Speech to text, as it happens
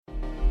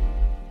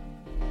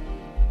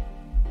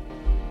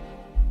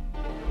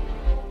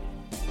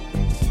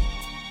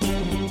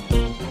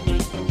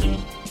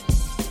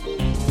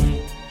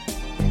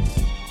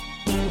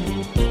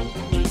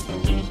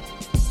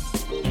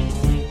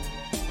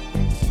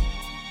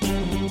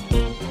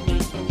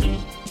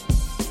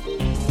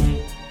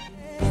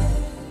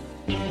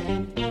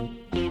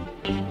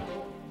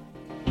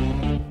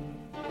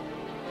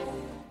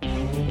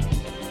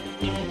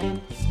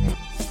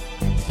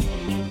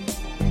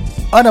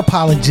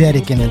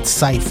unapologetic and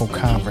insightful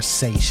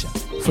conversation.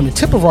 From the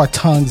tip of our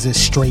tongues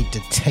is Straight to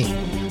Tape.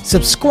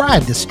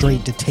 Subscribe to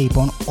Straight to Tape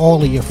on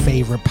all of your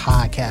favorite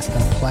podcasting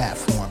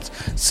platforms,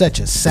 such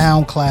as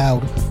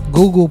SoundCloud,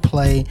 Google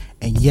Play,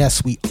 and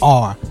yes, we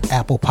are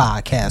Apple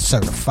Podcast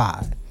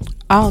certified.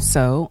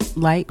 Also,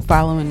 like,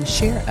 follow, and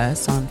share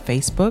us on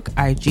Facebook,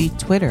 IG,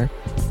 Twitter,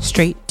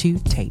 Straight to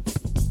Tape.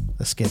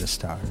 Let's get it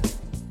started.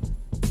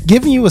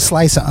 Giving you a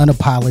slice of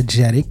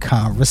unapologetic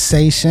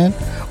conversation.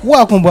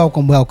 Welcome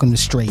to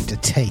Straight to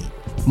Tape.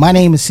 My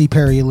name is C.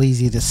 Perry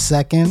Elysi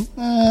II,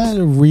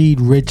 the Reed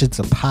Richards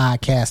of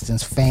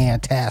podcasting's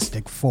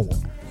Fantastic Four.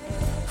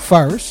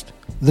 First,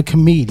 the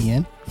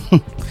comedian,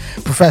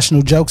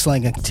 professional joke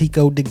slinger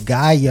Tico de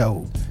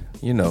Gallo.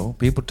 You know,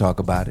 people talk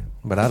about it,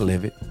 but I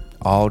live it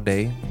all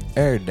day,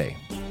 every day.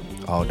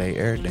 All day,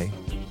 every day.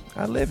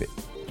 I live it.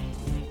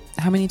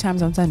 How many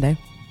times on Sunday?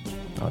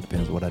 All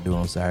depends what I do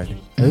on Saturday.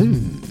 Ooh.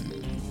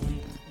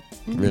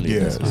 Really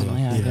Yeah. does.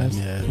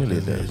 Yeah. Really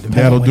does.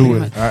 That'll do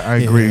when it. I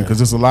agree, because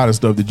there's a lot of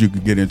stuff that you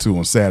could get into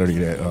on Saturday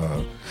that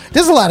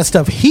There's a lot of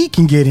stuff he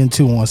can get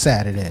into on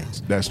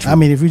Saturdays. That's true. I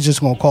mean, if you're just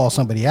going to call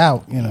somebody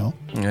out, you know.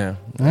 Yeah.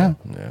 Yeah.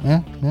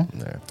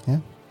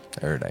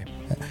 Every day.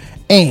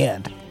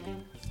 And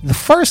the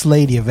first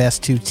lady of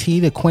S2T,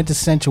 the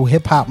quintessential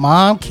hip-hop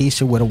mom,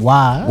 Keisha with a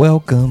Y.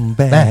 Welcome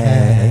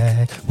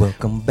back.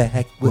 Welcome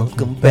back.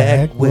 Welcome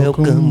back.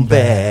 Welcome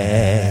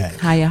back.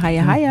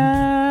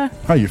 Hiya.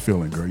 how you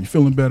feeling, girl? You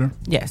feeling better?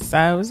 Yes,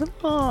 I was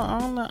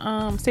on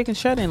the sick and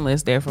shut-in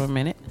list there for a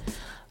minute.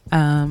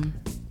 I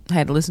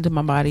had to listen to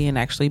my body and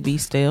actually be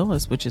still,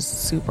 which is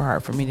super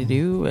hard for me to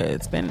do.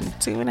 It's been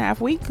 2.5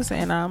 weeks,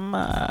 and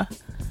I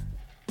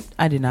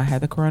did not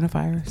have the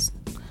coronavirus.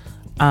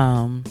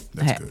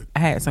 That's good. I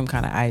had some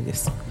kind of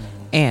itis,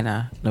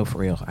 and no, for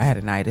real, I had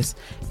an itis,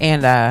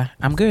 and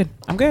I'm good.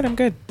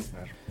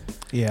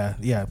 Yeah,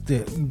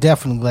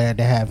 definitely glad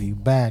to have you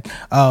back.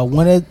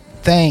 Want to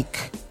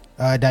thank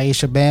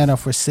Daisha Banner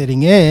for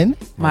sitting in.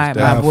 My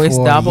voice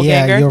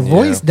doppelganger. Yeah, your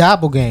voice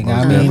doppelganger.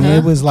 I mean,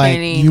 it was like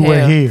Can't even you were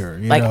tell. here.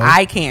 You like know?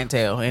 I can't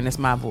tell, and it's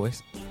my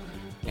voice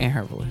and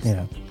her voice.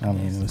 Yeah, I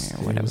mean, it was, Yeah,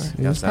 whatever. It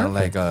Y'all was sound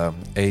perfect. like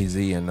AZ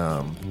and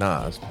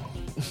Nas.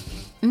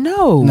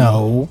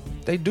 No.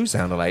 They do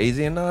sound alike. AZ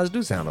and Nas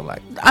do sound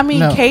alike. I mean,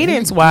 No.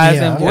 cadence wise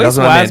Yeah. and Yeah, voice that's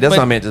what I meant. wise, That's what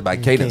I but meant just by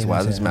cadence wise.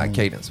 cadence, It's my yeah.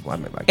 cadence. What I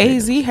meant by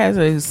cadence. AZ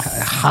has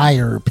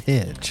Higher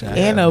pitch.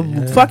 and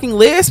a fucking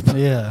lisp.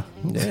 Yeah.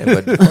 Yeah,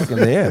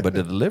 but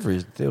the delivery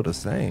is still the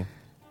same.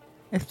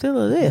 It's still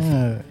a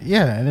lisp.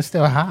 Yeah, and it's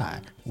still high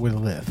with a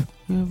lift.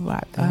 You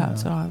bought the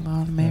house on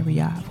the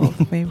Marriott for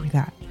the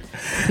Marriott.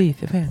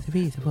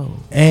 Beautiful.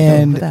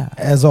 And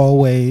as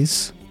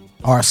always,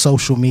 our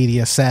social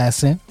media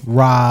assassin,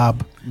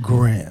 Rob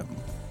Grimm.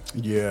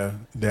 Yeah,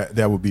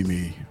 that would be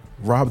me.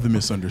 Rob the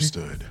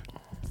Misunderstood.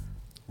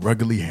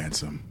 Ruggedly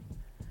handsome.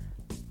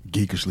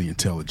 Geekishly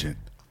intelligent.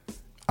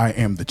 I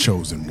am the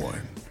chosen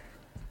one.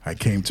 I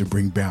came to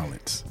bring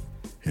balance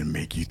and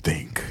make you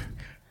think.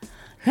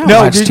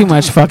 Too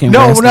much fucking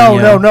No.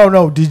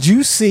 wrestling, Did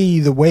you see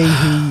the way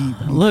he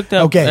Looked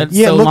up. Okay,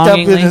 so looked up.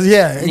 longingly.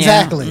 Yeah,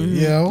 exactly. Mhm.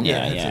 You know,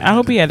 Yeah. I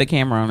hope he had the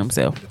camera on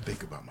himself.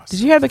 Think about myself.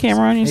 Did you have the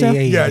camera on yourself?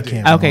 Yeah, I he did.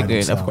 can't Okay, find good.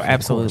 himself, Of course,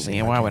 absolutely.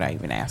 And why would I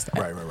even ask that?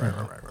 Right.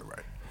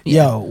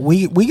 Yo,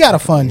 we got a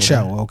fun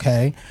show,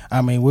 okay?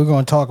 I mean, we're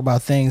going to talk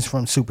about things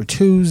from Super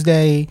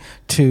Tuesday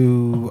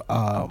to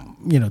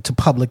to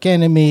Public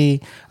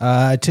Enemy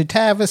to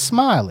Tavis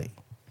Smiley,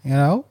 you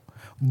know.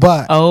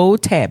 But Oh,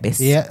 Tavis.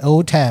 yeah,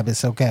 old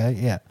Tavis, okay,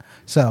 yeah.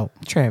 So,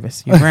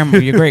 Travis. Your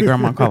great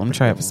grandma called him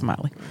Travis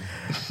Smiley.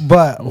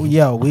 but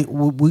yo,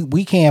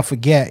 we can't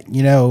forget,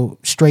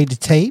 Straight to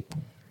Tape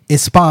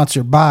is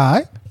sponsored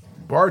by.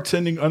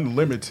 Bartending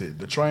Unlimited,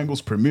 the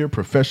Triangle's premier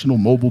professional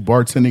mobile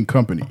bartending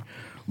company.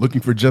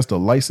 Looking for just a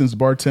licensed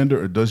bartender,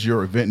 or does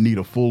your event need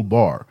a full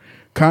bar?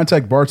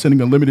 Contact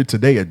Bartending Unlimited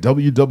today at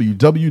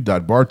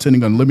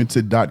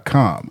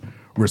www.bartendingunlimited.com.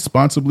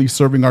 Responsibly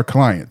serving our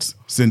clients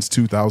since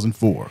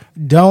 2004.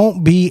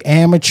 Don't be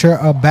amateur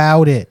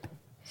about it.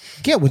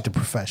 Get with the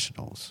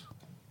professionals.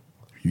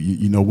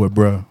 You know what,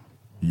 bruh?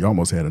 You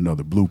almost had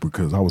another blooper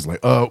because I was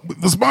like, the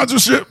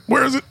sponsorship,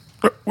 where is it?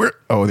 Where?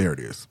 Oh, there it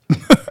is.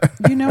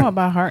 You know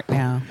about Heart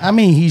now. I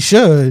mean, he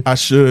should. I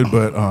should,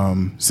 but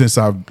since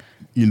I've,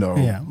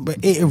 Yeah, but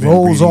it been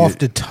rolls reading off it,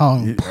 the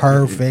tongue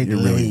perfectly.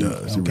 It really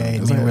does. Okay,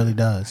 It it really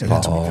does.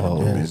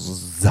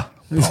 Pause.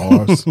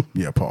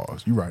 Yeah,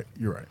 pause. You're right.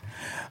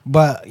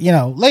 But,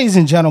 ladies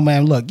and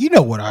gentlemen, look, you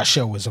know what our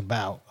show is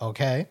about,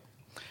 okay?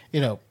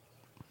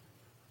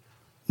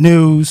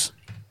 News,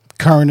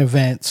 current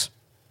events,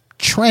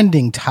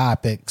 trending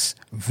topics,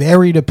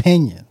 varied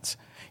opinions.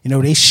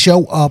 They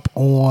show up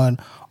on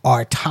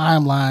our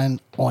timeline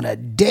on a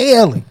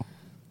daily.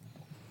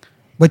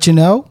 But,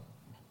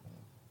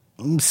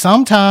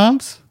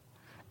 sometimes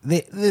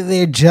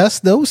they're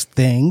just those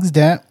things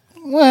that,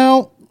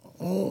 well,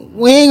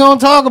 we ain't gonna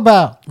talk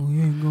about.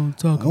 We ain't gonna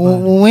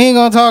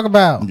talk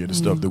about. Yeah, the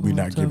stuff that we're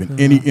not giving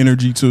any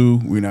energy to.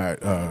 We're not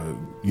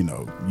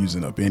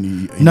using up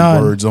any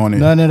None words on it.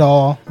 None at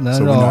all. None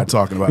So at we're all. not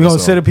talking about We're it, gonna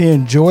so- sit up here,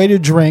 enjoy the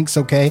drinks,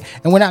 okay,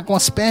 and we're not gonna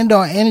spend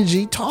our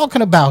energy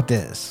talking about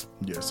this.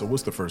 Yeah. So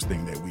what's the first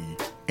thing that we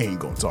ain't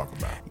gonna talk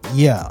about?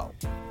 Yo,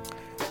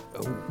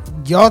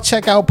 y'all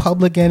check out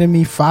Public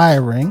Enemy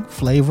firing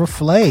Flavor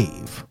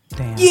Flav.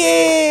 Damn.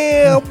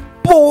 Yeah,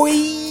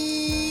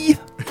 boy.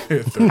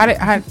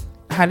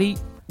 How do you?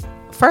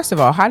 First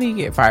of all, how do you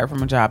get fired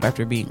from a job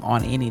after being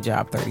on any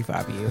job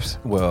 35 years?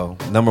 Well,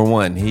 number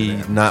one,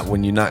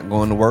 when you're not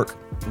going to work,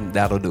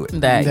 that'll do it.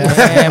 That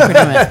yeah,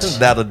 pretty much.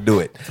 That'll do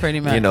it.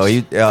 Pretty much. You know,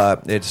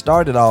 it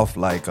started off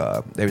like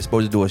they were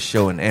supposed to do a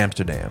show in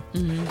Amsterdam,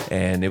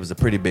 and it was a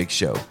pretty big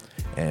show,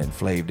 and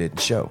Flav didn't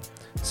show.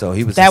 So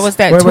he was. That was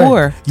that Wait, wait.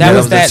 tour. Yeah, That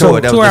was that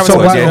tour. That tour was I the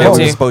was tour. Yeah, that was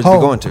going supposed to. to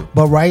be going to.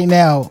 But right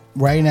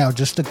now,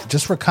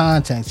 just for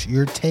context,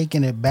 you're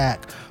taking it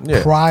back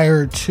Yeah.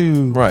 prior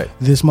to Right.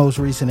 this most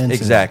recent incident.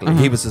 Exactly.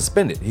 He was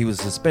suspended. He was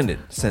suspended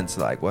since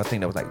I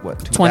think that was like what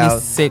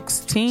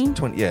 2016.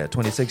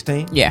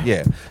 2016. Yeah.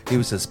 Yeah. He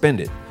was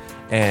suspended,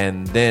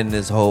 and then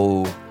this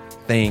whole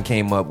thing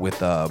came up with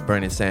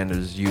Bernie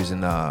Sanders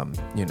using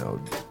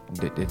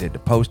they did the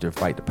poster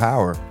 "Fight the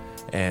Power,"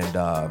 and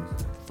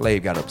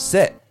Flav got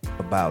upset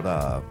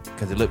about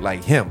because it looked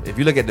like him. If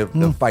you look at the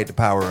 "Fight the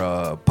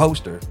Power"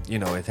 poster,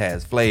 it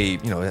has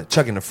Flav,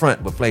 Chuck in the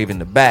front, but Flav in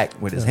the back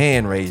with his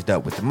hand raised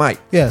up with the mic.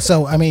 Yeah.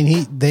 So I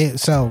mean,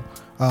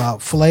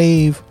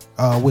 Flav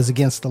was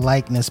against the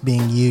likeness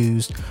being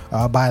used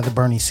by the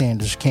Bernie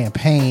Sanders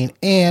campaign,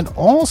 and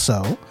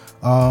also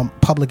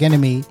Public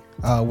Enemy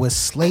was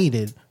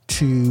slated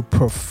to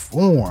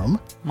perform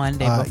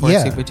Monday before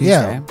Super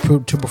Tuesday.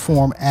 to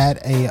perform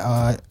at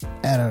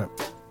a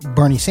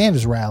Bernie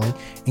Sanders rally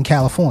in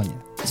California.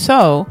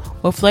 So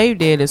what Flav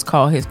did is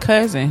call his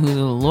cousin, who's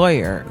a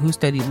lawyer who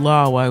studied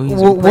law while he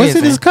was in Was prison.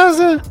 it his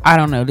cousin? I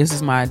don't know. This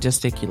is my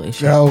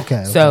gesticulation. Yeah,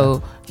 okay.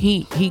 So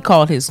he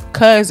called his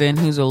cousin,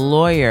 who's a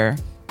lawyer,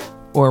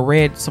 or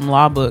read some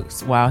law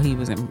books while he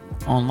was on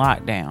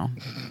lockdown,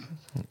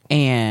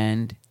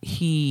 and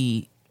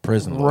he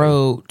Prison lawyer.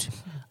 wrote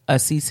a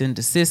cease and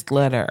desist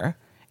letter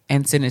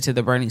and sent it to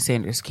the Bernie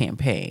Sanders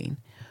campaign,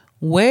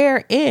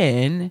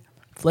 wherein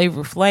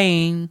Flavor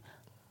Flav,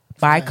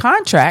 by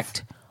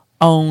contract,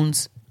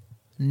 owns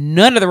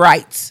none of the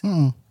rights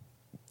to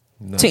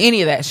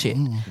any of that shit.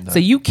 So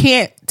you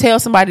can't tell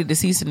somebody to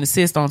cease and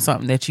desist on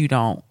something that you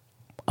don't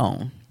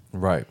own.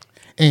 Right.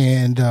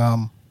 And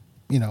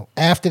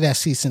after that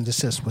cease and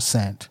desist was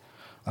sent,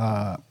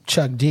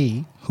 Chuck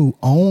D, who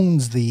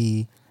owns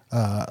the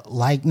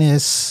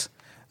likeness,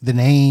 the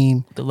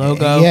name, The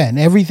logo. and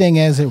everything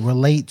as it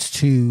relates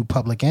to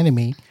Public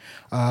Enemy,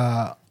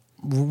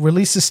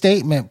 released a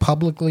statement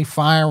publicly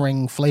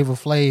firing Flavor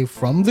Flav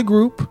from the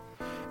group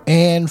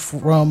and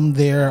from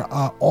their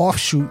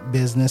offshoot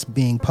business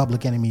being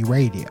Public Enemy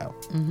Radio.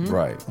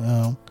 Right.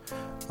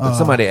 But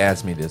somebody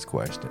asked me this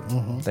question.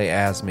 They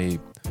asked me,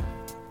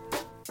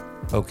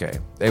 okay,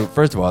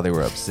 first of all, they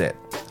were upset.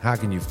 How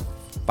can you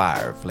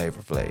fire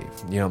Flavor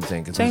Flav? You know what I'm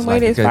saying? Cause Same he's way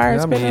they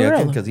fired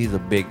Spinnerella. because he's a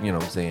big,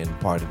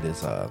 part of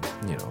this, of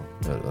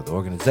the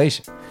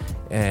organization.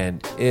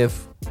 And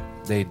if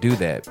they do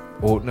that,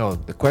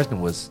 the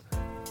question was,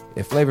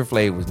 if Flavor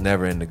Flav was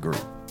never in the group,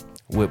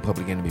 would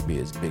Public Enemy be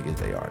as big as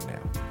they are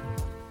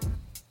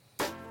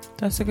now?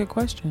 That's a good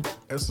question.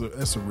 That's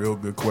a real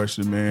good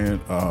question, man.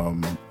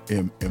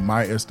 In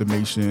my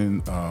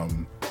estimation, I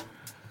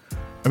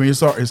mean,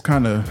 it's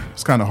kind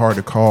of hard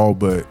to call,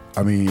 but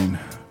I mean,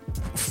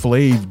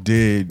 Flav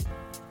did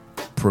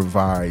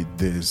provide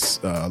this.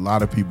 A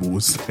lot of people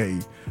would say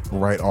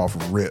right off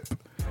rip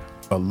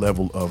a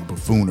level of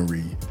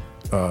buffoonery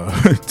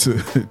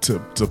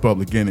to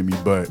Public Enemy,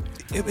 but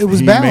It was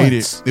he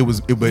balanced. Made it. It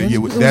was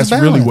That's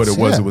really what it balanced,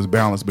 was. yeah. It was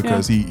balanced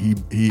because he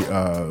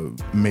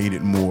made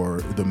it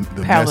more the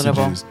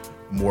Palatable. messages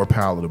more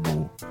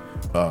palatable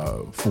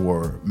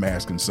for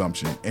mass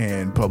consumption,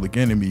 and Public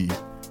Enemy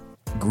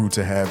grew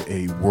to have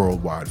a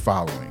worldwide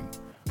following.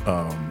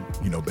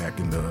 Back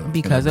in the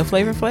Because in the of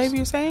Flavor 80s. Flav,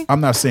 you're saying?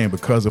 I'm not saying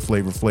because of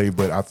Flavor Flav,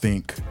 but I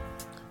think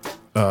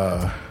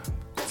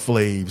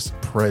Flav's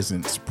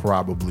presence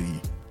probably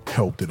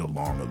helped it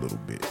along a little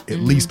bit, at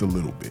least a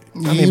little bit.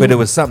 I mean, but it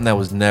was something that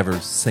was never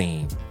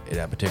seen at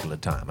that particular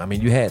time. I mean,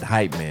 you had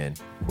Hype Man,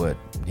 but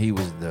he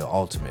was the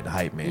ultimate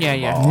hype man. Yeah,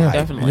 of all hype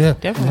definitely, Yeah.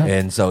 definitely.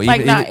 And so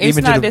Like, it's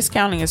even not to the,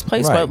 discounting his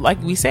place, Right. but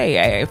like we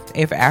say,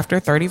 if after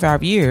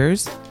 35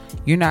 years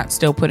you're not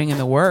still putting in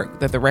the work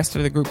that the rest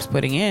of the group's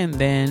putting in,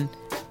 then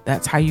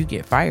that's how you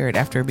get fired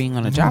after being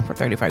on a job for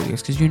 35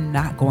 years, because you're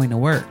not going to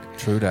work.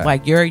 True that.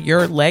 Like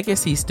your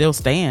legacy still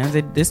stands.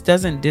 This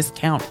doesn't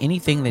discount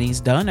anything that he's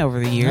done over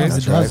the years,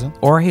 it doesn't.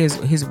 or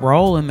his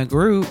role in the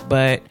group,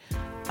 but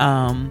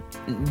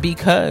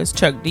because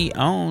Chuck D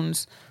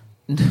owns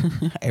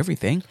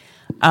everything,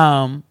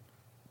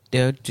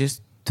 they're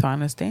just trying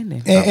to stand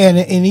in.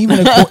 And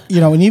even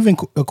and even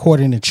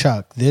according to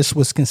Chuck, this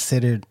was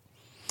considered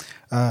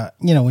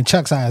in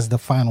Chuck's eyes, the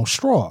final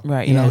straw.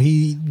 Right, You know, yeah.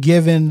 he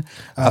given.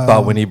 I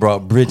thought when he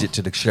brought Bridget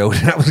to the show,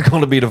 that was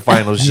going to be the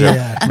final show.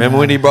 Yeah. Remember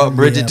when he brought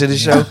Bridget to the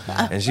Yeah. show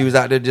and she was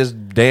out there just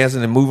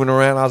dancing and moving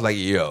around? I was like,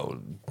 yo,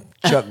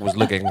 Chuck was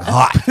looking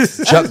hot.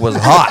 Chuck was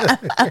hot.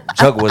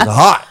 Chuck was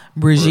hot.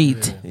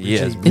 Brigitte.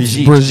 Yes, It's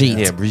Brigitte. Brigitte.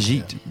 Yeah,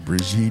 Brigitte.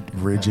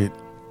 Bridget,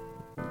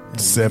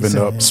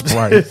 7-Up,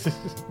 Sprite,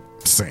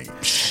 same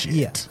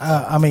shit.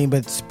 Yeah, I mean,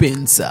 but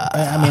Spencer.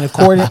 I mean,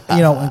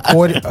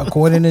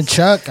 according to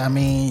Chuck, I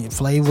mean,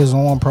 Flav was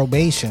on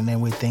probation,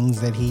 and with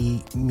things that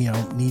he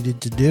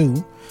needed to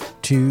do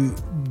to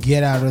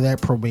get out of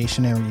that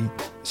probationary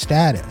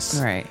status,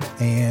 Right.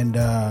 And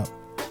that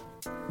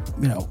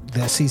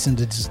cease and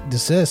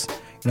desist,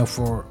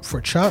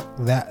 for Chuck,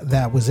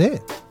 that was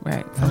it.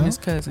 Right. From his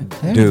cousin.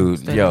 Yeah. Dude,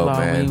 State yo, law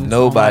when he man, was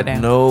nobody, on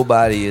lockdown.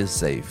 nobody is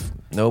safe.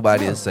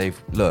 Nobody is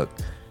safe. Look,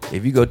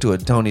 if you go to a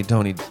Tony, how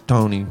many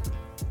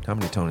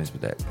Tonys was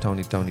that?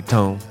 Tony,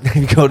 Tone.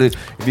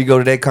 If you go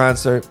to that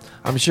concert,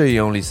 I'm sure you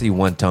only see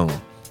one Tone.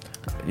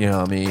 You know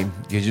what I mean?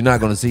 Because you're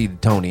not going to see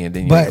Tony and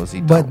then you're going to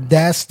see Tone.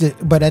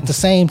 But at the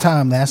same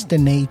time, that's the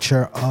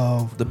nature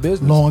of The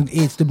business.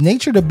 It's the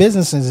nature of the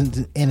businesses,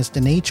 and it's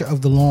the nature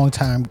of the long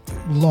time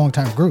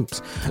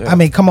groups. Yeah. I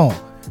mean, come on.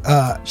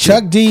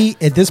 Chuck D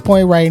at this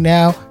point right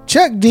now,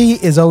 Chuck D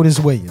is Otis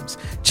Williams.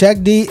 Chuck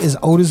D is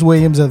Otis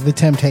Williams of the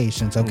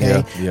Temptations.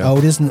 Okay, Yeah, yeah.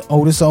 Otis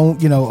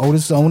owned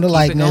the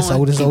likeness.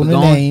 going, Otis keep owned it the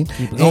going, name,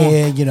 keep it going.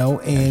 and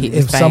and Keep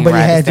this if thing somebody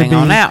right, had this to thing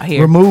on out be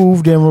here.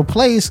 removed and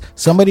replaced,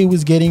 somebody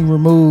was getting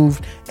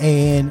removed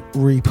and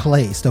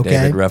replaced. Okay,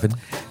 David Ruffin.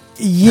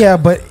 yeah,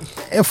 but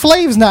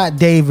Flav's not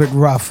David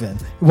Ruffin.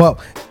 Well,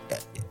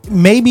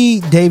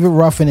 maybe David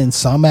Ruffin in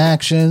some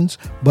actions,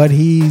 but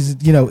he's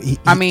he's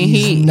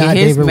not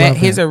David Ruffin.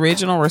 his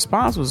original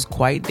response was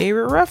quite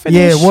David Ruffin.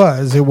 Yeah, it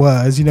was.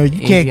 You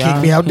can't kick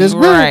me out this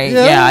group. Right.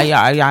 Yeah.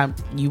 Yeah.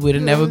 You would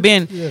have never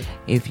been. Yeah.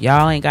 If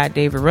y'all ain't got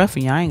David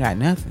Ruffin, y'all ain't got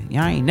nothing.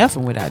 Y'all ain't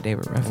nothing without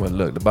David Ruffin. Well,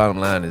 look, the bottom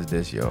line is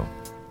this, yo.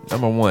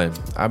 Number one,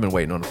 I've been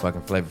waiting on the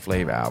fucking Flavor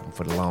Flav album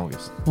for the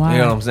longest. Why? You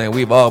know what I'm saying?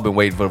 We've all been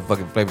waiting for the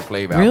fucking Flavor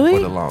Flav album Really? for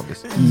the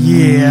longest.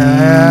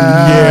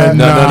 Yeah.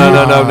 No.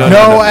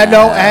 I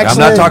know.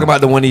 Actually, I'm not talking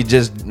about the one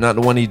not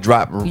the one he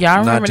dropped. Y'all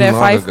remember not too that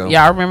long Fife? ago.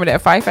 Y'all remember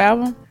that Fife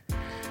album?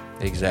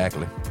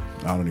 Exactly.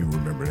 I don't even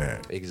remember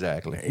that.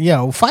 Exactly.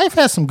 Fife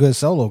has some good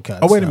solo cuts.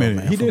 Oh, wait a though, minute.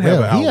 man, He for did have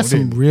real. an album, He has some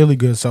didn't he? really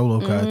good solo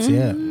cuts.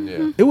 Yeah.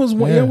 Yeah. It was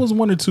one. Yeah. It was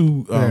one or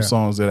two Yeah.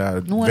 songs that I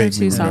One or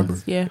vaguely two remember.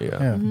 songs. Yeah.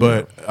 Yeah.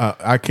 But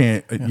I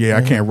can't. Yeah,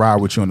 I can't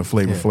ride with you on the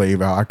Flavor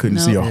Flav album. I couldn't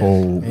No. see a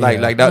whole.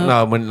 Like that.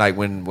 No, when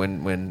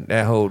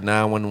that whole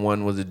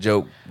 911 was a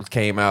joke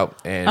came out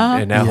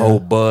and that whole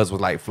buzz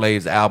was like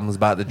Flav's album's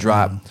about to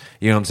drop.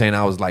 You know what I'm saying?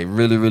 I was like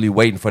really, really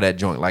waiting for that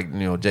joint, like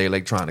Jay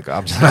Electronica.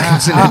 I'm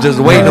sitting there just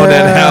waiting on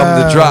that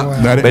album to drop,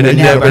 Now that- but it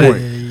now never. you got a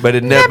point. But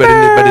it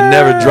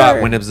never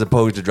dropped when it was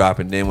supposed to drop,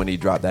 and then when he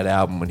dropped that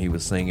album, when he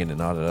was singing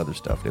and all that other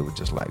stuff, it was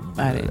just like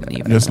I didn't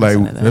even. That's like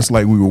listen to that. that's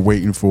like we were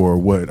waiting for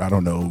what, I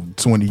don't know,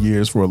 20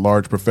 years for a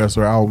Large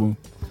Professor album.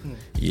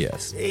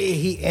 yes.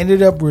 He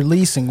ended up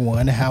releasing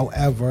one.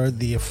 However,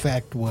 the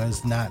effect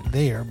was not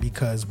there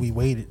because we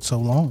waited so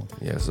long.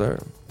 Yes, sir.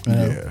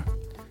 Yeah.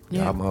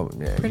 Yeah. I'm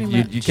hoping, yeah. Pretty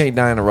You much. can't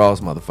die in the Ross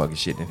motherfucking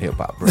shit in hip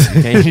hop, bro.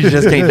 You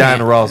just can't die in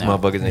the Ross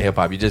motherfuckers in hip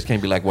hop. You just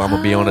can't be like, well, I'm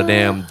gonna be on a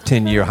damn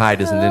 10-year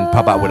hiatus and then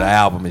pop out with an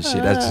album and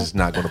shit. That's just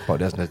not gonna.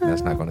 That's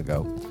not gonna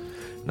go.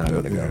 Not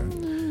gonna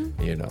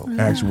go. You know.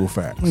 Actual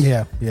facts.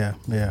 Yeah.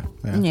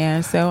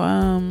 Yeah.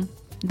 So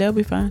they'll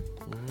be fine.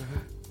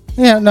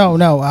 Yeah, no.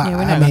 Yeah, we're I not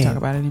gonna mean, talk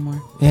about it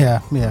anymore. Yeah.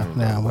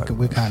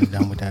 We're kind of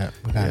done with that.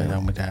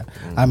 Done with that.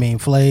 I mean,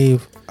 Flav.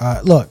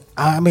 Look.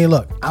 I'm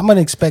gonna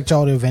expect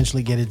y'all to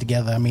eventually get it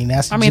together. I mean,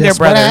 that's. They're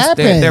just what brothers.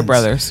 happens. They're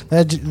brothers.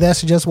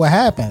 That's just what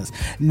happens.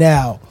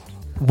 Now,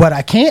 what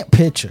I can't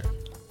picture,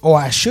 or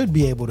I should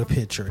be able to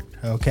picture it.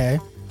 Okay.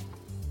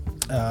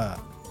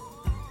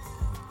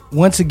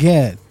 Once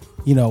again,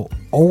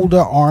 older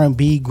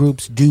R&B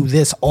groups do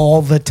this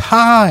all the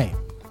time.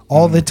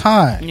 All the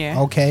time.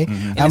 Yeah. Okay.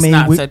 And it's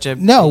not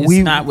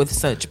not with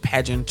such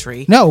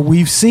pageantry. No,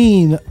 we've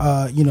seen,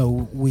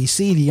 we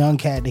see the young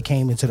cat that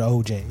came into the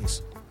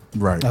OJs.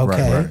 Right.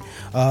 Okay.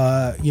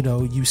 Right.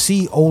 You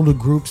see older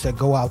groups that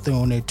go out there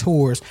on their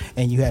tours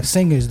and you have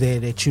singers there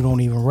that you don't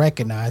even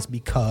recognize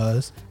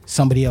because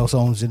somebody else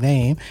owns the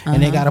name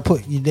and they gotta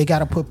put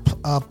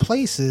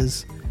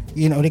places,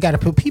 they gotta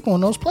put people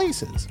in those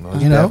places.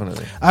 Most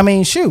definitely. I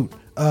mean, shoot.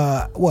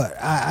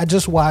 I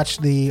just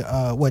watched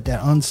that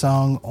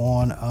Unsung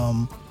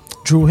on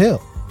Drew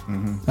Hill.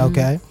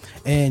 Okay.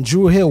 And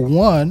Drew Hill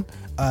won.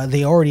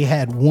 They already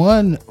had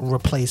one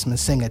replacement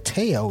singer,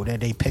 Teo, that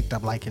they picked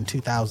up like in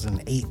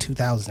 2008,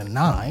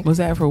 2009. Was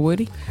that for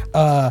Woody?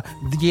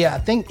 Yeah, I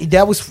think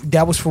that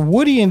was for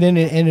Woody, and then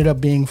it ended up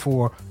being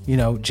for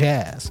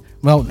Jazz.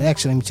 Well,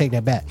 actually, let me take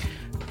that back.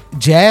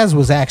 Jazz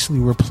was actually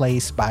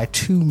replaced by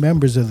two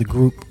members of the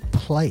group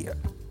Player.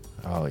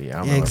 Oh yeah.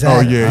 I remember.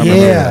 Exactly. Oh, yeah, I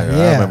remember yeah, that.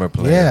 yeah, I remember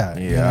playing.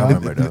 yeah. I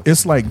remember that.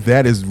 It's like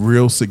that is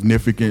real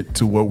significant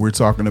to what we're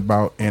talking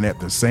about, and at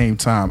the same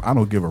time, I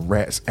don't give a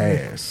rat's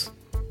ass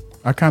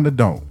I kind of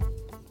don't.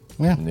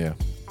 Yeah. Yeah.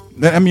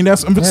 I mean,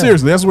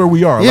 seriously, that's where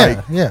we are. Yeah. Like,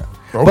 Yeah.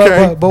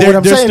 okay, But what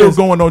I'm they're saying still is,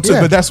 going on.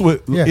 yeah. But that's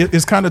what Yeah.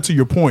 it's kind of to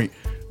your point.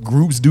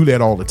 Groups do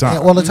that all the time. Yeah,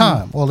 all the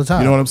time. All the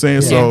time. You know what I'm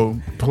saying? Yeah. So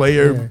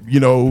player, you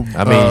know,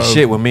 I mean,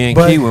 shit. When me and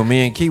but-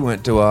 Key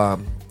went to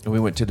we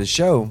went to the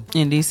show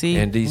in DC.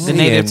 in DC, the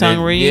Native and, Tongue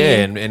and,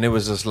 reunion. yeah, and it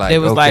was just like There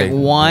was okay, like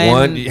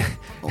one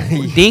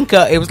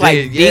Dinko. It was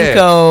like Yeah.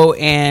 Dinko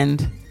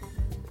and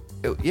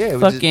yeah, it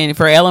was fucking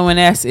for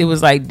LONS. It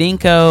was like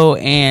Dinko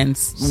and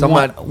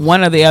Somebody-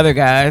 one of the other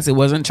guys. It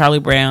wasn't Charlie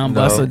Brown.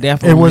 No. Busta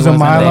definitely It wasn't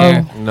Milo?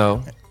 there.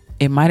 no.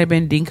 It might have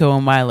been Dinko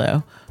and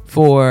Milo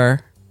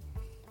for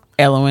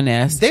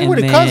LONS. They and were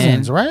the then-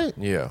 cousins, right?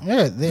 Yeah.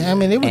 Yeah. They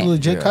were And-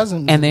 legit yeah.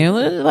 cousins. And they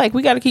were like,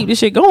 we got to keep this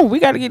shit going. We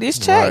got to get this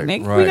check, Right,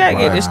 nigga. right, we got to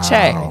get right. this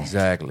check.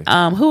 Exactly.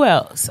 Who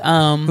else?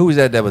 Who was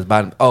that was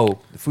by? Oh,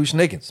 Foo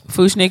Schnickens.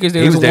 Foo Snickers.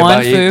 There He was there one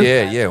by, Foo.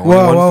 yeah, only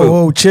whoa, one whoa, Foo.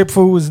 whoa! Chip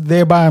Fu was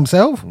there by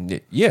himself.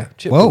 Yeah,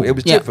 Chip Whoa. Fu. It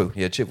was Yeah. Chip Fu.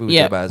 Yeah, Chip Fu was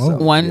Yeah, there by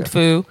himself. one yeah.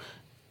 Foo.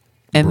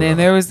 And then Bruh.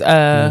 there was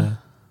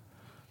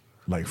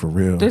like for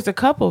real. there's a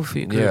couple of Foo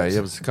Yeah, groups.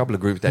 it was a couple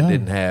of groups that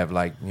didn't have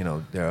like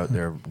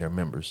their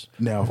members.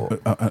 Now,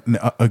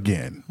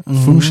 again,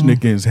 Foo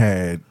Schnickens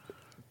had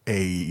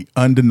a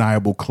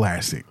undeniable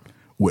classic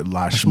with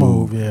La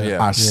Schmoove. Yeah.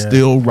 Yeah. I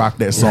still rock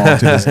that song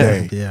to this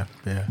day. Yeah.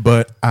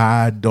 But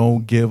I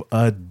don't give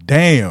a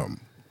damn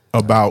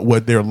about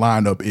what their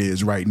lineup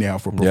is right now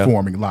for Yeah.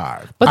 performing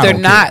live. But I they're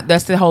don't not. care.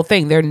 That's the whole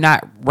thing. They're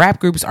not. Rap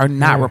groups are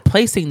not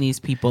replacing these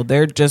people.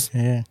 They're just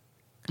Yeah.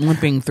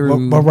 limping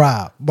through. But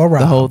Rob, the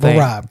whole thing.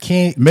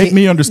 Make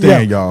me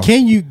understand, y'all.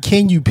 Can you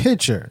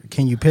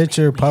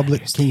picture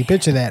public? Can you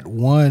picture that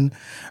one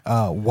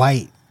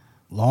white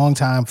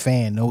longtime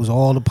fan knows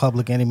all the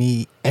Public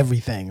Enemy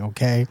everything?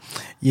 Okay,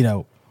 you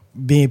know,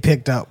 being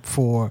picked up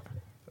for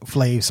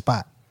Flav's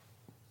spot.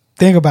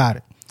 Think about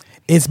it.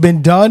 It's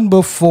been done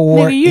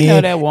before. Nigga, you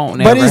know that won't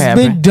But never it's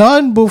happen. been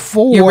done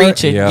before. You're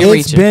reaching. Yeah. You're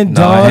It's reaching. been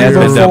No, done it has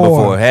before. been done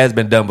before. It has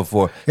been done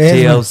before. It has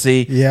been-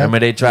 TLC. yeah. Remember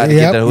they tried to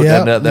Yep, get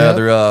yep, the yep.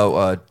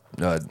 other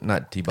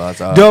not T-Boss.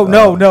 No.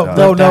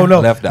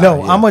 Left Eye, No,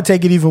 yeah. I'm gonna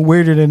take it even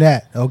weirder than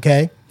that.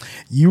 Okay,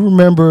 you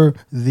remember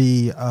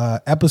the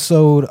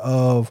episode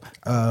of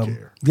the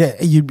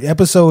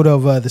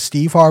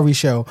Steve Harvey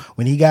show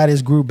when he got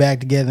his group back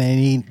together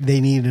and they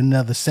needed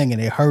another singer.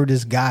 They heard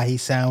this guy, he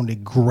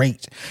sounded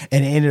great,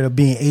 and it ended up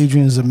being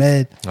Adrian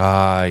Zamed.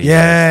 Ah, yes,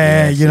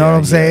 Yeah, yes, you know yeah, what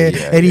I'm saying,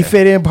 yeah, and he yeah.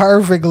 fit in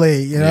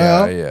perfectly. You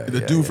know, Yeah, The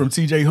dude from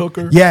TJ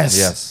Hooker.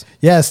 yes,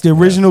 Yes. the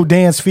original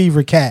Dance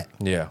Fever cat.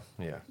 Yeah.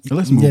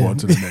 Let's move Yeah. on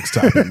to the next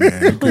topic,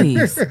 man.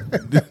 Please,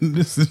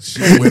 This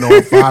shit went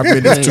on 5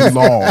 minutes too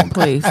long.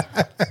 please,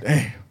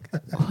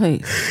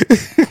 please.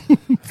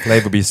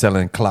 Flavor be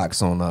selling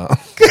clocks on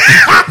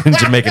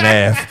Jamaican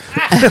Ave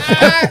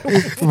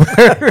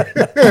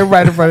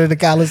Right in front of the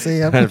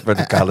Coliseum. for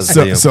the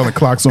Coliseum. Selling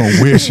clocks on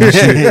Wish and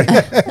shit.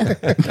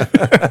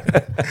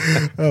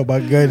 Oh my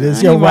goodness,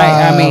 He yo, might,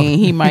 Rob. I mean,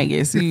 he might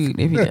get sued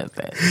if he does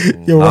that.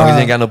 Yo, As long as Rob. you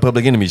ain't got no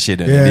Public Enemy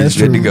shit in Yeah, it, that's it's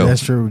good true. to go.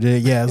 That's true.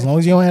 Yeah, as long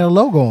as you don't have a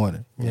logo on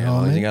it. You Yeah, know as what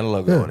long I as mean? you got a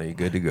logo on it, you're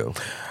good to go.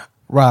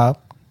 Rob,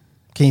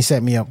 can you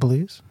set me up,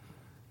 please?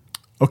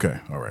 Okay,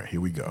 all right,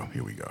 here we go.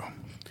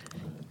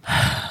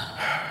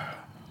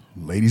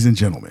 Ladies and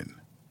gentlemen,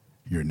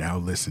 you're now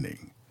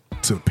listening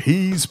to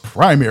P's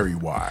Primary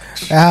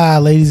Watch.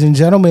 Ladies and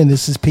gentlemen,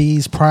 this is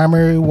P's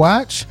Primary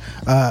Watch.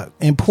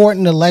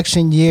 Important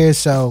election year,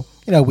 so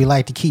we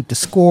like to keep the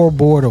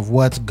scoreboard of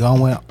what's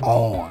going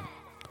on.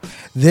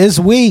 This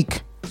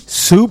week,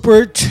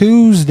 Super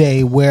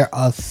Tuesday, where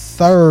a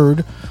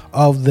third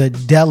of the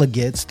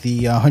delegates,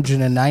 the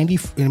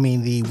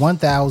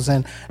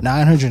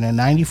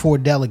 1,994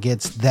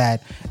 delegates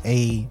that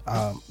a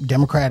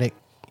Democratic,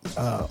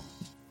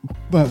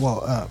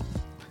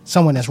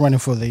 someone that's running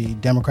for the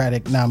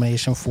Democratic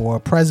nomination for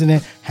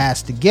president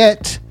has to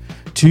get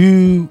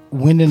to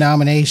win the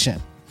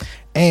nomination.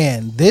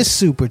 And this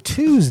Super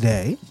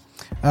Tuesday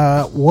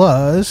it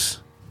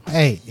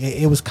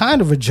was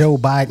kind of a Joe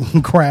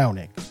Biden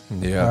crowning.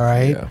 Yeah. All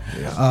right.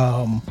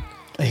 Yeah.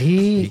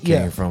 He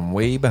Came from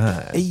way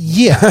behind.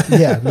 Yeah.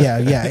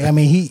 I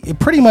mean, he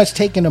pretty much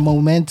taking the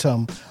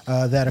momentum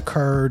that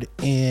occurred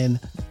in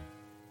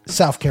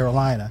South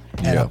Carolina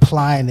and Yeah.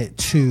 applying it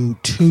to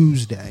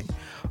Tuesday.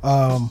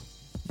 And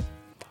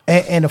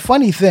the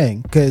funny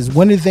thing, because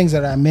one of the things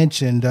that I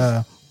mentioned,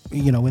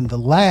 in the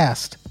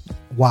last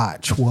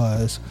watch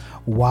was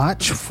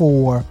watch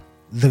for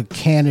the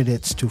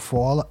candidates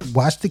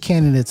watch the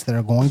candidates that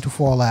are going to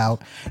fall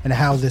out and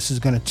how this is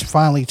going to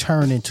finally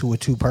turn into a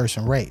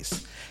 2-person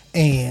race.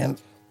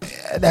 And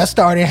that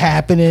started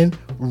happening,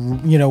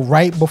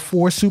 right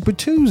before Super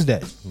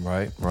Tuesday.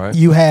 Right.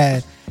 You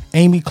had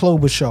Amy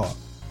Klobuchar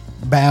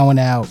bowing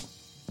out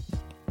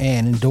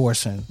and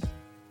endorsing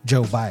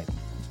Joe Biden.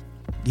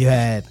 You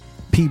had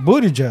Pete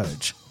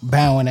Buttigieg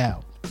bowing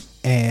out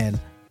and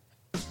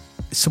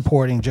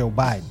supporting Joe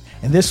Biden.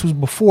 And this was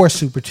before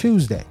Super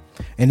Tuesday.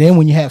 And then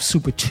when you have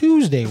Super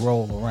Tuesday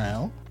roll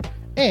around,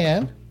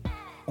 and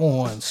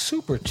on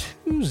Super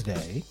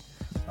Tuesday,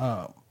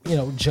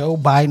 Joe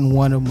Biden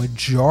won a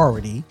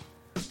majority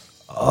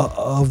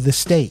of the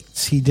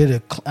states. He did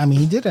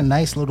a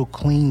nice little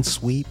clean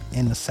sweep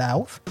in the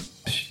South.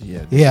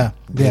 Yeah. Yeah.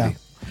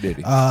 Did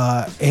he?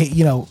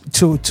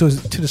 To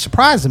the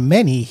surprise of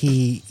many,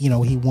 he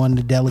won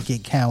the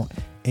delegate count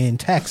in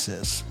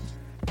Texas,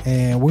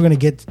 and we're going to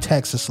get to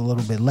Texas a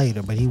little bit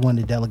later. But he won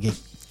the delegate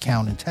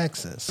count in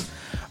Texas.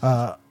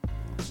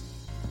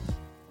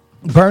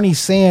 Bernie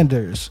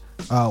Sanders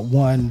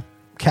won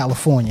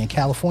California.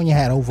 California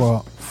had over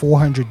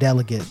 400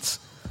 delegates,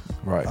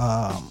 Right.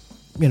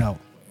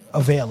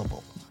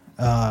 Available.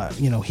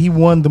 He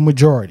won the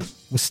majority.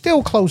 It was still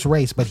a close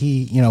race, but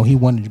he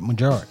won the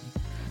majority.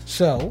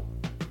 So,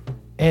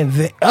 and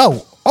then,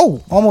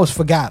 almost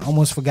forgot.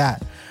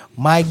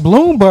 Mike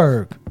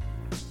Bloomberg,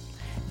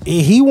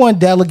 he won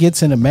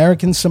delegates in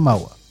American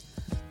Samoa.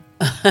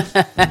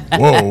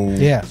 Whoa.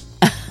 Yeah.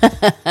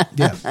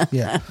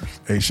 Yeah.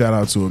 Hey, shout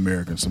out to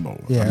American Samoa.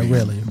 Yeah,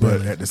 really,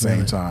 But at the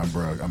same time,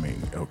 bro, I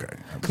mean, okay.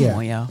 Come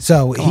on, y'all.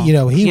 So Come on.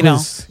 he Get on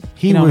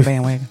the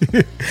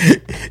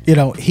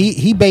bandwagon.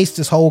 he based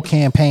his whole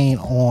campaign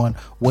on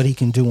what he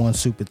can do on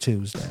Super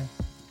Tuesday.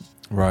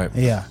 Right.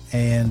 Yeah,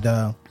 and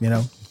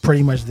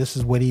pretty much this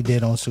is what he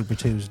did on Super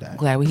Tuesday.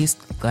 Glad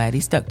he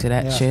stuck to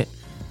that Yeah. shit.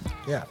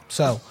 Yeah.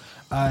 So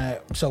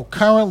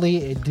currently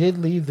it did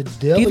leave the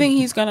deal. Do you think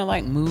he's gonna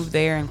like move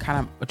there and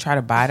kind of try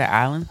to buy the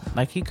island?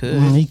 Like he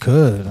could. He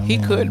could. He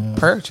could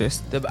purchase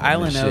the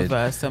island shit.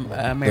 of some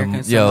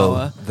American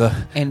Yo,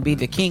 Samoa and be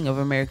the king of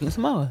American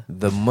Samoa.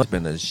 The money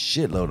been a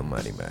shitload of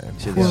money, man.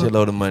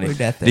 Shitload of money. Where'd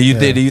that Do you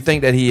thing do you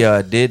think that he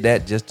did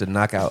that just to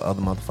knock out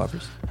other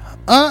motherfuckers?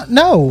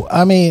 No.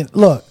 I mean,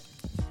 look.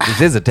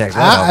 This is a tax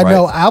write-off, I right?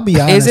 know. I'll be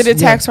honest. Is it a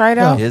tax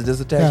write-off? Is this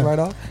a tax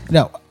write-off?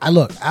 No,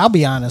 I'll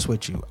be honest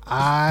with you.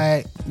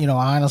 I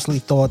honestly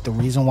thought the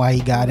reason why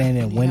he got in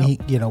and when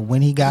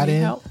he got Need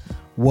in help?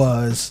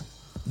 was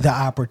the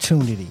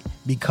opportunity,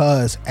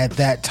 because at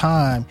that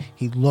time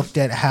he looked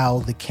at how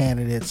the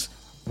candidates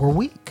were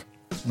weak.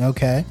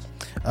 Okay.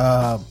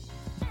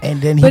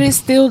 And then But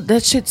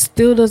that shit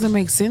still doesn't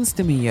make sense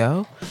to me,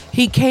 yo.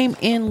 He came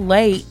in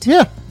late.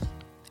 yeah.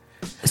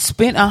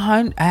 Spent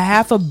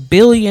 $500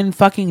 million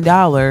fucking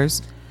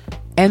dollars,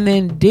 and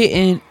then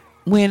didn't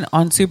win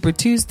on Super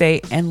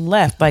Tuesday and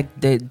left. Like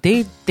they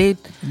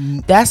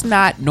that's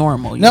not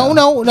normal. No.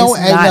 It's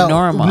not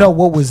normal. No,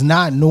 what was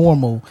not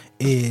normal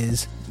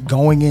is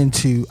going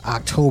into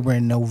October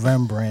and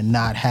November and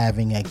not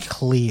having a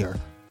clear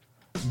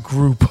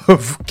group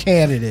of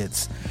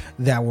candidates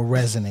that were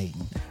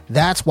resonating.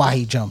 That's why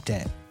he jumped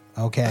in.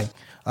 Okay.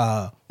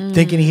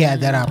 Thinking he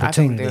had that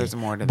opportunity. there's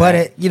more to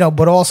but that.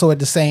 but also at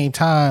the same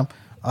time,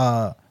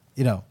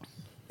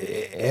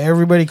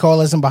 everybody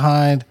coalescing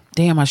behind.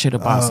 Damn, I should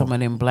have bought some of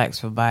them blacks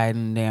for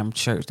Biden damn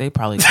shirts. They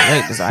probably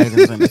collect these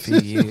items in a few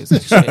years.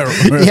 And shit.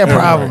 Yeah,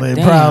 probably.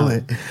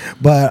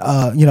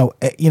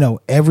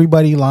 But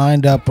everybody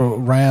lined up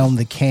around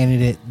the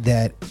candidate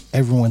that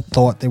everyone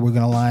thought they were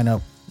going to line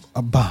up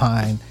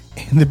behind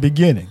in the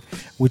beginning,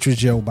 which was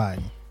Joe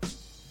Biden.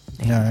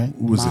 All right.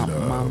 Was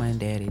Mama and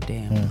Daddy,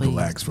 damn. Please,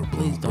 Blacks for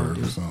please don't Bloomberg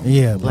do or something?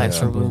 Yeah, Blacks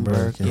for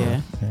Bloomberg,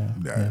 yeah.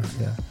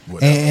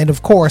 Whatever. And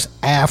of course,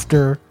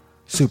 after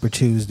Super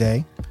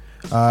Tuesday,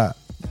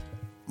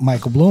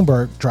 Michael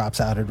Bloomberg drops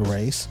out of the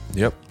race.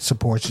 Yep.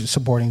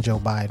 Supporting Joe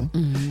Biden.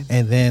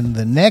 And then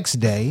the next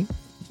day,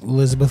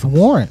 Elizabeth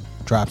Warren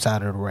drops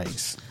out of the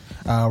race.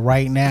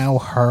 Right now,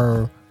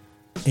 her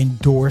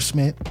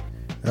endorsement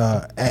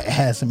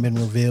hasn't been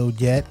revealed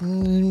yet.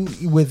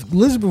 With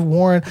Elizabeth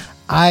Warren,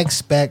 I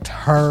expect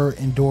her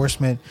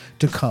endorsement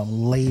to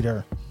come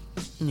later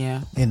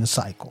Yeah. in the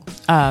cycle.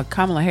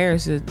 Kamala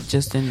Harris is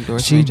just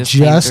endorsed. She just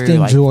just came through,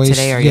 like, endorsed.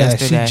 today or Yeah,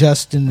 yesterday. she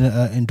just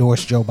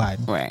endorsed Joe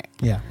Biden. Right.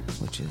 Yeah.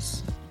 Which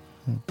is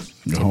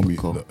The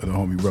typical.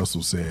 homie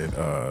Russell said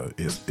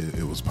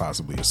it was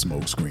possibly a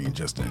smoke screen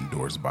just to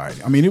endorse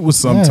Biden. I mean, it was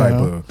some type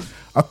of.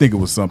 I think it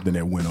was something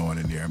that went on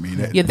in there. I mean,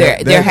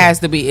 there has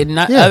to be, and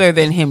not Yeah. other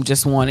than him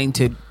just wanting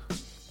to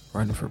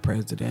run for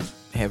president.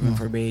 Heaven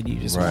forbid you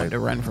just want to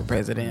run for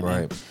president,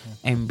 Right.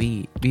 and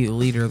be the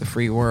leader of the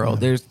free world.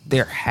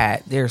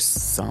 There's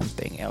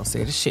something else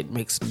there. This shit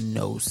makes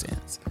no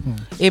sense.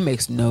 It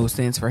makes no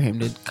sense for him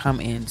to come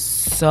in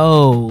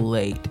so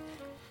late.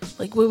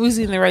 Like, what was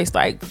he in the race,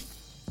 like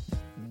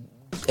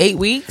 8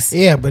 weeks?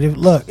 Yeah, but if if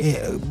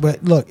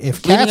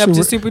Leading cats up were,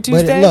 to Super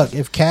Tuesday? But look,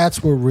 if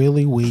cats were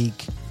really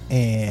weak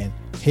and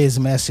his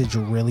message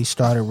really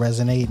started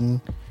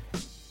resonating,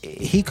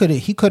 he could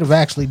have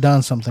actually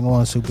done something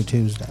on Super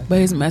Tuesday. But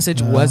his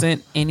message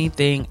wasn't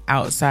anything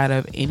outside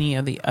of any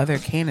of the other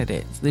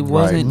candidates. It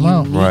wasn't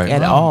No. unique Right.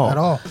 at No, all. at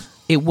all.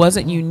 It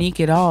wasn't unique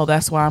at all.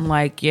 That's why I'm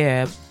like,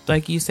 yeah,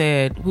 like you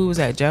said, who was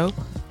that, Joe?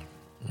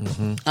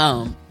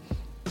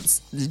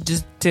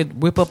 Just to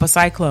whip up a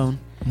cyclone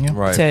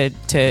Right.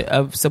 to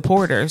of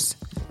supporters.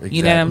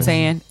 You know what I'm Exactly.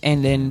 saying?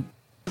 And then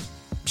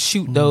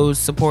shoot those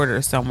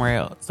supporters somewhere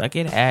else. Like,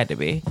 it had to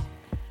be.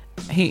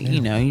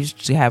 you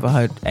should have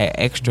a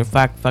extra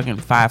fucking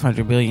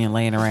 500 billion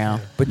laying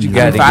around. But you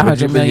got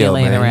 500 million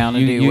laying around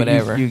to do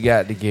whatever. You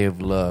got to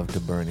give love to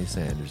Bernie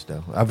Sanders,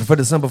 though, for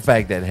the simple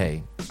fact that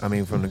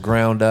from the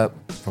ground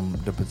up, from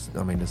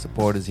the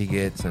supporters he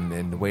gets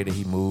and the way that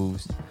he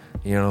moves,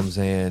 you know what I'm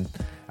saying?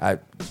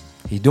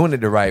 He's doing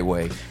it the right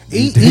way.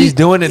 He's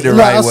doing it the right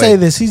way. I'll say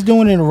this: he's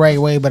doing it the right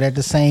way, but at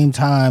the same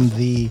time,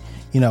 he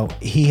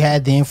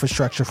had the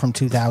infrastructure from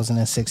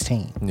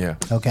 2016. Yeah.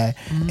 Okay.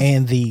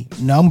 And the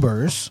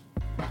numbers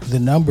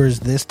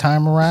this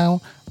time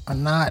around are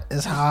not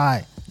as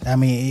high. I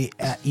mean,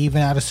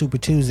 even out of Super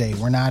Tuesday,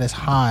 we're not as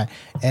high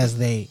as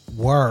they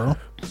were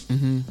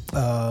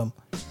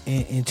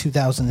in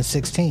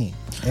 2016.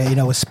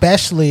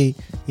 Especially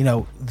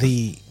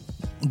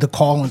the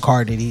calling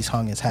card that he's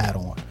hung his hat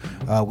on,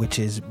 which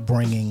is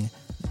bringing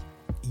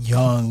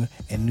young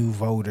and new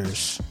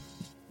voters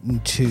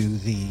to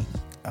the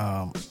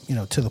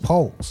to the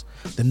polls.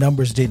 The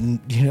numbers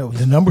didn't,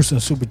 the numbers on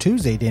Super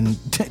Tuesday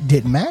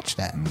didn't match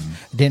that.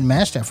 Didn't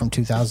match that from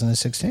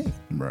 2016.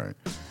 Right.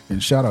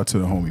 And shout out to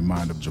the homie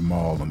Mind of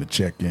Jamal on the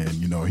check-in.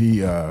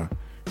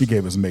 He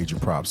gave us major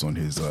props on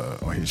his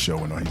show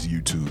and on his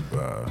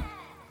YouTube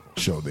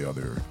show the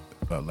other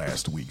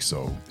last week.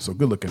 So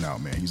good looking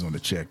out, man. He's on the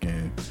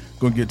check-in.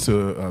 Gonna get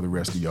to the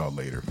rest of y'all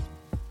later.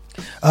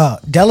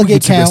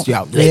 Delegate count.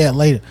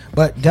 Later.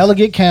 But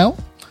delegate count.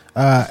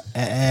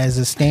 As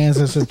it stands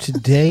as of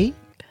today,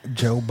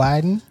 Joe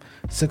Biden,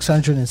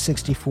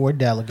 664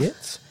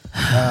 delegates.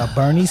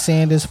 Bernie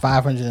Sanders,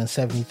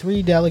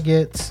 573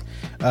 delegates.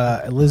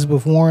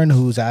 Elizabeth Warren,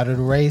 who's out of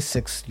the race,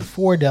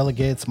 64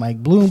 delegates.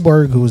 Mike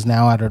Bloomberg, who is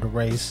now out of the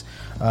race,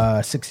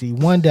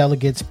 61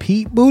 delegates.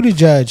 Pete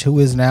Buttigieg, who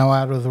is now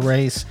out of the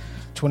race,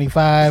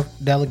 25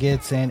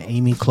 delegates. And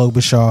Amy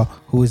Klobuchar,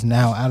 who is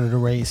now out of the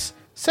race,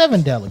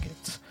 7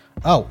 delegates.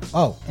 And I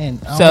almost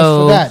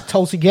forgot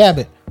Tulsi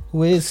Gabbard,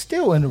 who is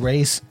still in the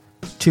race,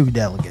 2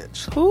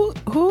 delegates. Who?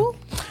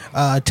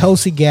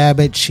 Tulsi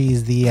Gabbard.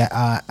 She's the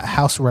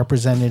House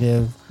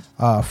representative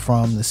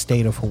from the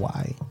state of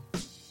Hawaii.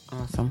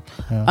 Awesome.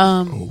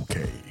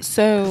 Okay.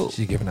 So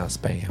she's giving out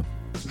spam.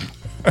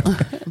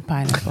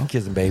 Pineapple.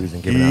 Kissing babies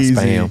and giving out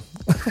spam.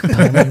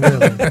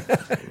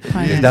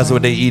 Pineapple. That's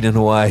what they eat in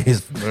Hawaii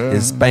is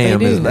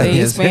spam. They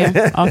eat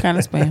spam. All kind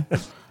of spam.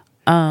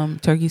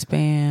 Turkey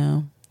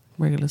spam,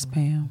 regular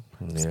spam,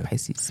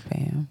 spicy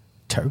spam.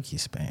 Turkey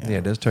spam. Yeah,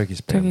 there's turkey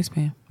spam. Turkey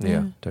spam.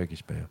 Yeah, turkey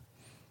spam.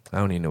 I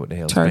don't even know what the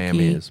hell Turkey,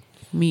 spam is.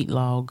 Meat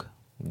log.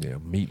 Yeah,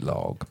 meat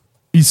log.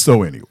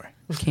 So anyway.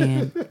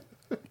 Canned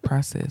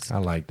process. I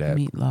like that.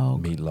 Meat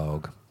log. Meat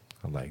log.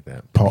 I like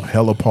that.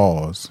 Hella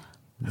pause.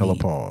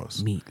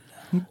 Meat.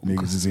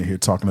 Niggas is in here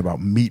talking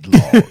about meat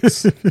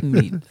logs.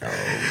 Meat log.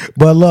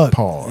 But look,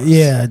 pause.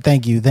 Yeah,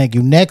 thank you.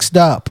 Next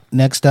up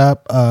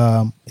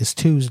is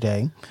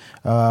Tuesday.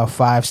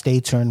 5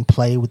 states are in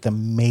play with the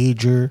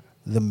major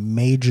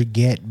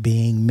get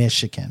being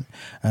Michigan.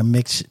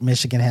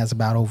 Michigan has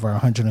about over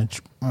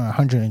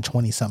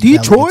 120 something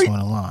delegates on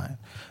the line.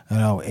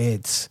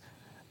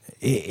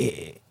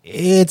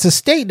 It's a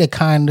state that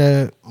kind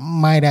of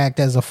might act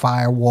as a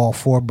firewall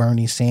for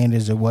Bernie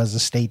Sanders. It was a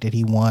state that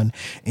he won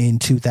in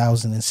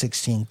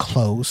 2016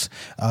 close.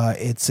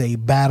 It's a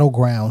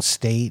battleground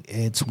state.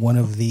 It's one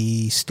of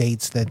the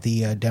states that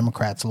the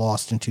Democrats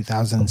lost in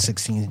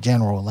 2016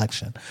 general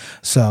election.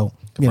 So,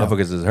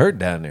 motherfuckers is hurt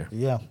down there.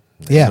 Yeah.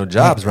 There's no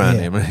jobs around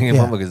there.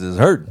 Motherfuckers is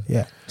hurt.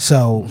 Yeah.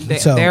 So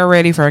they're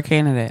ready for a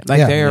candidate.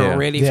 They're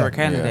ready for a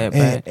candidate.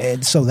 But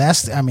and so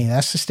that's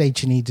the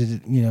state you need to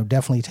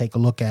definitely take a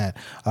look at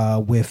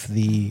with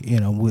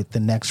the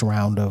next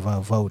round of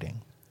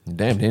voting.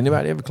 Damn, did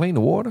anybody ever clean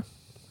the water?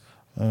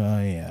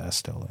 Yeah, that's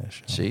still an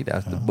issue. See,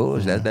 that's the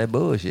bullshit. That's that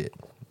bullshit.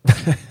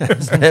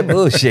 That's that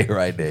bullshit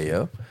right there,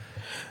 yo.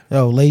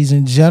 Yo, ladies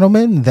and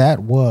gentlemen, that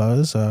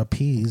was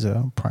P's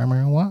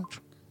Primary Watch.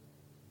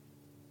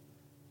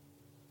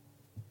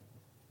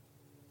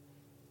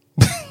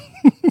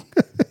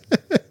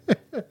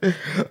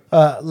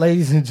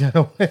 Ladies and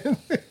gentlemen.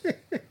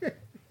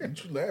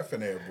 What you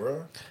laughing at,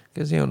 bro?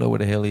 Because he don't know where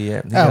the hell he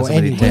at.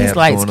 He's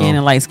light skinned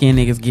and light skinned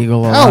niggas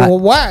giggle a lot. Oh, well,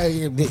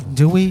 why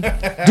do we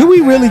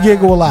really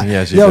giggle a lot?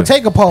 Yes, Yo,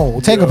 take a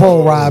poll. Take a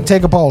poll, Rob.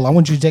 Take a poll. I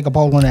want you to take a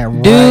poll on that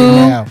right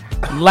now.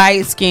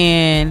 Light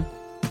skinned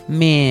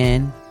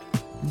men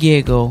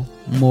giggle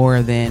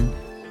more than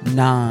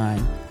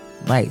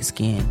non-light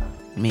skinned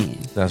men?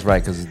 That's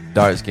right, because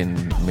dark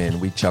skinned men,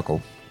 we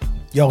chuckle.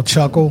 Yo,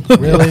 chuckle,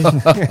 really?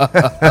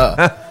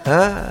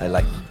 I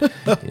like,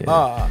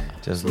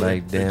 just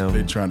like them.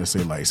 They're trying to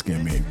say light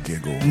skinned men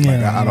giggle.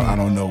 Yeah. Like, I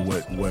don't know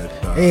what.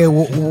 Hey,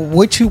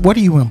 what are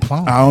you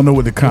implying? I don't know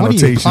what the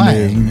connotation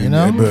is. You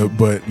know,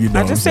 but you know.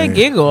 I just say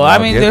giggle. I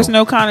mean, there's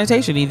no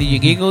connotation. Either you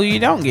giggle or you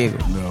don't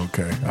giggle.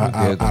 Okay,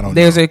 I don't.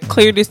 There's a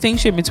clear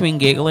distinction between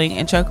giggling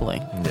and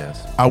chuckling.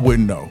 Yes, I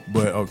wouldn't know,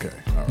 but okay.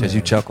 Because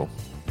you chuckle.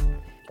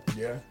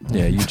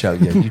 Yeah, you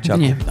chuckle. Yeah, you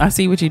chuckle. Yeah, I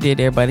see what you did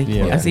there,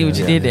 buddy. I see what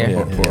you did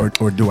there.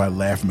 Or do I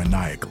laugh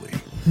maniacally?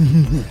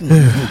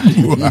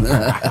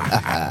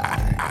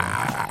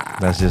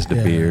 That's just the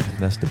beard.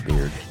 That's the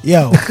beard.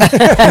 Yo.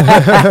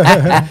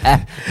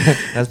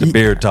 That's the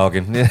beard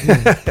talking.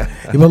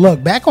 But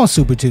look, back on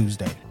Super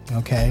Tuesday,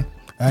 okay?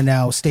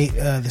 Now,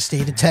 the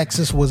state of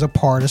Texas was a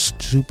part of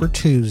Super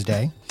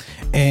Tuesday.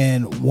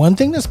 And one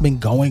thing that's been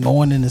going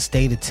on in the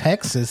state of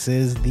Texas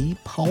is the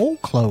poll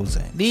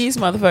closing. These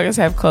motherfuckers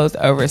have closed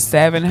over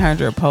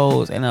 700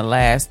 polls in the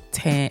last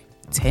 10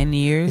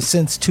 years.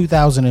 Since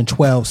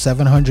 2012,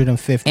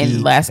 750. In the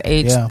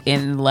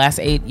last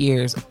 8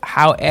 years.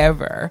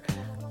 However,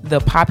 the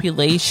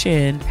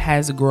population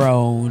has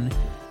grown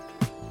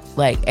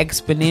like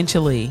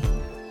exponentially.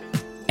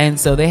 And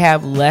so they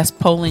have less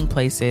polling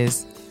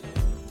places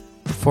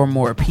for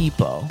more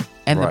people.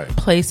 And Right.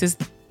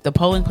 the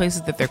polling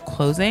places that they're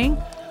closing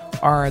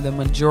the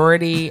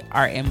majority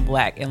are in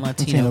Black and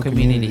Latino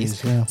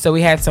communities. Yeah. So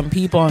we had some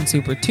people on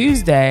Super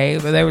Tuesday,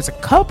 but there was a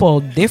couple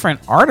different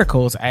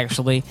articles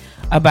actually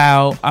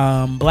about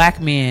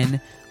Black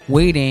men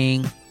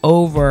waiting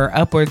over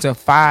upwards of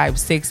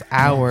 5-6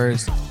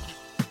 hours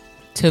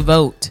to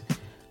vote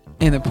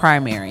in the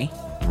primary.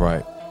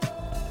 Right.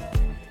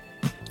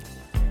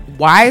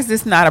 Why is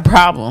this not a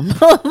problem?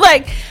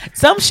 Like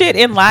some shit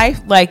in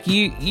life, like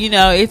you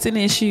know, it's an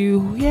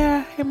issue.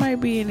 Yeah, it might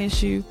be an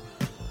issue,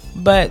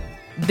 but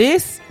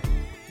this,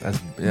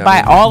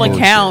 by all bullshit.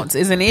 accounts,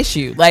 is an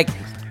issue. Like,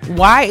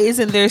 why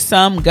isn't there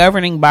some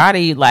governing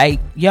body like,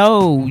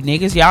 yo,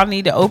 niggas, y'all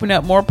need to open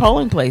up more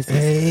polling places?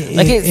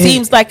 It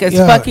seems like a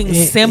fucking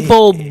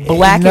simple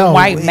black and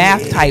white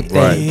math type thing.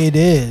 Right. It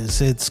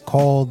is. It's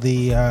called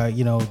the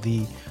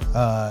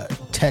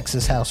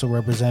Texas House of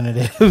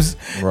Representatives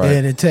Right.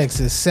 and the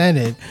Texas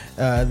Senate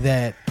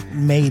that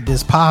made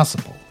this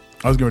possible.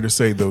 I was going to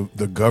say the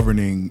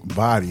governing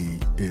body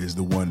is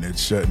the one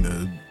that's shutting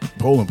the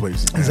polling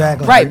places down.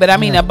 Exactly. Right, but I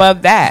mean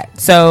above that.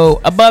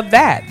 So above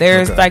that,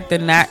 there's Okay. like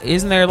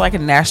isn't there like a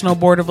National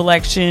Board of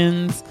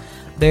Elections?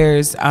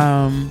 There's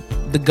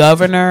the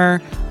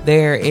governor.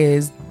 There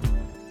is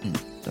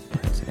the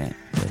president.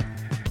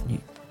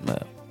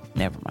 But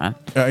never mind.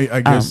 I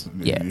guess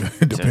yeah.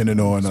 depending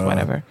on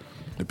Whatever.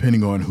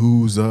 Depending on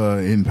who's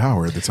in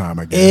power at the time,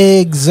 I guess.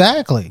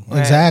 Exactly. Right.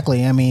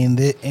 Exactly. I mean,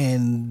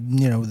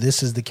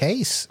 this is the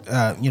case.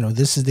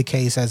 This is the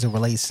case as it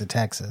relates to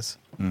Texas.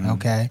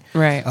 Okay.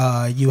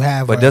 Right. You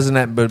have. But doesn't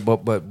that?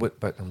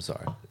 But I'm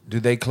sorry.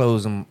 Do they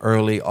close them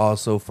early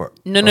also for?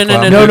 No. No.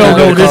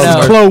 No. This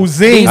is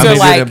closing. These I are mean,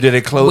 like did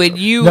it close? when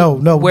you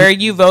No. where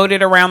you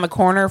voted around the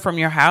corner from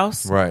your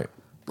house, Right.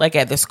 like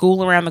at the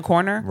school around the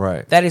corner,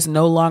 Right. That is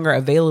no longer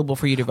available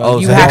for you to vote. Oh,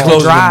 you so have they're to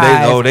closing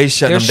them. drive. They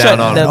shut They're them down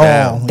on shutting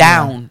down.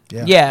 down.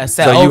 Yeah. Yeah.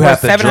 So, So you over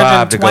have to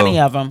drive to 720 go.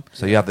 of them.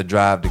 So you have to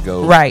drive to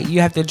go. Right.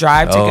 You have to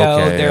drive to go.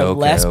 Okay, There are okay,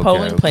 less okay,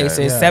 polling okay.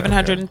 places. Yeah,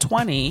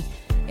 720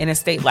 in a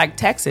state like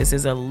Texas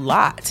is a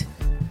lot.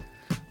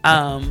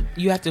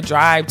 You have to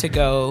drive to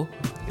go.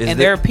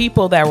 There are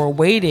people that were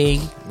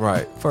waiting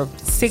Right. for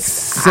 6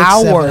 7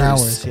 hours.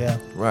 hours. Yeah.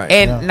 Right.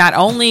 And not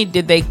only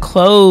did they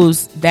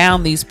close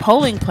down these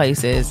polling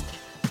places,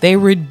 they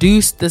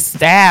reduced the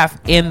staff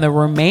in the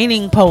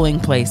remaining polling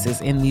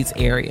places in these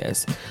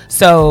areas.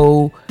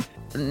 So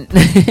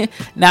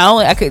not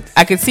only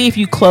I could see if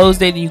you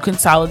closed it and you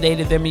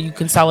consolidated them and you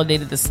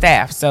consolidated the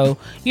staff. So,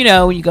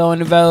 when you go in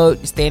to vote,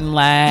 you stand in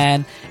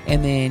line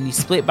and then you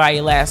split by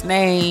your last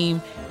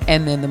name,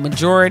 and then the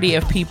majority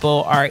of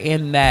people are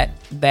in that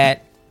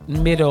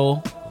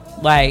middle,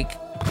 like,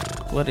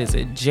 what is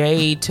it?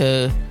 J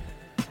to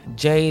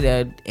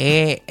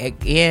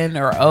N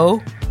or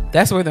O.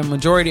 That's where the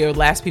majority of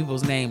last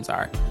people's names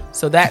are.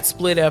 So that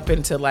split up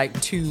into like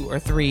 2 or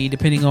 3,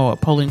 depending on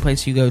what polling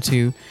place you go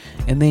to.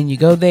 And then you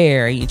go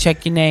there and you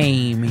check your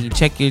name and you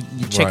check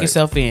Right.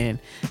 yourself in.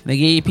 And they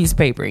give you a piece of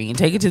paper and you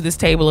take it to this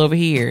table over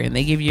here and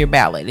they give you your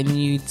ballot. And then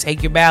you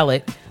take your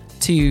ballot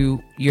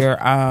to your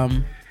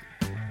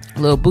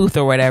little booth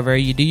or whatever.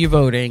 You do your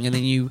voting and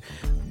then you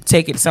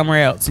take it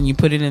somewhere else and you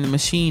put it in the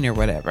machine or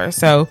whatever.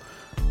 So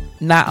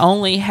not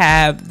only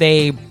have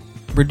they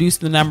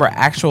reduced the number of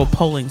actual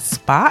polling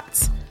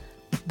spots,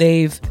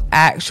 they've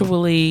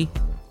actually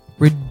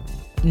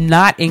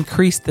not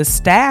increased the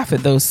staff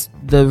at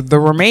the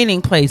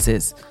remaining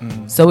places.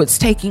 So it's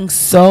taking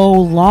so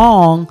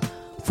long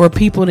for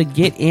people to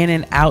get in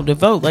and out to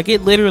vote. Like,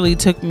 it literally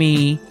took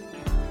me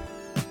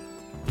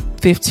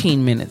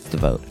 15 minutes to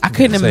vote. I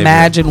couldn't Same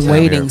imagine here.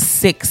 waiting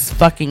Same here. 6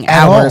 fucking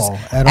At hours all.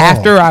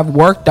 after I've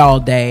worked all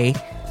day.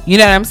 You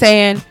know what I'm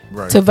saying?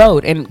 Right. To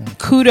vote. And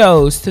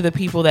kudos to the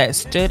people that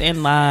stood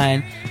in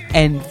line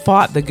and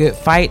fought the good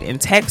fight in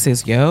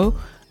Texas, yo.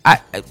 I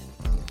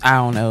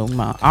don't know.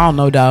 I don't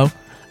know, though.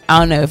 I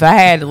don't know if I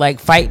had to like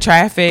fight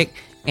traffic,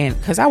 and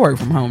because I work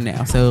from home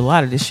now, so a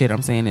lot of this shit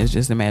I'm saying is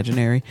just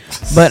imaginary.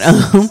 But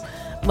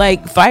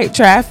like fight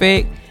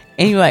traffic,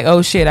 and you're like,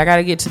 oh shit, I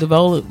gotta get to the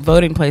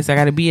voting place. I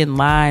gotta be in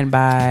line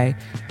by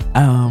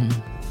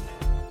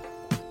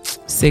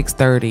 6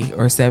 6:30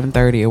 or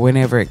 7:30 or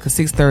whenever, because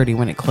 6:30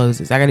 when it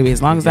closes. I got to be,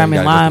 as long as I'm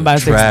in gotta go line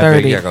through by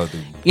traffic, 6:30. you gotta go through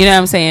You know what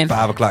I'm saying?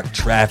 5 o'clock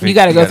traffic. You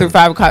got to go through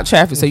 5 o'clock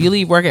traffic. So you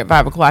leave work at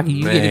 5 o'clock and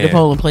you get to the Man.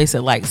 polling place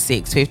at like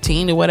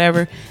 6:15 or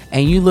whatever,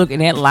 and you look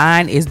and that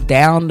line is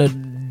down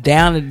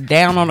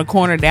on the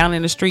corner, down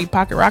in the street.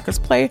 Pocket Rockets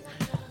play.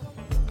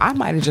 I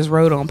might have just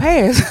rode on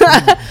past.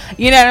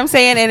 You know what I'm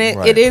saying? And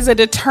it is a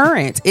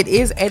deterrent. It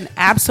is an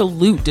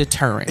absolute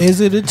deterrent.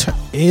 Is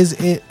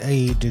it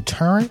a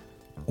deterrent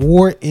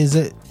or is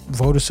it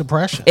voter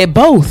suppression? It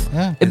both.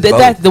 Yeah. It's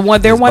That's both. the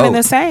one. They're It's one and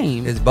both. the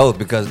same. It's both,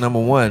 because number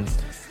one,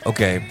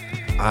 okay,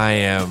 I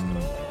am,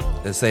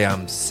 let's say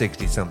I'm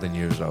 60 something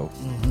years old,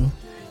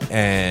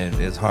 and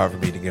it's hard for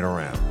me to get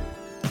around.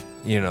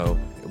 You know,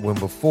 when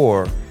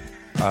before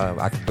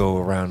I could go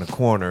around the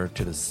corner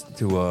to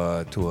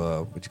a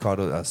what you call it,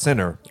 a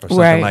center or something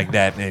Right. like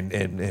that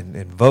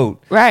and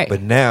vote. Right.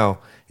 But now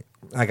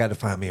I got to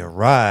find me a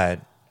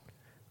ride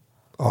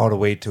all the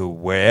way to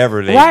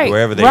wherever they're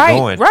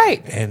going.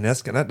 Right. And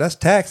that's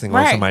taxing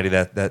on Right. somebody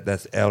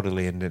that's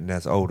elderly and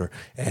that's older,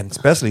 and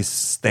especially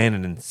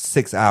standing in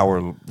 6 hour,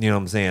 you know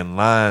what I'm saying,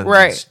 lines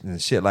Right.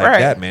 and shit like Right.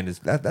 that, man.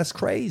 That's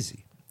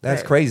crazy.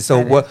 That's Right. crazy.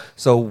 So That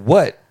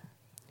what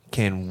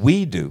can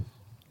we do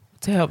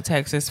To help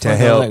Texas for to the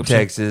help election.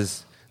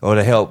 Texas, or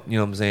to help, you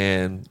know what I'm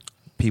saying,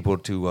 people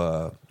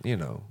to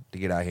to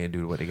get out here and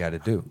do what they got to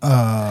do?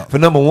 For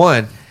number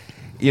one,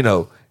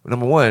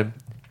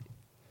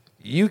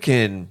 you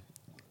can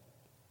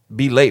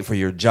be late for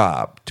your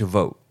job to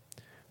vote,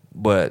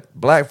 but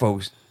black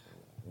folks,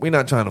 we're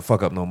not trying to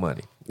fuck up no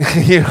money.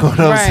 You know what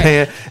I'm Right.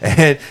 saying?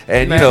 And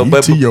Right. you know,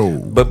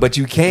 PTO. but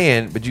you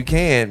can,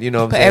 you know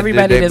what I'm But saying?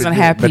 everybody doesn't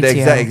have PTO.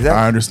 Exactly.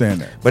 I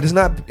understand that. But it's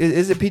not.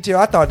 Is it PTO?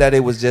 I thought that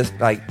it was just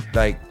like.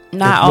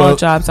 Not Well, all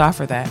jobs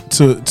offer that.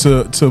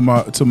 To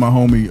my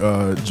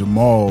homie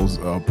Jamal's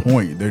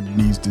point, there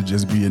needs to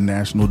just be a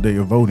national day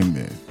of voting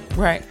then.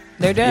 Right.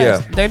 There does.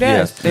 Yeah. There does.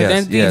 Yes. There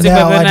Yes. does. Yes. But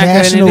Now, they're a not gonna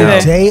national do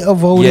that. day of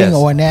voting Yes.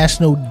 or a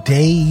national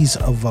days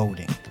of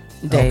voting?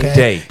 Day.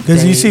 Day.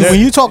 Because you see, when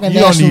you're talking You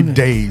don't national, need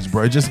days,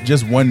 bro.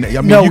 Just one day.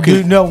 I mean, no, you can.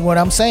 dude, no. What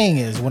I'm saying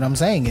is,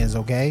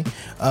 okay.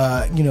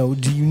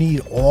 Do you need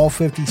all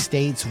 50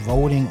 states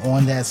voting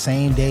on that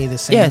same day, the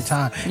same Yes.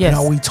 time? Yes. And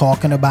are we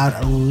talking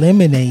about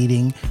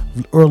eliminating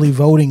early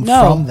voting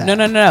No. from that?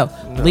 No.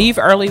 Leave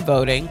early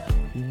voting.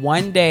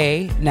 One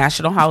day,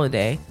 national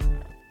holiday.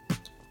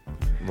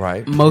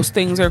 Right. Most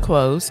things are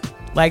closed.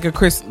 Like a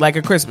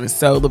Christmas.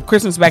 So the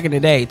Christmas back in the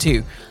day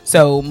too.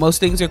 So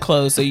most things are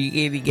closed. So you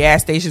get the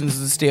gas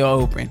stations are still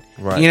open.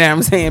 Right. You know what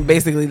I'm saying?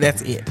 Basically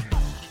that's it.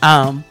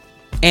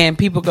 And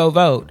people go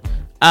vote.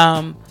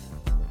 And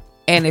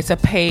it's a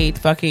paid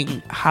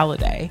fucking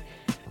holiday.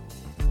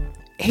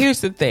 Here's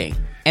the thing.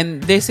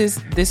 And this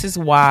is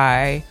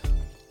why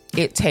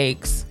it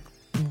takes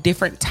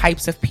different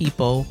types of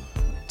people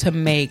to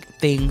make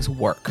things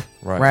work.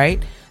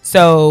 Right?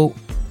 So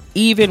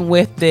even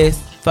with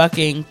this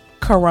fucking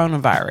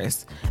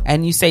coronavirus,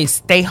 and you say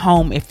stay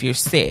home if you're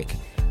sick,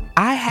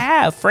 I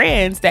have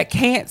friends that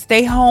can't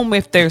stay home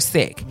if they're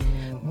sick.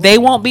 They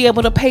won't be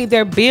able to pay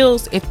their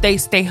bills if they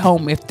stay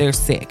home if they're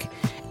sick.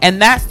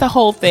 And that's the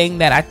whole thing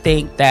that I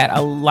think that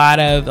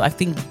I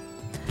think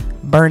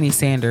Bernie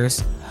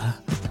Sanders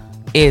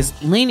is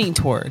leaning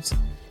towards,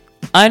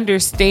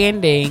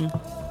 understanding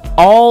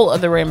all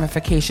of the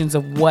ramifications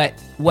of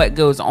what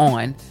goes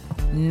on,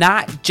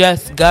 not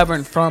just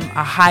governed from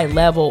a high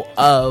level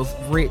of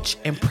rich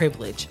and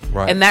privilege.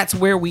 Right. And that's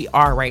where we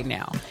are right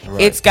now.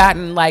 Right. It's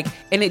gotten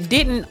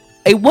and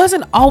it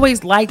wasn't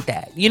always like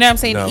that. You know what I'm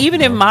saying? No,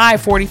 Even in my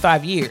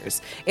 45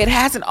 years, it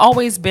hasn't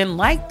always been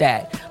like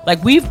that.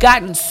 Like, we've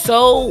gotten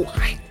so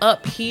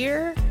up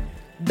here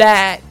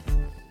that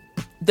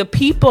the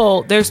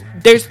people, there's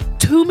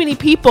too many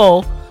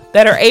people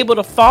that are able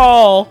to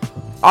fall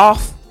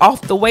off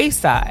the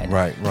wayside.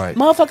 Right.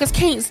 Motherfuckers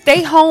can't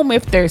stay home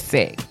if they're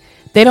sick.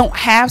 They don't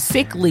have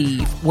sick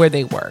leave where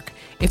they work.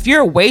 If you're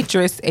a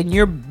waitress and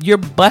you're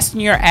busting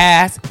your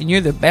ass and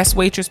you're the best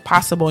waitress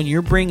possible and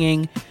you're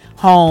bringing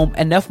home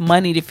enough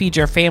money to feed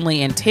your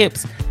family and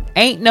tips,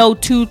 ain't no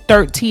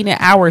 $2.13 an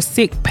hour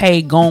sick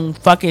pay gon'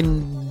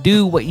 fucking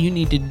do what you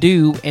need to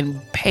do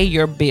and pay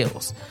your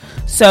bills.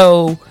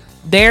 So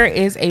there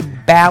is a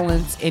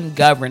balance in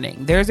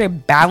governing. There's a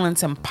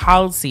balance in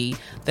policy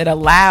that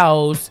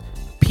allows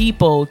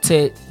people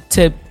to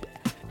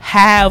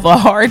have a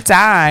hard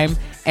time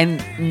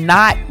and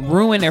not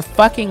ruin their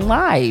fucking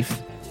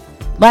life.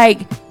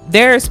 Like,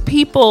 there's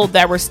people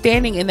that were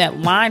standing in that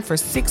line for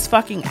 6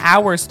 fucking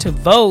hours to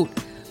vote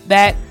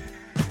that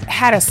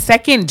had a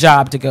second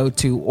job to go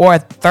to or a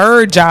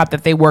third job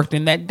that they worked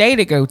in that day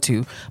to go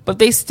to, but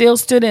they still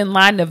stood in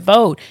line to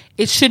vote.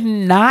 It should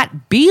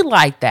not be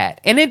like that.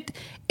 And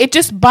it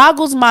just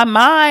boggles my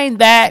mind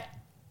that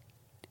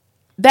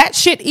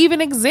shit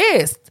even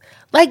exists.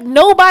 Like,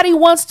 nobody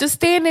wants to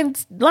stand in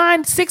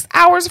line 6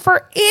 hours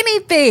for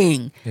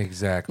anything.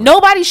 Exactly.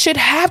 Nobody should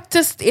have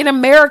to, in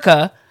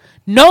America,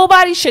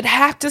 nobody should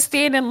have to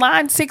stand in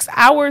line 6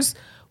 hours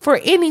for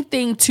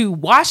anything, to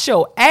wash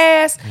your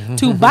ass,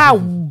 to buy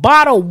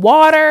bottled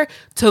water,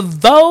 to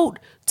vote,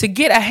 to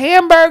get a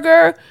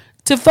hamburger,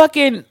 to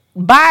fucking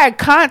buy a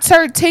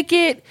concert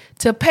ticket,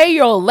 to pay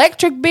your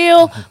electric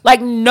bill.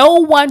 Like, no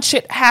one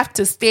should have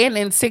to stand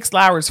in 6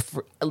 hours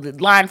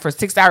line for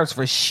 6 hours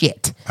for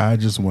shit. I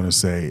just want to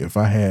say, if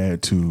I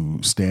had to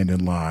stand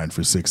in line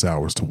for 6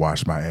 hours to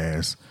wash my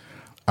ass,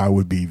 I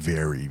would be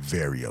very,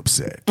 very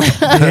upset.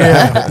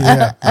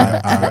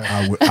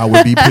 I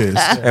would be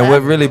pissed. And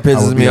what really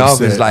pisses me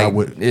off is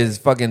upset. is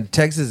fucking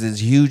Texas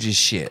is huge as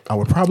shit. I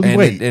would probably and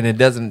wait.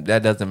 That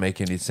doesn't make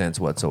any sense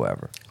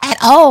whatsoever. At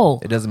all.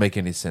 It doesn't make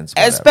any sense.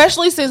 Whatever.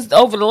 Especially since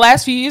over the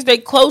last few years, they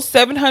closed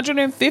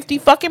 750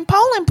 fucking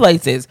polling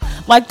places.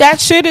 Like, that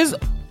shit is...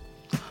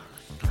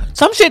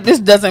 Some shit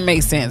just doesn't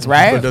make sense,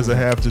 right? But does it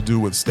have to do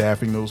with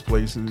staffing those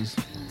places?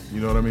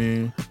 You know what I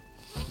mean?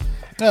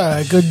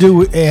 It could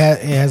do. It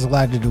has a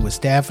lot to do with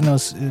staffing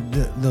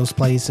those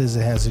places.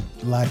 It has a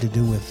lot to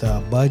do with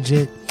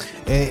budget.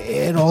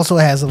 It also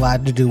has a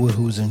lot to do with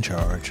who's in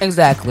charge.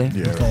 Exactly.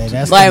 Yeah. Okay,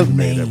 that's Like- the main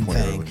Made that point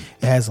thing. early.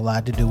 It has a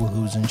lot to do with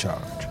who's in charge.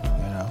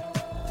 You know.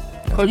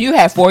 Well, you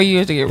had 4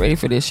 years to get ready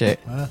for this shit.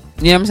 You know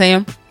what I'm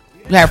saying?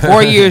 You have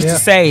 4 years Yeah. to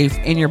save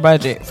in your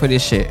budget for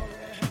this shit.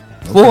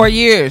 4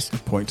 years.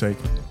 Point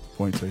taken.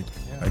 Point taken.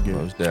 I get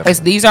Most it.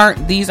 definitely.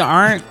 These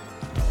aren't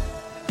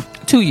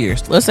 2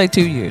 years. Let's say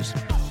 2 years.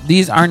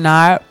 These are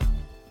not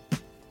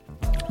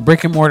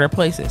brick and mortar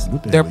places.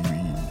 What the They're hell are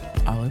you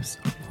eating? olives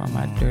from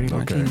my dirty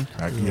Okay. martini.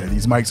 Yeah,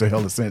 these mics are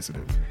hella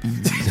sensitive.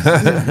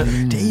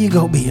 There you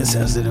go, being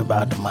sensitive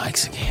about the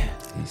mics again.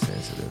 He's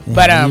sensitive. Yeah,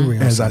 But, he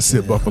real As I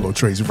sensitive. sip Buffalo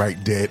Trace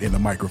right dead in the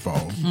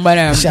microphone.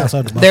 But Shouts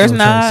out to there's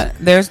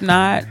Buffalo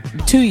not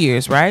 2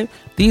 years, right?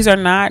 These are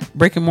not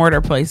brick and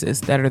mortar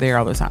places that are there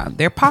all the time.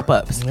 They're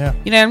pop-ups. Yeah.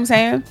 You know what I'm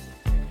saying?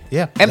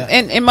 Yeah, And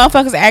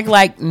motherfuckers act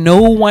like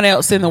no one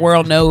else in the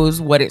world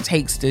knows what it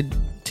takes to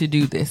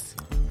do this.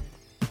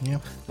 yeah.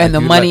 And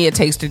the you- money it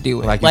takes to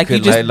do it. Like you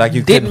couldn't- just like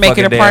you didn't couldn't make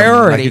it a fucking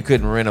priority. Like you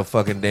couldn't rent a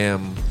fucking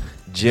damn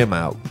gym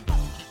out.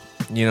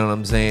 You know what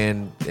I'm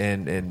saying?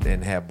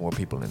 And have more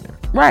people in there.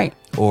 Right.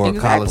 Or a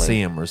Exactly.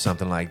 Coliseum or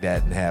something like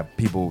that, and have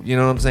people, you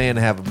know what I'm saying,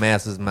 have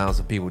massive amounts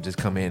of people just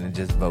come in and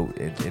just vote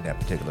in that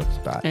particular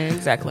spot.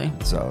 Exactly.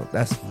 So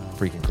that's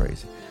freaking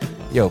crazy.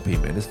 Yo, P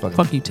man, this fucking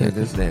Fuck you, Ted.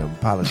 this damn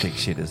politics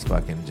shit is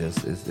fucking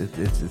just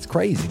it's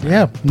crazy. Man.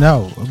 Yeah,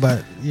 no, but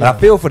But yeah. I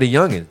feel for the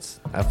youngins.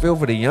 I feel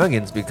for the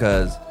youngins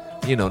because,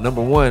 you know,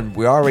 number one,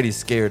 we're already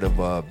scared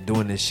of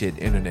doing this shit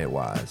internet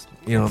wise.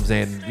 You know what I'm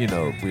saying? You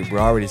know, we're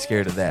already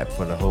scared of that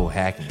for the whole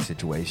hacking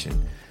situation.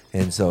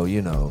 And so,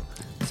 you know,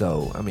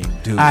 I mean,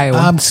 dude. Iowa.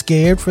 I'm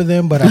scared for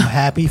them, but I'm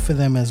happy for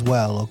them as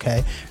well,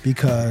 okay?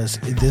 Because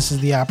this is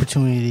the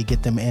opportunity to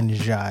get them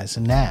energized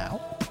now,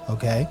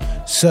 okay?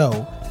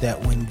 So that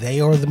when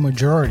they are the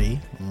majority,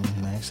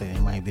 actually they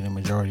might be the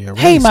majority already.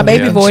 Hey, my so baby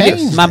they can voted.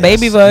 change My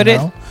baby this,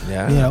 voted.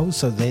 Yeah. You know,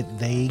 so that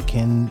they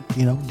can,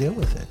 you know, deal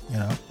with it, you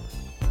know?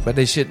 But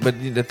they should. But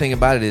the thing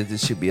about it is, it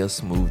should be a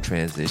smooth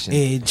transition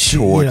It should,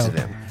 towards you know,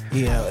 them.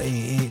 You know,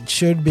 it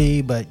should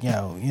be, but you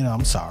know,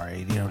 I'm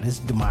sorry. You know, this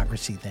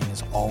democracy thing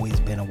has always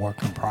been a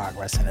work in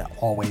progress, and it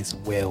always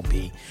will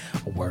be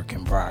a work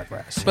in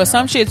progress. you But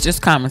some know? shit's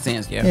just common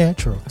sense, yeah. yeah,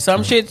 true. Some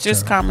true, shit's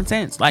just true. common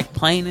sense, like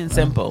plain and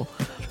simple.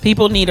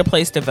 People need a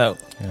place to vote.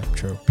 Yeah,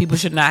 true. People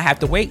should not have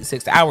to wait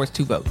 6 hours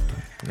to vote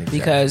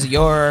because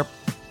your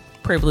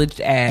privileged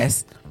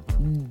ass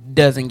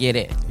doesn't get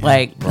it.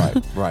 Like,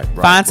 Right.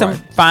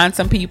 find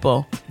some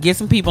people, get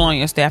some people on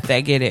your staff that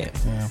get it.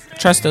 Yeah.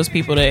 Trust those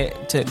people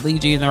to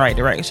lead you in the right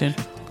direction.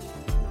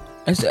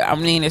 It's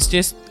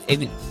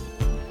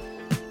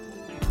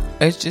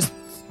just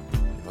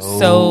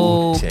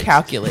so Texas.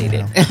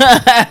 calculated.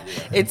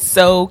 It's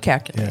so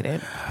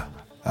calculated.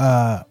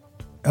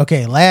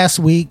 Okay, last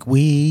week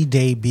we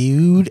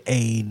debuted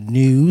a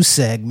new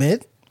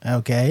segment.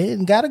 Okay,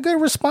 and got a good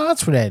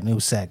response for that new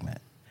segment.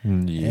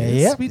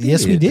 Yes, we did.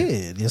 Yes, we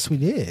did. Yes, we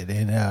did.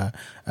 And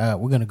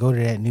we're gonna go to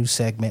that new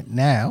segment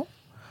now.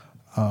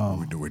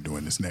 We're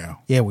doing this now.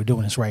 Yeah, we're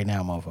doing this right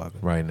now, motherfucker.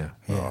 Right now.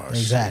 Yeah, Oh,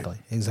 exactly.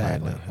 shit.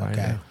 Exactly. Right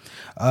Okay.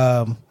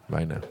 now.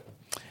 Right now.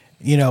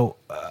 You know,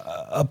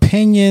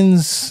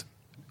 opinions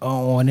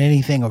on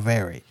anything are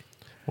varied.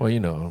 Well, you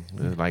know,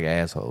 like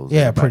assholes.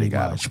 Yeah, Everybody pretty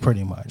got much, 'em.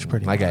 pretty much.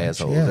 Like much.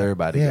 assholes. Yeah,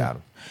 Everybody yeah. got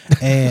them.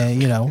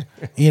 And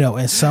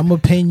and some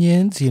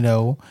opinions,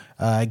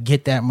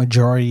 get that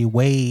majority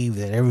wave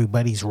that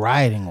everybody's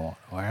riding on.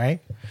 All right.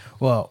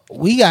 Well,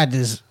 we got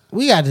this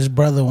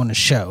brother on the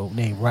show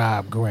named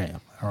Rob Grimm.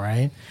 All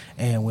right.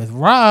 And with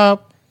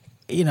Rob,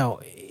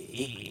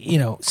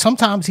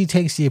 sometimes he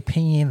takes the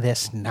opinion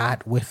that's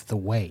not with the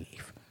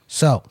wave.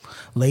 So,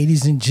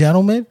 ladies and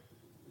gentlemen,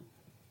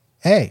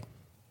 hey,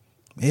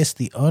 it's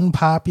the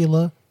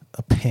unpopular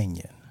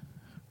opinion.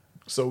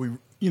 So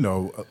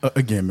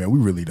again, man, we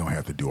really don't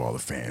have to do all the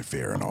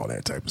fanfare and all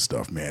that type of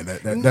stuff, man.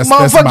 That's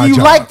Motherfucker, my you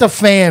job. like the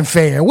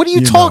fanfare. What are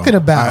you talking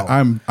about?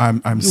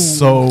 I'm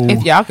so.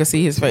 If y'all could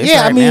see his face,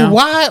 yeah, right I mean, now.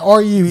 why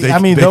are you? They I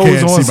mean, can't those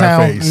see my on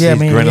sound. face. Yeah, I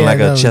He's mean, grinning yeah, like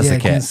a those, Chester yeah,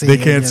 cat. They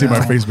can't see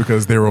my face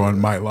because they're on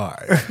my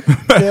live.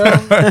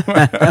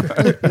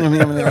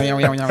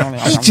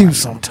 Eat you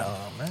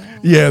sometime, man.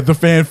 Yeah, the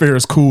fanfare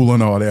is cool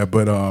and all that,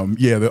 but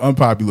the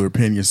unpopular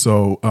opinion.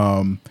 So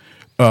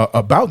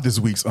about this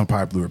week's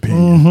unpopular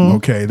opinion,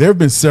 okay, there have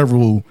been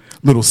several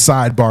little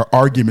sidebar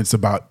arguments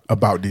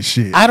about this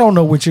shit. I don't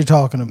know what you're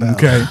talking about.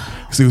 Okay,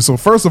 so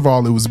first of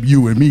all, it was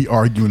you and me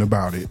arguing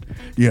about it.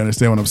 You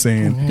understand what I'm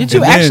saying? Did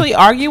you And then- actually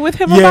argue with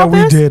him Yeah, about we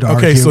this? did. Okay,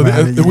 argue so about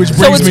it, which yeah. brings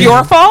So it's me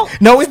your fault?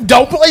 No,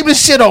 don't blame the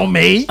shit on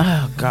me.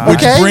 Oh God. Which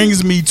Okay.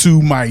 brings me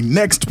to my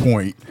next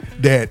point,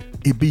 that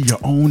it be your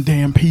own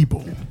damn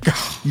people.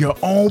 Your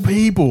own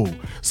people.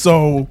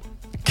 So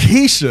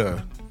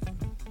Keisha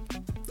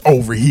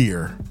over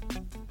here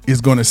is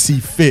going to see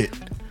fit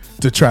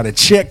to try to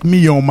check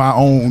me on my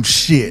own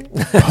shit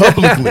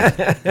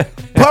publicly.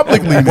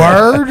 Publicly.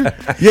 Word.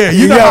 Yeah,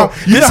 you know how,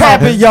 This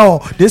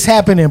happened, This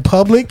happened in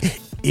public,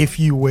 if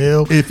you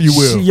will. If you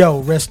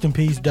will. Rest in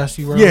peace,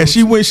 Dusty Rhodes. Yeah,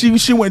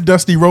 she went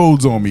Dusty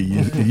Rhodes on me.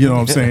 You know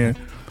what I'm saying?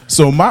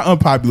 So my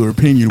unpopular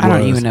opinion was, I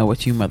don't even know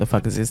what you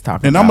motherfuckers is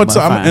talking and about.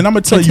 I'm gonna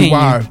tell you Continue.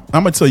 why.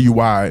 I'm gonna tell you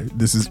why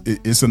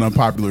it's an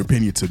unpopular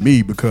opinion to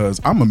me, because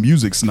I'm a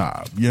music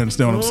snob. You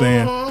understand what I'm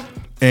saying?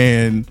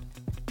 And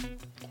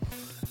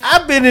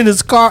I've been in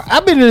his car.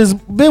 Been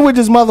with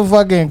this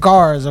motherfucker in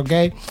cars,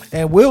 okay?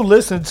 And we'll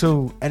listen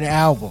to an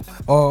album,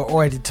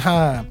 or at the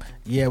time,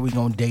 yeah, we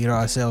gonna date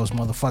ourselves,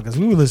 motherfuckers.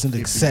 We were listening to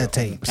cassette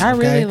tapes. I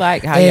really okay?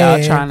 like how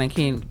And- y'all trying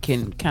to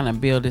can kind of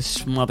build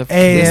this and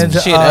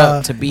this shit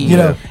up to be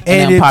an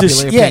and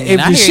unpopular opinion. if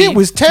I the hear shit you.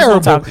 was Keep on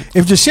terrible, talking.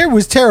 if the shit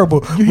was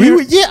terrible, we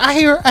would, I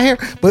hear.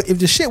 But if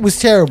the shit was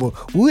terrible,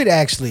 we would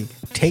actually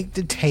take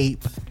the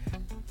tape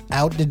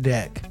out the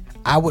deck.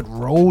 I would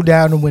roll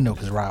down the window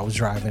because Rob was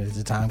driving at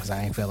the time because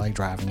I ain't feel like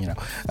driving.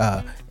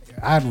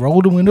 I'd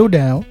roll the window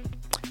down,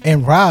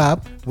 and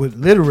Rob would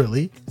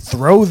literally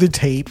throw the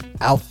tape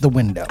out the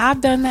window.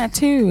 I've done that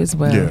too as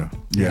well.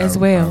 yeah, as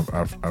well.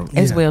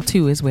 As Yeah. well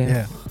too as well.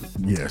 Yeah,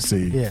 Yeah,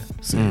 see. Yeah.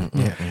 See.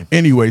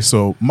 Anyway,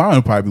 so my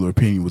unpopular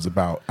opinion was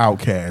about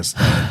Outkast's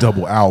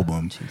double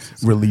album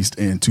released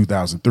in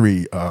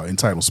 2003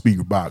 entitled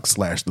Speaker Box /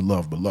 The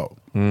Love Below.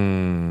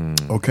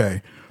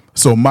 Okay.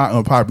 So my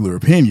unpopular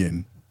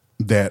opinion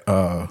that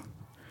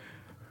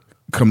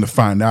come to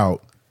find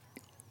out,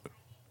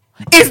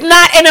 It's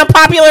not an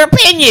unpopular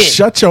opinion.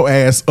 shut your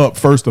ass up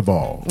first of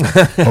all.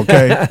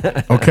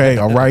 Okay? Okay,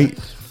 all right?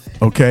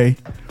 Okay.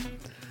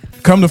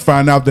 Come to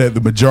find out that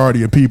the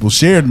majority of people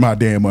shared my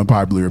damn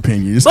unpopular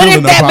opinion. It's But still if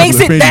an that unpopular makes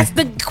it, opinion. that's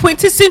the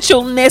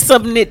quintessentialness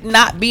of it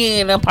not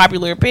being an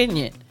unpopular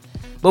opinion.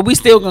 But we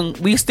still gonna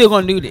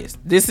do this.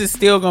 We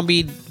still gonna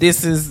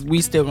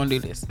do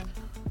this.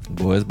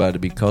 Boy, it's about to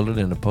be colder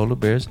than a polar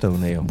bear's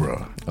toenail,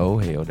 Bruh. Oh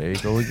hell, there you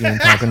go again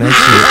talking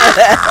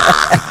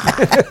that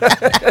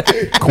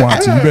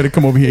Quantum, you better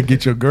come over here and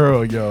get your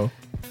girl, yo.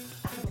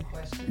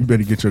 You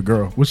better get your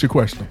girl. What's your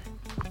question?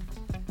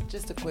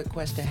 Just a quick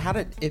question. How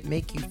did it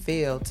make you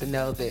feel to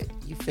know that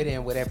you fit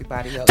in with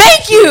everybody else?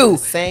 Thank you. The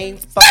same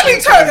Let me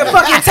fucking turn the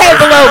fucking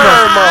table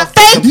over.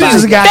 Thank you you.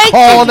 just got Thank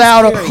called you.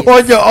 out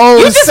on your own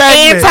You just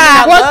segment.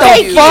 anti- What the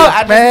Thank you. fuck, I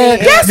just man?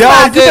 need- That's Yo,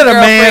 my you good better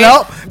man girlfriend.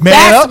 up. Man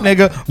That's- up,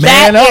 nigga.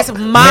 Man that up. is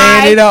my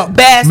man it up.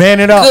 best man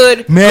it up.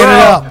 good man it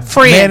up.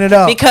 girlfriend, Man it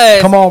up.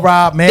 because Come on,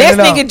 Rob. Man this it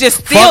up. nigga just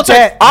Fuck filtered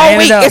that. all Man it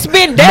week. up. It's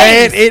been days.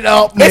 Man it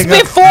up, nigga. It's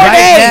been 4 right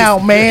days. Now,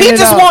 man he it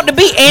just up. want to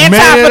be anti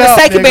Man it for the up,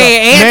 sake of nigga.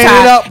 being Man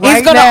anti. it up He's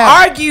right gonna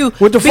now. argue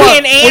What the being fuck?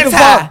 What the anti.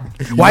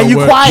 fuck? Why know you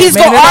what? quiet? He's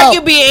Man gonna it up.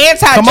 argue being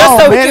anti Come just on,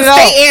 so he man can it up.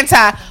 stay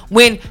anti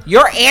when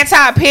your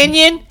anti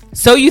opinion,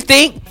 so you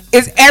think,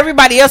 is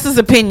everybody else's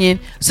opinion.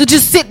 So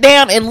just sit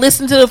down and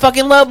listen to the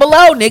fucking Love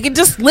Below, nigga.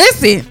 Just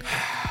listen.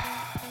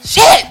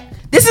 Shit.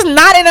 This is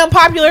not an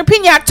unpopular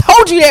opinion. I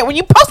told you that when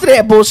you posted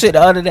that bullshit the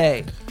other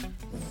day.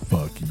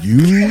 Fuck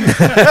you.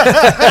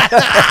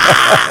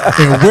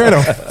 And where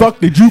the fuck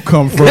did you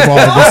come from all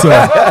of a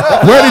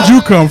sudden? Where did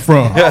you come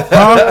from?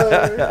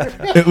 Huh?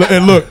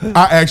 And look,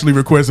 I actually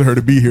requested her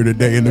to be here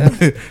today and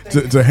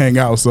to hang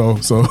out. So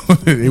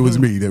it was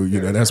me.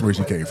 That's where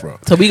she came from.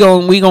 So we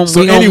gonna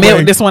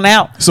milk this one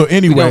out. So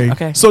anyway,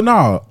 okay. so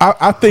no,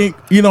 I think,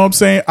 you know what I'm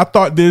saying? I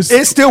thought this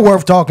It's still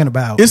worth talking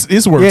about. it's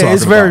worth talking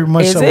it's very about.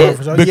 much Is so it?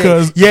 worth talking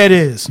Because- yeah, it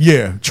is.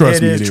 Yeah,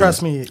 trust Yeah, me. it is.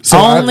 Trust me. So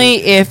Only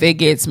if it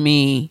gets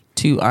me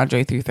to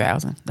Andre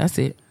 3000. That's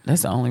it.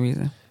 That's the only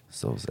reason.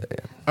 So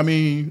sad. I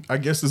mean, I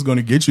guess it's going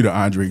to get you to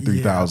Andre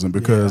 3000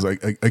 because,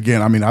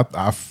 again, I mean,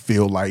 I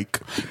feel like,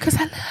 Cause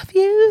I love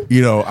you.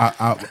 you know,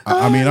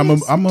 I mean,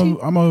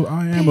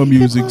 I am a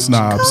music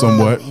snob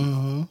somewhat,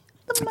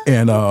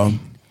 and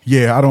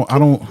yeah, I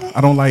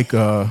don't like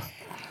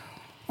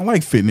I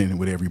like fitting in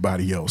with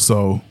everybody else.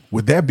 So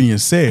with that being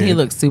said, He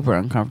looks super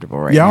uncomfortable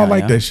right yeah, now. I don't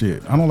like that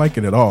shit. I don't like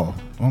it at all.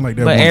 I don't like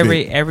that. But one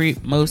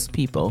bit. most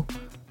people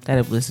that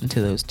have listened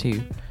to those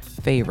two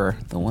favor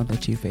the one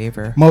that you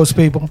favor. Most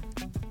people.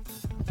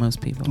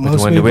 Most people.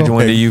 Most Which people.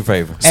 one do you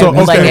favor? So,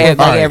 Like okay, like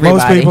all right.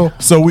 everybody. Most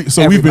people.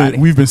 So Everybody.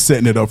 we've been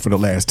setting it up for the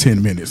last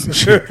 10 minutes and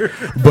shit.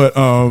 But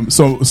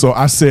so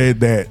I said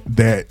that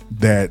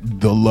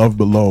The Love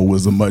Below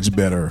was a much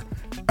better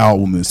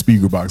album than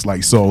Speakerbox.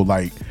 Like so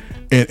like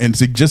and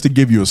just to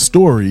give you a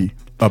story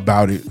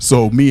about it.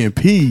 So me and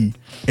P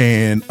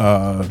and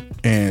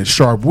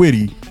Sharp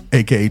Witty,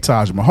 aka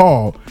Taj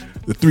Mahal,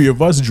 the three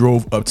of us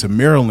drove up to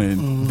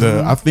Maryland.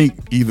 I think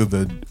either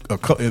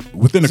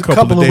within a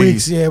couple of days.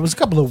 Weeks. Yeah, it was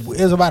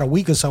about a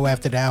week or so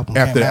after the album.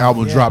 After the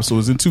album dropped. So it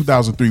was in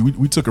 2003.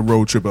 We took a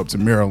road trip up to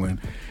Maryland,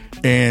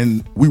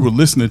 and we were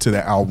listening to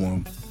the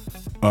album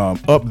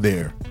up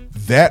there.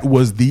 That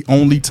was the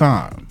only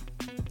time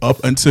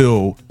up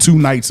until 2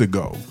 nights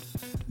ago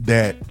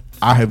that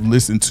I have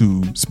listened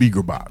to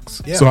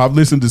Speakerbox. Yeah. So I've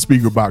listened to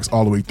Speakerbox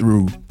all the way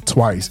through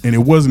twice, and it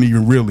wasn't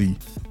even really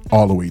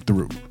all the way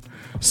through.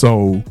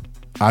 So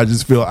I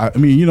just feel, I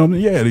mean, you know,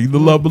 yeah, The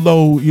Love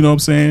Below, you know what I'm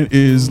saying,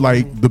 is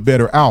like the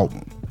better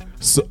album.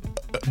 So,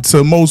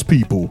 to most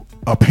people,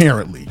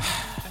 apparently.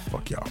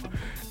 Fuck y'all.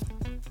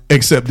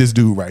 Except this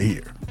dude right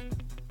here.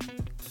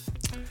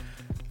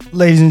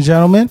 Ladies and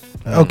gentlemen,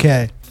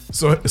 okay.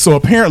 So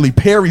apparently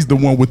Perry's the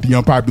one with the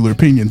unpopular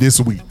opinion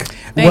this week.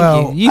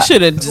 Thank you. You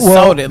should have just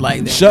sold it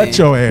like that. Shut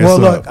your ass Well,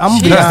 up. look, I'm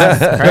gonna be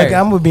honest. Look,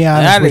 I'm gonna be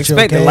honest I'd with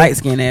expect you. the Okay?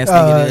 light-skinned ass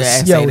nigga to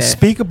say Yo, that.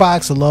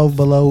 Speakerbox Love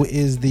Below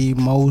is the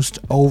most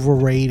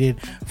overrated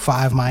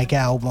 5-mic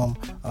album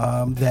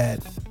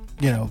that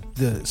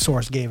the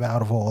source gave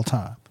out of all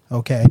time.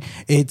 Okay,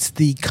 it's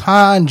the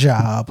con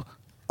job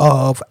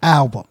of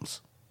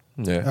albums.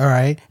 Yeah. All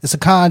right, it's a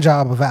con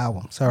job of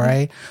albums. All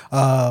right,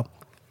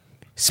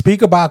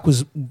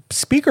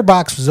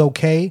 Speakerbox was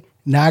okay,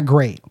 not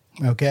great.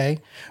 Okay,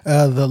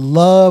 the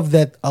love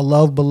that A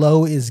Love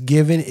Below is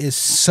given is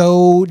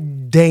so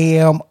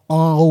damn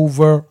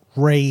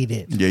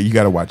overrated. Yeah, you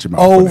got to watch him out.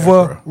 for that, bro.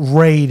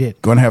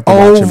 Overrated. Gonna have to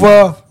watch him.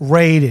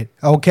 Overrated.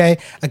 Okay,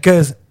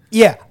 because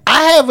I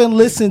haven't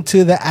listened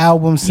to the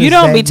album since You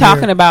don't that be year.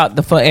 talking about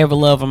the Forever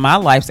Love of My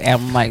Life's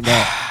album like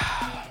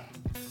that.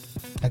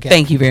 Okay.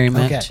 Thank you very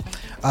much. Okay.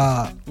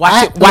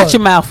 Watch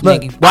your mouth,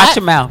 nigga. Watch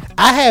your mouth.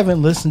 I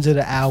haven't listened to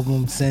the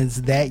album since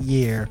that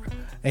year,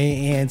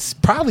 and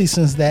probably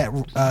since that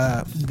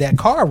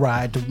car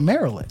ride to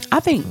Maryland. I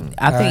think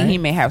right. he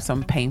may have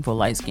some painful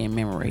light skin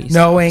memories.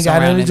 No, ain't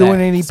got nothing to do with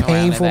any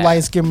surrounding painful that.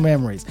 light skin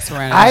memories.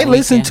 Surrounding I that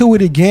listened weekend. to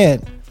it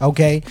again,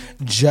 okay,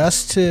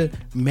 just to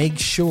make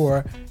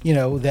sure,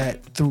 that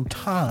through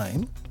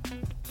time,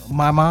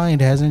 my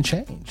mind hasn't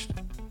changed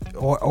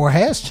or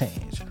has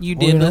changed. You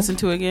did listen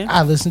to it again?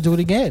 I listened to it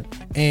again,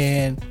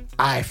 and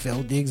I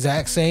felt the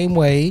exact same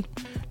way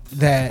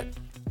that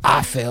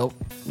I felt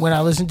when I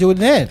listened to it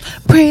then.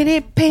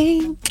 Pretty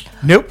pink,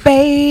 Nope.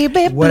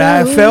 baby. What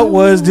I felt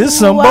was this is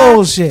some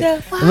bullshit.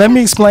 Let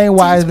me explain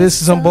why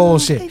this is some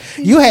bullshit.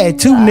 You had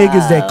two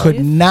niggas that could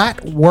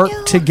not work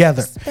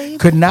together.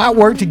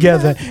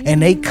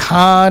 And they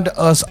conned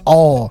us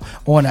all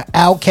on an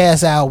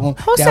Outkast album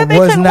Who that said they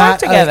was couldn't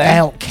not work an together?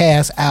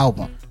 Outkast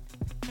album.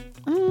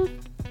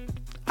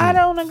 I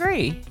don't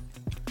agree.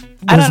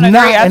 Was not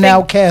an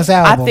Outkast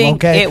album, I think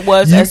okay? it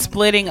was a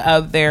splitting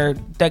of their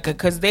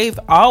because they've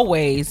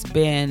always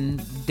been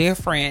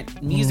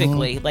different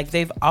musically. Mm-hmm. Like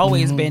they've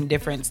always been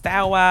different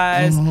style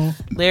wise,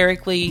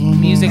 lyrically,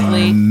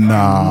 musically.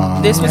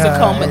 Nah. This was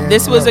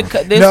this was a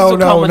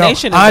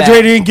culmination of Andre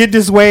that. didn't get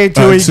this way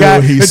until he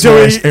smashed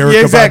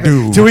Erykah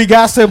Badu. Until he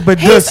got some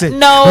Badussy.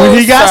 No, when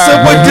he got sir.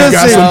 some When he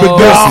got Badussy, some the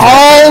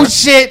Badussy. whole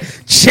shit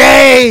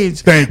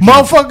changed. Thank you.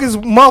 Motherfucker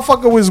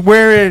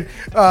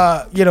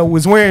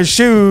was wearing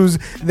shoes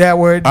that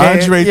were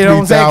Andre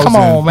 3000. Come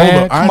on, man.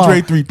 Hold on. Come Andre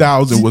on.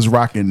 3000 was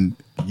rocking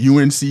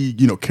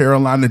UNC,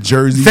 Carolina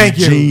jerseys, Thank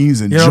you.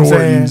 jeans, and You know what I'm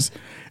Jordans.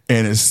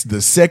 And it's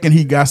the second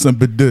he got some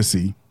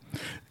Badussy,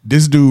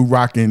 this dude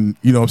rocking,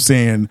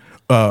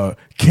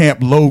 Camp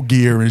Low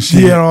gear and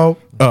shit.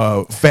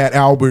 Fat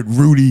Albert,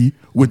 Rudy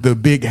with the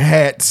big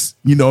hats,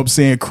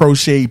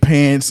 crochet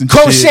pants and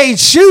Crocheted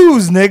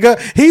shoes, nigga.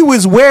 He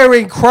was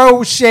wearing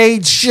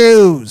crocheted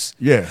shoes.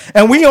 Yeah.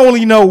 And we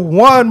only know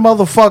one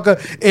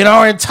motherfucker in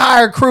our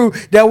entire crew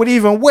that would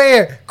even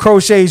wear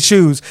crocheted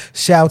shoes.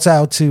 Shouts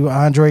out to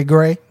Andre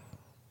Gray.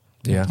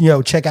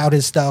 Yeah. Check out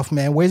his stuff,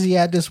 man. Where's he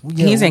at this?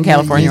 He's in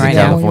California right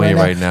now. California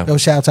right now. Yo,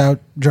 shouts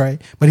out Dre.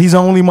 But he's the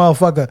only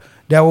motherfucker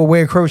that will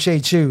wear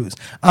crocheted shoes.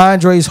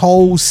 Andre's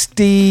whole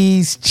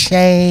steez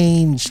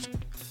changed.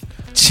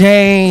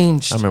 I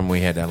remember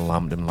we had that them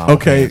llama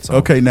pants on.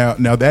 Okay.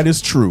 Now that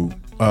is true.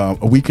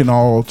 We can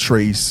all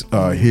trace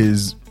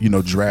his,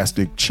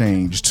 drastic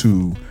change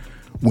to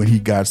when he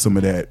got some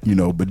of that,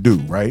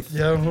 Badu, right?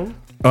 Yeah.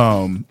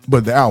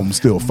 But the album's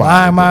still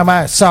fire.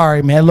 My.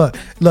 Sorry, man. Look.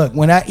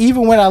 When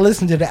I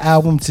listened to the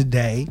album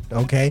today,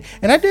 okay,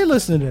 and I did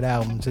listen to the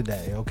album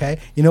today, okay.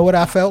 You know what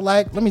I felt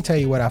like? Let me tell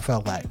you what I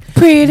felt like.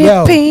 Pretty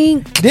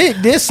pink.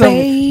 This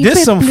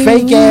some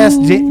fake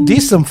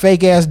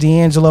ass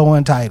D'Angelo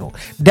Untitled.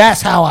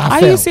 That's how I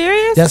felt. Are you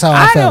serious? That's how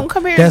I felt. don't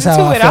compare That's the how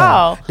two I at felt.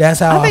 all. That's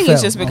how I felt. think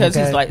it's just because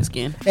okay? he's light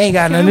skinned. Ain't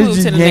got Can nothing we move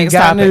to to the ain't next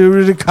got topic? nothing to do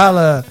with the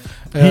color.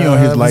 He on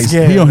his light.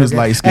 skin, He on his okay.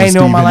 light skin Ain't no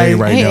Stephen my A. light-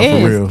 right He now for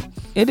is. real.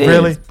 It is.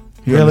 Really?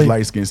 He on his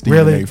light skin Stephen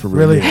Really? A. for real.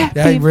 Really? Yeah. Happy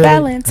Yeah, really?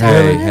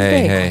 Valentine's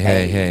Hey, Day.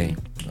 hey.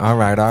 All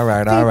right.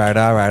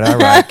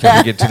 Can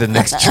we get to the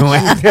next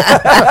joint?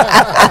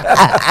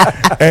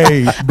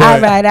 Hey, All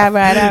but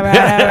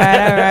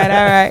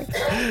right.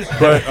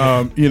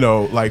 but you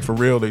know, like for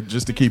real,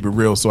 just to keep it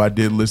real. So I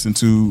did listen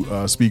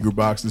to Speaker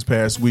Box this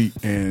past week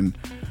and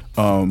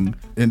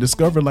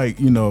discovered like,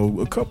 you know,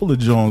 a couple of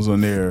Jones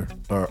on there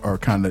are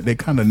kind of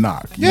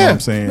knock. You know what I'm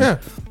saying?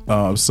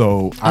 Yeah.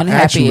 So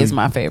Unhappy is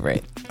my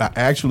favorite.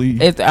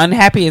 It's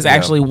Unhappy is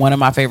actually one of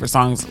my favorite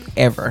songs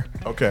ever.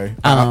 okay.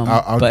 but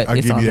I'll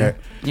it's give on you there.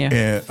 that. Yeah.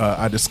 And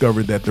I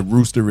discovered that the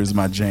Rooster is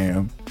my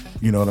jam.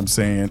 You know what I'm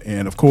saying?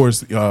 And of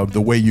course,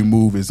 The Way You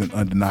Move is an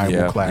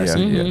undeniable classic.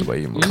 Yeah, the way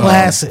you move.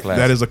 Classic.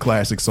 That is a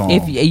classic song.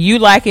 If you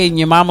like it and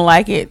your mama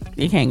like it,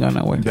 you can't go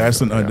nowhere.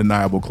 That's an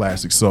undeniable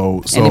classic.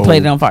 So And they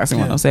played it on Fox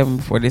 107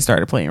 before they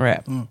started playing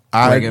rap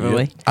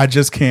regularly. I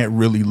just can't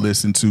really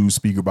listen to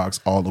Speaker Box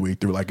all the way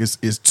through. Like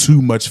it's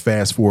too much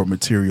fast forward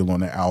material on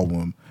the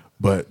album.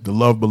 But The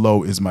Love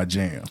Below is my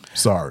jam.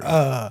 Sorry.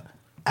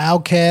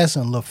 Outkast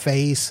and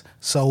LaFace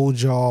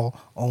Soulja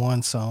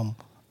on some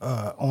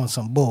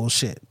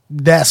bullshit.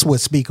 That's what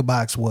Speaker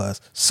Box was.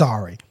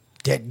 Sorry.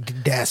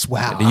 That's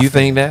wow. Do you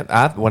think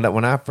that?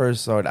 When I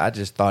first saw it, I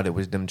just thought it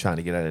was them trying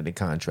to get out of the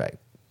contract.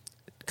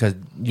 Because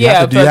you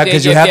have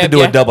to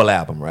do a double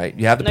album, right?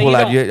 You have to pull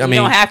out. You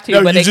don't have to,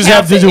 No, but you it just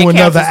counts, have to do it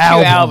counts another as two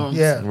album. albums.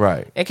 Yeah.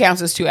 Right. It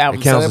counts as two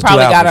albums. counts So as it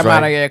probably two got albums, them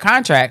out right? of your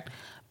contract.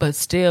 But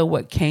still,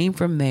 what came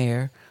from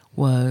there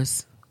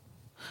was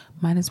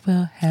might as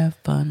well have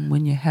fun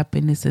when your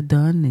happiness is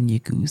done and your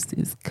goose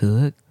is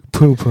cooked.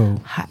 Poo poo.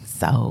 Hot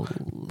sauce.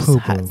 Poo-poo.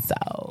 Hot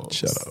sauce.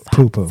 Shut up.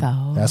 Poo poo.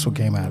 So- That's what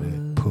came out of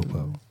it. Poo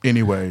poo.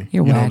 Anyway,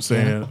 You're you know what I'm whack,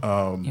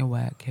 saying? You're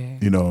whack,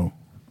 kid. You know,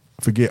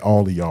 forget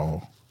all of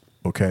y'all.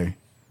 Okay?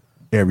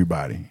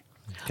 Everybody.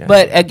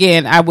 But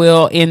again, I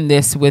will end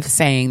this with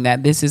saying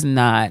that this is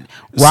not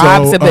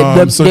Rob's. So,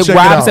 the check it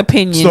Rob's out.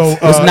 opinion So,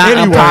 was not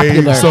anyway,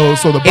 unpopular. so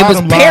the it was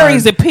bottom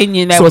Perry's line-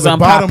 opinion that so was the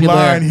bottom unpopular.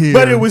 line here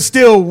But it was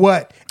still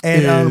what?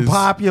 An is-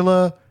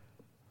 unpopular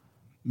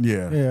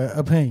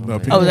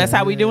opinion. Oh, that's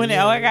how we doing it.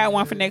 Oh, I got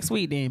one for next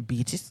week then,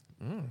 bitches.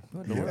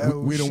 Yeah,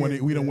 we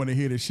don't want to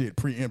hear this shit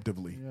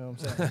preemptively. Oh,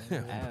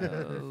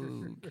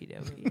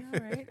 okey-dokey. All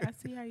right, I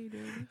see how you do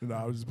it. No,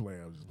 I was just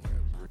playing.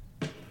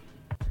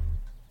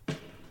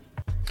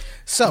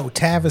 So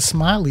Tavis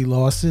Smiley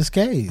lost his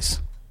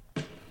case.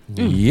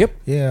 Yep.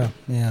 Yeah.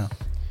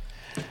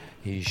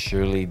 He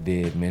surely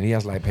did, man. He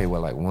has like paid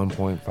what, like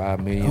 1.5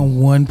 million.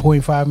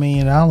 $1.5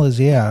 million.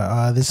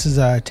 Yeah. This is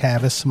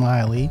Tavis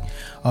Smiley,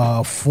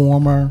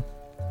 former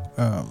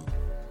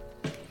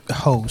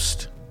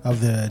host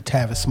of the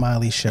Tavis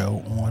Smiley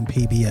Show on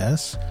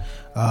PBS.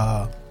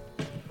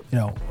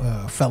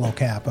 Fellow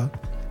Kappa.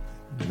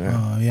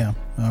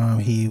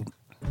 He,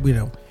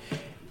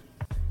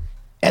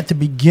 at the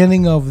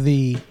beginning of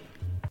the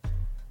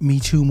Me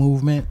Too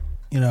movement,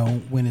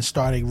 when it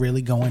started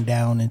really going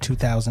down in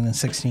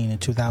 2016 and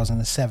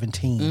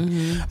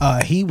 2017,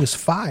 he was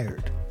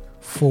fired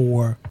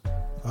for,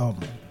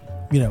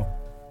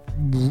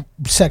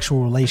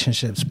 sexual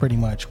relationships pretty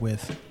much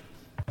with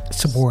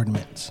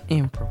subordinates.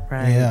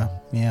 Impropriety.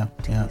 Yeah.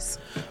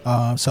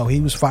 So he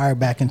was fired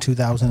back in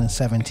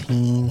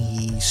 2017.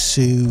 He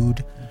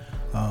sued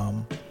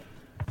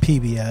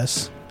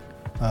PBS.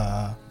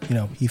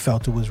 He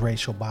felt it was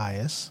racial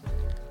bias.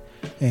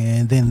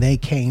 And then they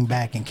came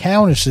back and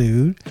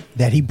countersued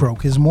that he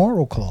broke his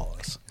moral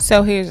clause.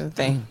 So here's the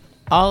thing.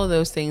 All of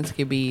those things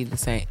can be the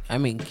same. I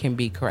mean, can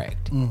be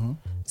correct. Mm-hmm.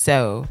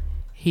 So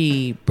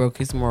he broke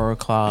his moral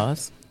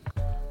clause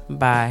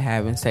by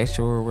having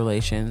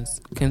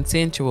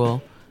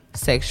consensual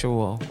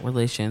sexual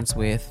relations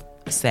with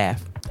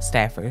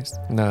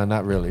staffers. No,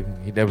 not really.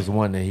 There was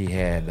one that he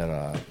had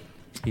that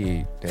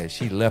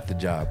she left the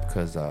job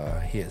because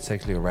he had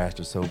sexually harassed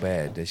her so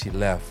bad that she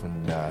left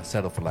and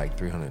settled for like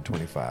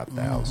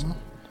 $325,000.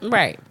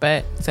 Right,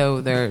 but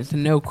so there's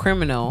no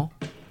criminal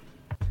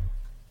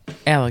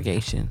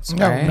allegations,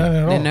 right? none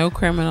at all. There are no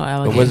criminal But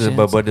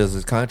allegations. what does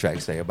his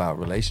contract say about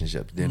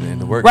relationships then in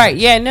the work? Right,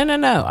 yeah,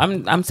 no.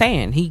 I'm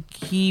saying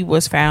he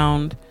was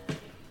found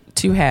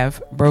to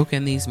have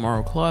broken these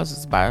moral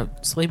clauses by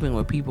sleeping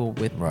with people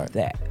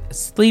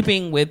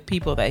sleeping with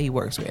people that he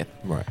works with.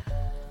 Right.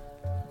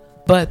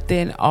 But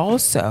then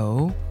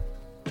also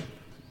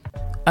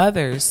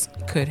others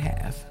could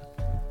have.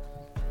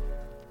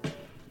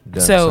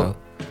 So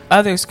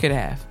others could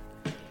have.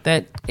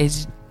 That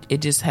is,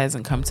 it just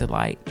hasn't come to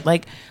light.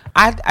 Like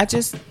I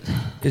just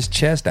It's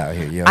chest out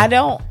here, yo. I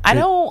don't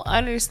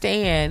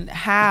understand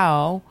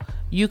how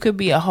you could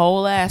be a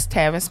whole ass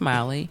Tavis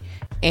Smiley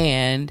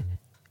and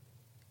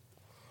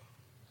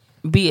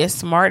be as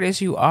smart as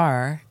you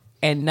are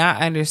and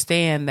not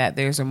understand that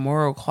there's a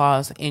moral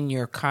clause in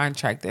your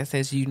contract that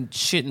says you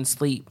shouldn't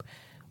sleep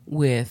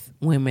with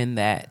women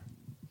that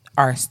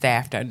are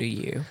staffed under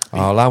you.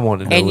 All I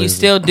want to know And you is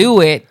still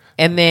do it,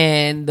 and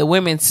then the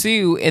women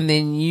sue, and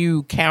then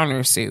you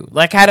counter sue.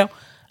 Like, I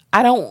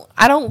I don't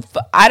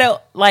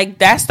like.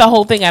 That's the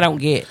whole thing I don't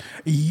get.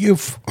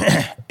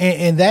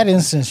 In that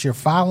instance, you're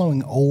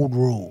following old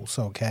rules,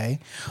 okay?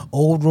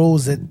 Old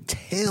rules that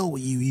tell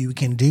you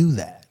can do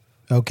that,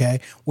 okay,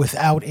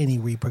 without any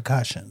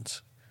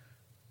repercussions.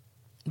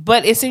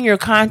 But it's in your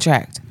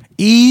contract.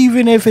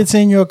 Even if it's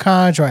in your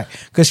contract.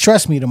 Because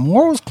trust me, the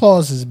morals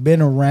clause has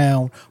been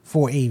around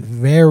for a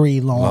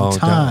very long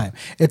time.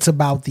 It's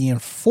about the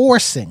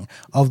enforcing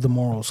of the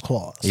morals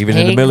clause. Even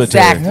in the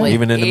military.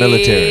 Even in the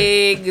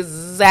military.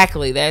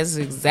 Exactly. That's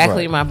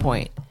exactly my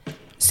point.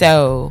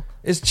 So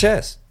it's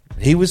chess.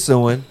 He was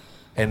suing,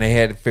 and they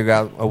had to figure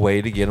out a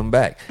way to get him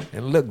back.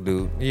 And look,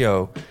 dude,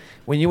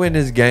 when you in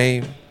this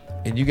game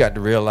and you got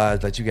to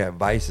realize that you got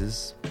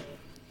vices,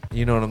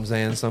 you know what I'm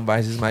saying? Some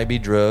vices might be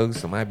drugs,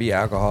 some might be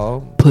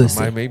alcohol, pussy.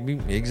 Some might be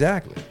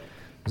exactly.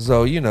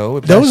 So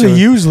if those are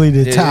usually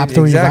the top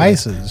three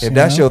vices. If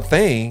that's your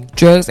thing,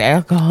 drugs,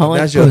 alcohol,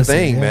 that's and your pussy,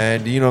 thing,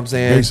 man. You know what I'm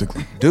saying?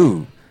 Basically,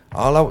 dude.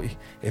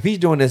 If he's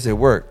doing this at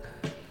work,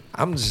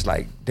 I'm just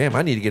like, damn,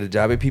 I need to get a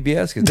job at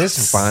PBS because there's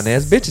some fine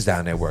ass bitches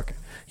down there working.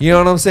 You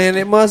know what I'm saying?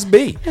 It must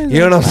be. You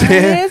know what I'm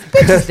saying?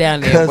 Bitches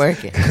down there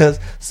working. Because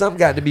something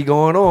got to be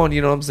going on,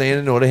 you know what I'm saying,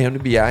 in order for him to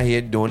be out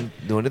here doing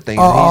the things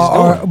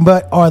that he's doing.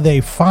 But are they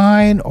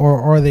fine,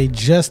 or are they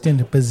just in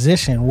a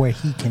position where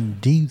he can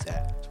do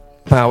that?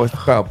 Power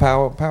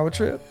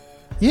trip?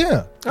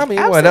 Yeah. I mean,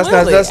 well, that's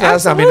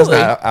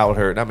not out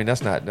hurt. I mean,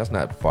 that's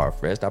not far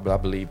fetched. I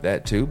believe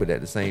that too. But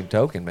at the same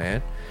token,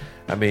 man,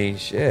 I mean,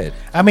 shit.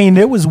 I mean,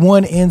 there was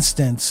one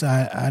instance.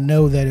 I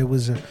know that it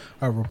was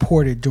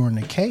reported during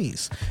the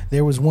case.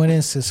 There was one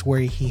instance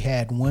where he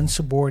had one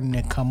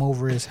subordinate come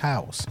over his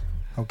house,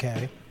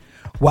 okay,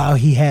 while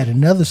he had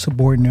another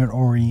subordinate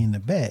already in the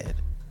bed.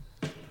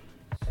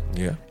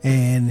 Yeah.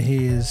 And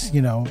his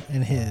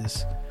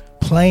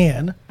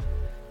plan,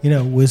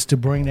 was to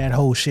bring that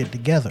whole shit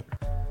together.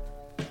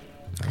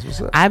 That's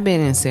what's up. I've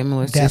been in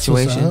similar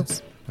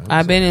situations.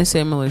 I've been in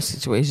similar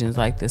situations,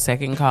 like the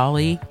second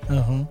colleague,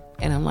 and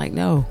I'm like,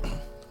 no.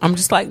 I'm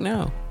just like,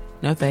 no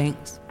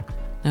thanks.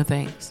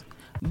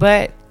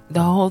 But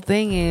the whole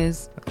thing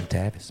is, I'm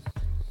Tavis.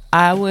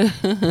 I would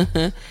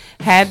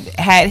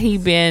had he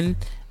been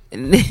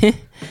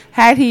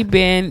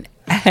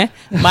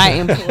my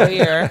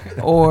employer,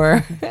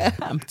 or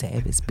I'm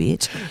Tavis,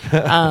 bitch.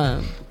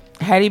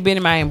 Had he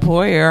been my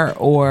employer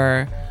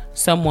or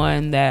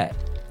someone that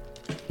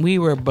we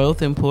were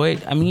both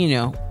employed,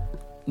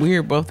 we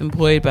were both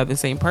employed by the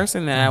same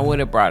person, then I would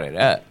have brought it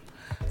up.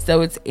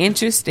 So it's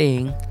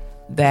interesting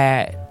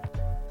that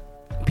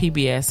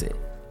PBS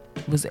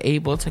was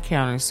able to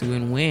countersue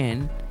and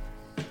win.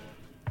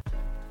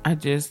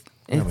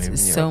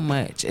 So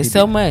much. It's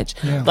so much.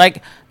 Yeah.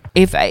 Like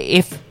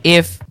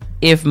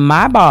if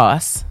my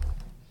boss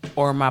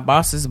or my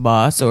boss's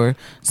boss or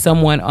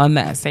someone on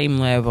that same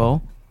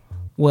level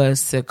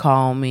was to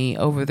call me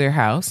over their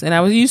house, and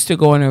I was used to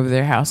going over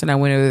their house, and I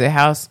went over their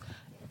house,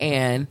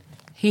 and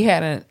he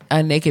had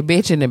a naked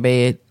bitch in the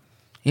bed.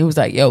 He was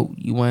like, yo,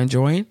 you want to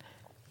join?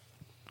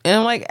 And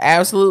I'm like,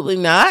 absolutely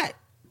not.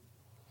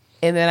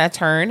 And then I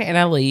turn and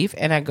I leave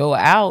and I go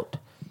out.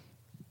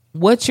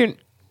 What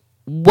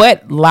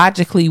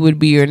logically would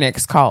be your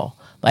next call?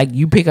 Like,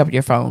 you pick up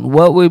your phone.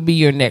 What would be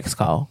your next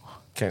call?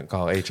 Can't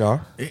call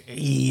HR?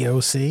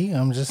 EEOC,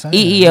 I'm just saying.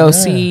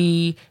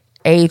 EEOC, yeah.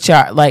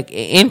 HR, like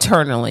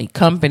internally,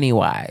 company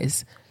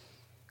wise,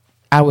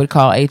 I would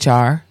call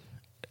HR.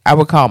 I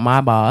would call my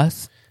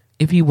boss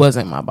if he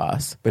wasn't my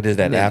boss. But is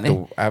that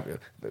after I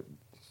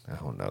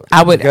don't know.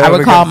 I would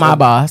call my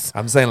boss.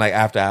 I'm saying like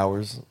after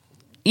hours.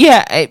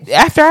 Yeah,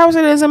 after hours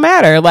it doesn't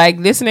matter.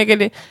 Like, this nigga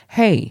did,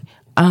 hey,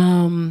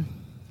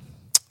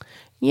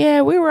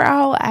 yeah, we were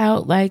all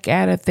out like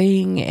at a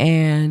thing,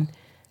 and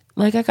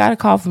like I got a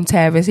call from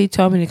Tavis. He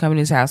told me to come in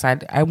his house.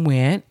 I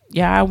went.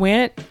 Yeah, I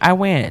went.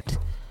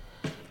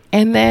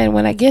 And then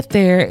when I get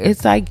there,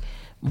 it's like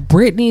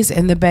Brittany's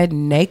in the bed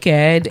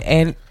naked,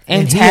 and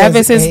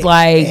Tavis is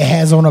like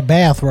has on a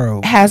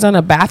bathrobe.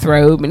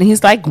 And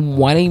he's like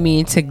wanting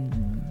me to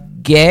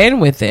get in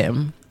with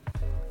him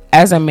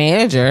as a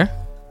manager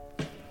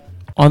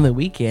on the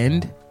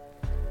weekend.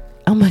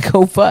 I'm like,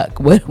 oh fuck.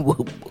 What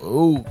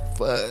oh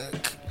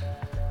fuck.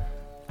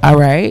 All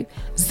right.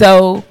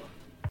 So,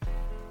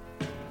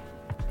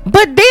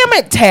 but damn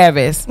it,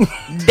 Tavis.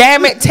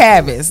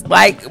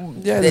 Like,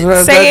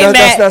 saying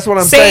that's what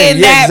I'm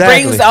saying. Saying that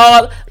brings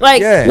all,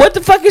 like, what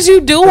the fuck is you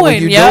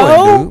doing,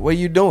 yo? What are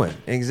you doing?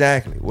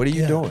 Exactly. What are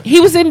you doing? He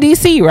was in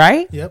DC,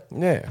 right? Yep.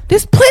 Yeah.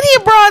 There's plenty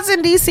of broads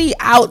in DC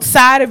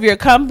outside of your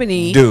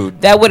company,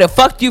 dude, that would have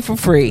fucked you for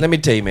free. Let me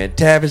tell you, man.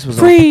 Tavis was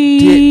on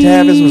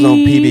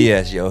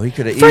PBS, yo. He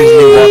could have easily walked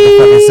the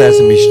fucking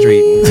Sesame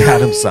Street and got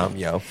him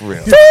something, yo, for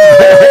real.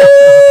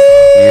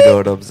 You know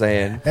what I'm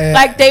saying?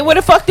 Like, they would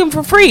have fucked him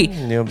for free.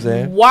 You know what I'm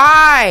saying?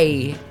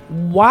 Why?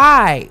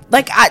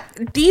 Like,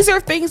 these are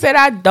things that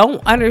I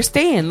don't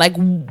understand. Like,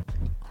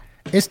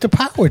 it's the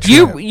power trip.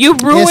 You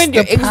ruined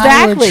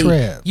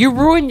You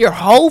ruined your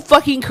whole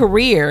fucking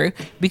career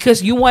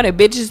because you wanted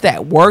bitches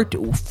that worked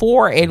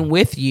for and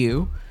with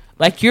you.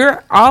 Like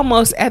you're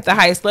almost at the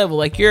highest level.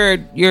 Like you're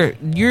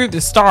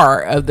the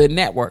star of the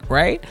network,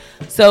 right?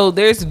 So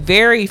there's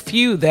very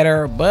few that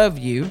are above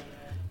you,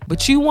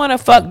 but you want to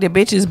fuck the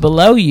bitches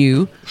below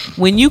you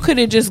when you could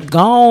have just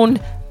gone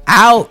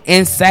out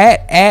and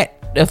sat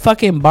at the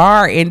fucking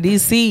bar in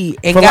DC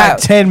and For got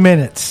like 10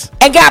 minutes.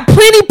 and got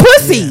plenty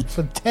pussy. Yeah,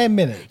 for 10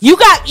 minutes. You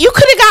could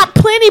have got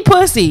plenty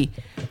pussy,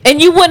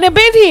 and you wouldn't have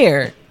been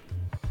here.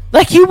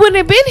 Like you wouldn't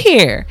have been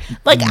here.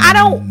 Like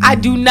I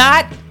do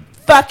not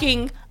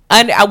fucking.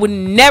 I would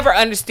never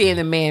understand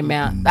the man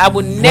mind. I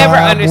would never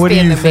Rob, what do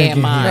understand you the man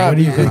thinking mind. here? What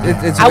do you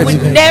think? I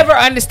would never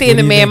understand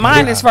the man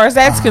mind as far as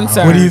that's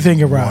concerned. What do you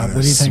think, Rob? Wanna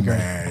What do you think?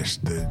 Smash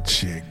the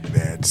chick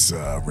that's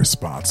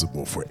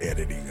responsible for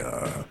editing,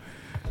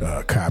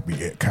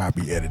 copy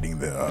editing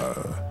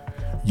the,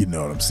 you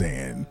know what I'm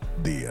saying,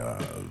 the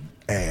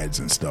ads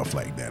and stuff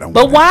like that.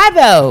 But why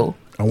though?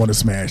 I want to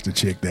smash the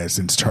chick that's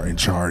in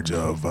charge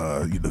of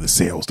the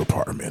sales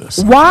department or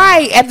something.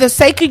 Why? At the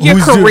sake of your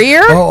Who's the-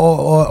 career?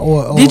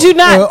 or Did you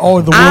not?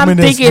 Or the I'm woman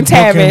that's thinking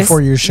booking Tavis, for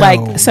your show.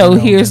 like, so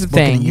here's the that's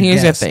booking thing. your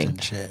Here's the guests thing.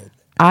 and shit.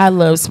 I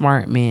love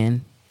smart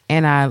men,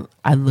 and I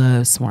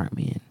love smart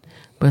men.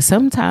 But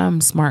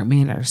sometimes smart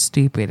men are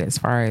stupid as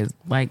far as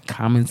like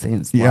common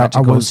sense, Yeah, I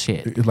logical was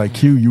shit. like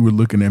Q. You were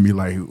looking at me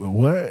like,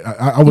 what?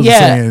 I wasn't Yeah,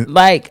 saying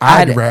like,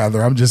 I'd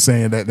rather. I'm just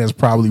saying that's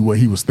probably what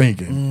he was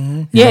thinking.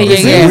 Mm-hmm. Yeah, know, yeah,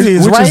 which- yeah.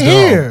 It's which right is dumb.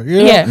 here. You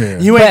know? Yeah. Yeah.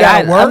 You ain't But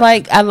got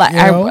work. I like, you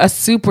know? I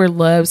super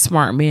love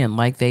smart men.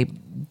 Like I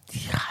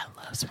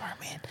love smart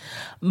men.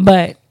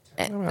 But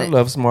I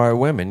love smart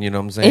women. You know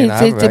what I'm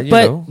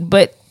saying?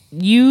 but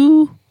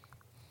you,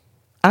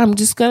 I'm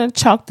just gonna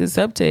chalk this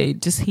up to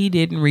just he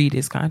didn't read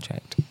his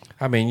contract.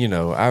 I mean,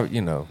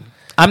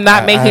 I'm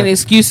not making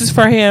excuses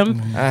for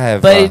him, I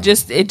have. but it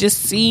just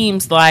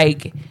seems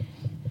like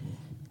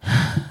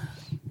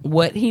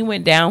what he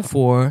went down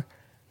for.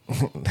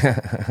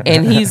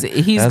 And he's That's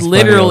funny on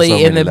literally so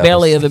in the many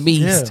belly of levels. the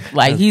beast. Yeah.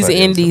 Like That's he's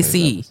funny in on so many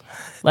DC.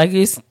 levels. Like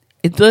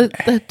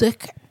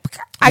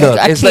Look,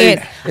 I it's can't.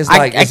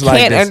 like I it's like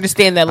can't this.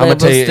 understand that I'ma level of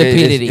tell you,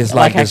 stupidity. It's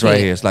like I this right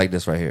can't. here. It's like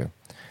this right here.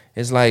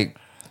 It's like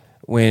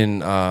when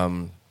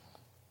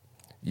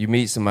you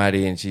meet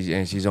somebody and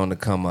she's on the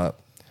come up,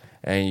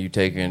 and you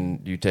take her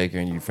and you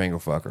finger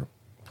fuck her,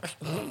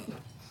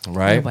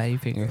 right? Nobody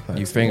finger fucks.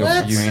 You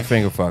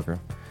finger fuck her,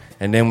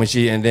 and then when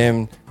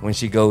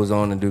she goes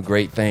on and do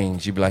great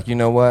things, you be like, you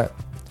know what?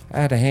 I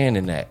had a hand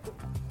in that.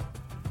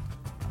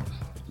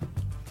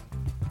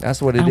 That's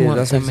what it I is. want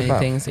That's so what it's many about.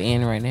 things to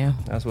end right now.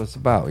 That's what it's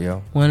about,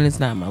 yo. One, it's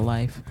not my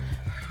life,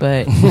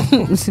 but I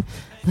hate you so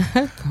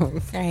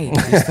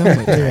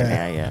much right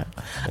now. Yeah.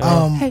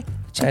 Hey,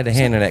 I had a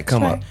hand in that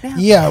come up.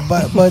 Yeah,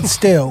 but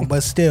still,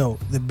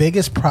 the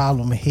biggest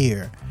problem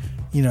here,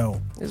 you know,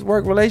 It's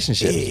work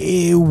relationships.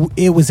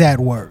 it was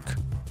at work.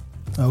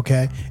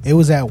 Okay, it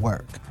was at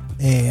work,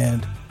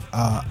 and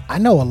I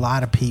know a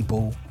lot of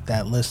people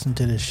that listen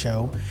to this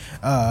show.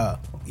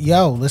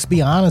 Let's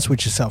be honest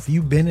with yourself.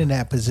 You've been in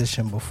that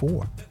position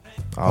before.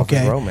 Office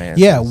Okay, romance.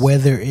 yeah.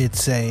 Whether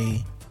it's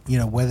a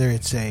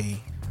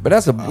But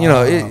that's a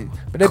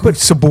but they put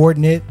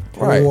subordinate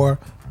Right. or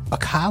a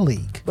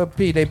colleague. But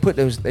P, they put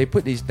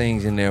these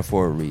things in there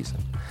for a reason,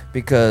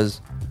 because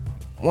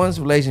once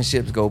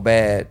relationships go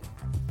bad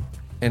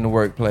in the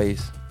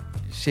workplace,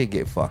 shit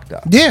get fucked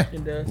up. Yeah, You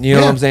know Yeah,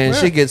 what I'm saying? yeah.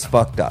 Shit gets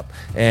fucked up,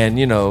 and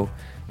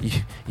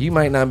you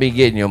might not be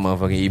getting your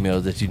motherfucking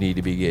emails that you need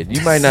to be getting.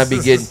 You might not be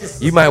getting.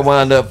 You might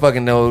wind up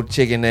fucking no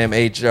chick in them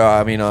HR.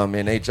 I mean,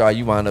 in HR,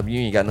 you wind up you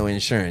ain't got no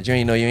insurance. You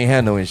ain't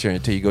had no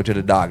insurance till you go to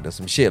the doctor.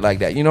 Some shit like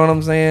that. You know what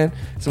I'm saying?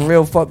 Some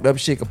real fucked up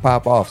shit could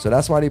pop off. So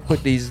that's why they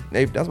put these.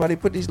 That's why they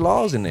put these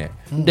laws in there.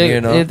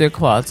 they're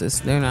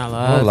clauses. They're not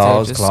laws. No They're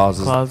laws, just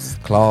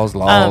clauses,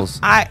 laws.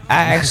 I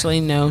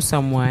actually know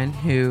someone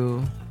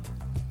who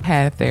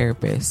had a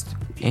therapist,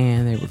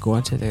 and they were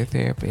going to their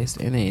therapist,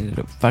 and they ended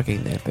up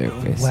fucking their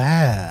therapist.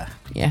 wow,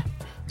 Yeah.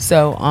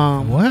 So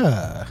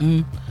wow.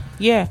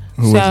 yeah.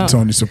 Who was it,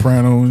 Tony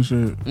Soprano and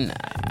shit?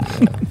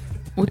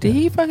 Well, did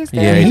he fuck his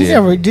Yeah, therapist? he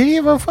did. Did he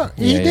ever fuck?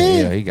 He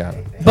did. Yeah, he got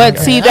it. But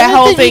see, I that didn't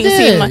whole think he thing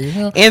did, seemed like you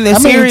know? in the I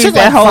mean, it series took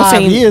that like whole 5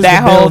 scene, years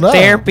that to whole build up.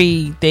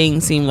 therapy thing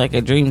seemed like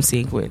a dream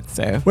sequence.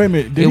 So Wait a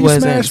minute, did it he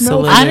wasn't smash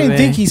Melvin? I didn't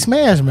think he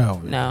smashed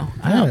Melvin. No,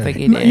 I don't Yeah. think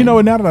he did. You know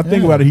what? Now that I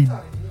think about it, he.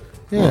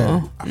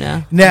 Yeah. No.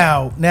 Now,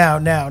 Now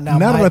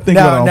that I think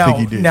about it, I don't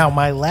think he did. Now,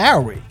 Mike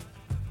Lowry,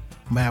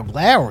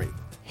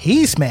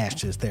 he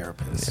smashed his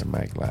therapist. Yeah,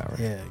 Mike Lowry.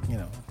 Yeah,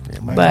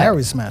 Mike But,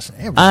 Lowry smashed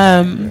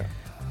everything.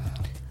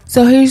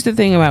 So here's the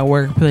thing about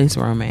workplace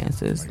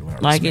romances.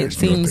 Like it smashed your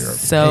seems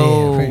therapist.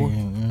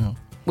 so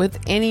with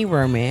any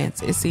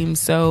romance, it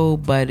seems so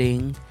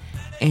budding,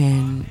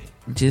 and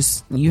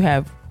just you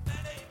have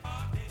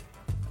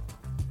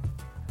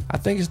I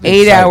think it's the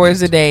 8 excitement.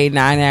 hours a day,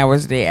 9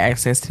 hours a day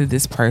access to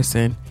this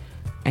person,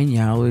 and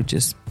y'all would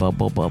just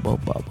bubble.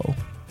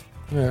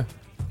 Yeah.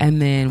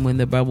 And then when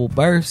the bubble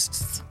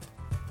bursts,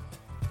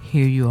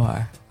 here you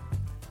are,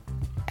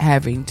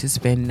 having to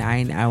spend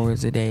 9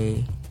 hours a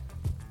day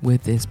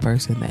with this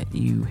person that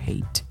you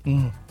hate.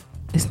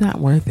 It's not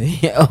worth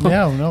it.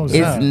 No, it's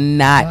it's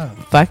not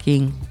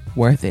fucking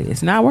worth it.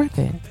 It's not worth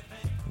it.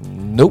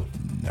 Nope.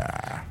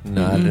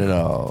 Not at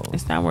all.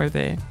 It's not worth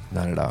it.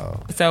 Not at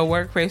all. So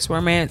workplace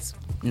romance,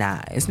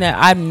 nah, it's not.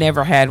 I've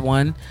never had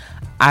one.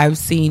 I've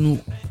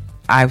seen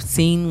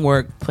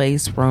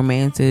workplace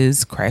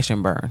romances crash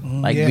and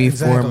burn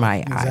before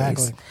my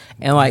eyes.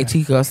 And like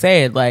Tico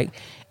said, like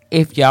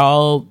if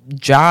y'all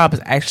jobs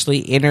actually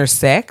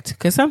intersect,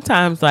 because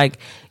sometimes like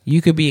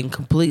you could be in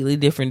completely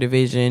different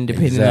division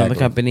depending on the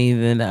company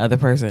than the other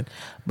person.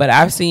 But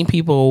I've seen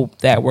people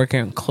that work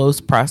in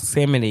close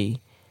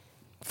proximity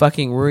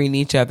fucking ruin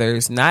each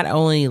other's not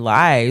only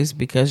lives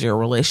because your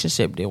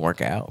relationship didn't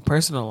work out,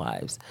 personal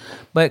lives,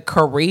 but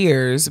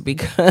careers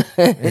because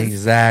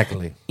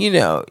exactly, you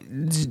know,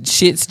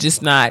 shit's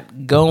just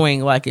not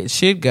going like it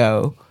should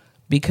go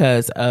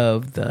because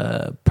of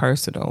the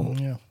personal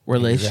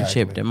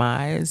relationship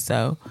demise.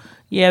 So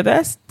yeah,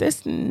 that's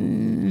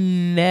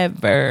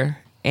never.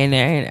 And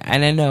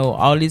I know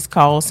all these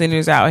call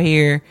centers out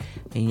here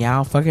and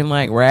y'all fucking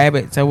like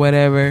rabbits or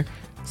whatever.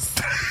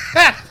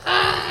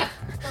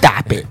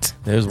 Stop it.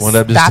 There's one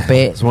up the Stop it.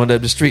 There's one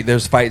up the street.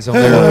 There's fights on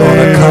there on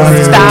a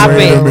constant. Stop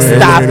it.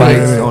 Stop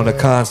Fights it. on a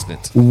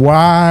constant.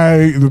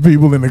 Why the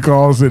people in the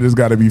call centers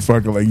got to be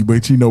fucking like you?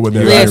 But you know what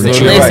that Listen,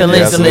 is. listen, right. listen,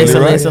 Absolutely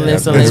listen, right. listen,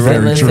 That's listen,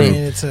 very true.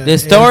 listen. The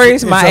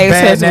stories my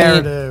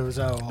ex-husband,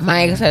 husband.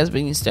 my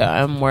ex-husband used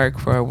to work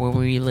for when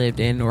we lived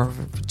in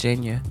Norfolk,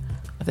 Virginia.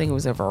 I think it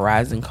was a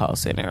Verizon call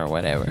center or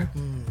whatever.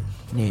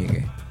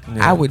 Nigga,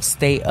 I would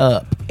stay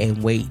up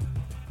and wait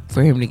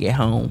for him to get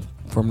home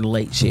from the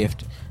late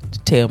shift to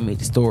tell me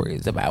the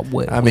stories about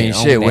what went on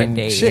that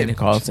day in the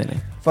call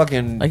center.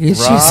 Fucking Like, it's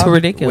Rob, just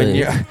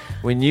ridiculous.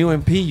 When you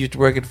and P used to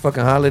work at the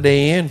fucking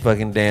Holiday Inn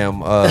fucking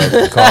damn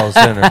call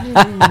center,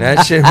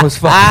 that shit was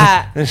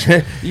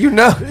fucking. You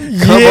know,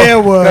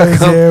 It was.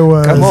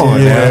 Come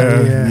on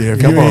now. Yeah.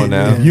 Come on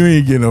now. You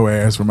ain't getting no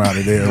ass from out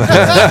of there.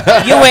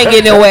 You ain't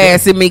getting no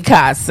ass in me,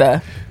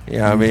 casa.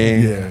 Yeah, I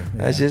mean, Yeah.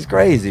 that's just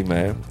crazy,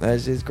 man.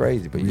 That's just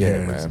crazy. But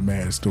yeah, it's man.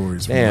 mad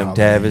stories. from Damn,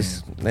 Holiday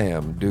Tavis.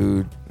 Damn,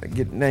 dude.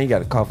 Now you got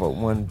to cough up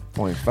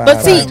 1.5.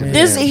 But see, Damn,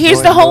 here's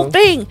the boy, whole boy.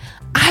 thing.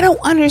 I don't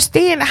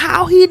understand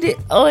how he did.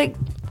 Like,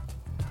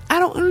 I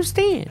don't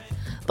understand.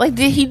 Like,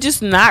 did he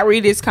just not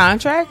read his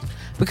contract?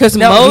 Because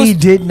No, he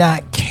did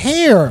not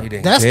care. He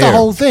didn't That's care. the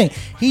whole thing.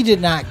 He did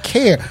not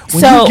care.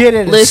 When so you get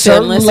at a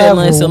certain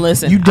level,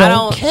 listen. you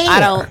don't care.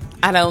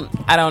 I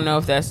don't know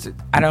if that's.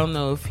 I don't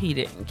know if he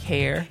didn't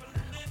care,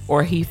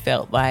 or he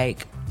felt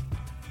like.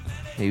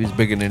 He was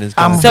bigger than his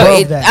I'm contract. So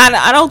above that.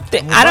 I don't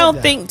think. I'm I don't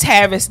above think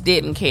Tavis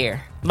didn't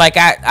care. Like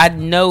I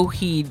know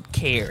he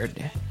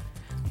cared.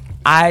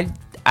 I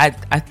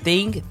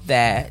think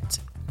that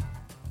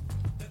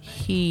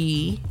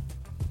he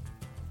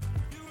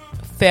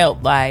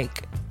felt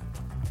like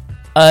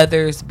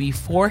others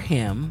before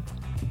him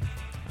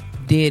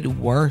did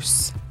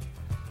worse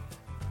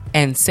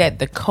and set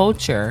the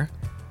culture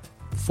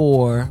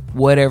for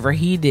whatever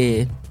he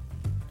did,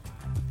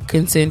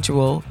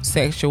 consensual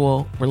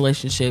sexual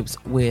relationships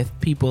with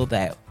people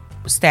that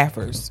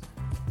staffers.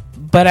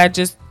 But I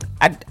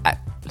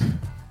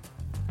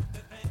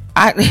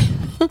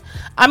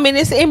mean,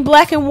 it's in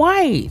black and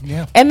white.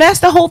 Yeah. And that's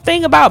the whole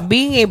thing about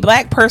being a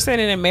black person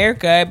in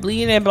America,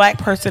 being a black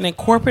person in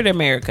corporate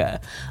America.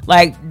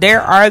 Like,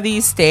 there are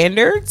these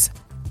standards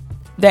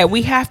that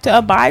we have to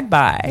abide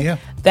by. Yeah.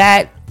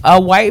 That a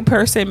white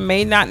person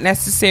may not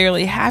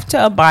necessarily have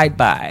to abide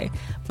by,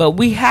 but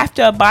we have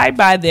to abide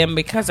by them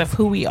because of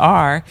who we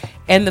are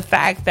and the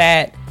fact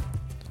that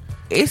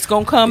it's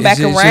gonna come back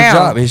It's around. your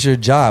job. It's your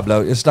job.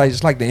 Like, it's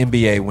like the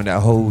NBA when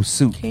that whole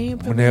suit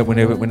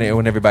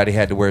when everybody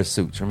had to wear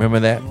suits. Remember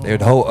that? There was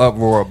the whole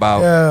uproar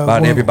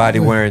about everybody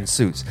wearing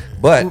suits.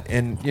 But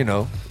and you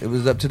know it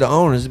was up to the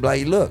owners to be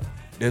like, look,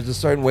 there's a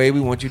certain way we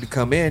want you to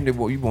come in. That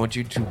we want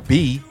you to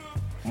be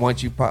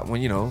once you come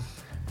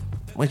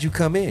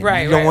in.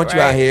 Right, We don't want you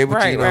out here, but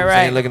right, you know what I'm right.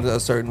 saying, looking a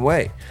certain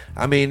way.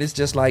 I mean, it's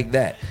just like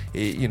that.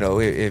 You know,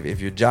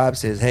 if your job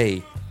says,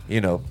 hey, you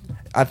know.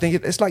 I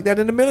think it's like that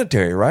in the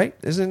military, right?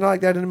 Isn't it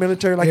like that in the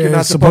military? Like Yeah, you're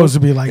not it's supposed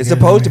to be like it's that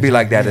in supposed the to be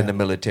like that military, in the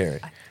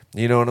military.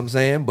 You know what I'm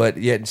saying? But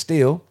yet and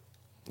still,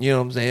 you know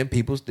what I'm saying?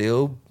 People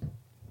still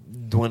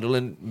dwindle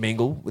and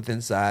mingle with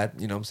inside.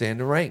 You know what I'm saying?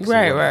 The ranks.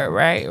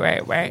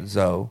 Right.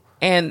 So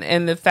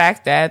And the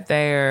fact that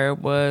there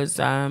was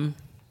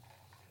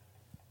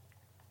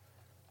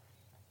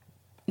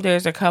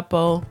there's a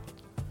couple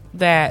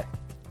that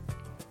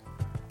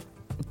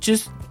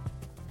just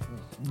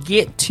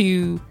get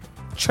to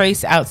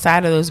trace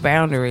outside of those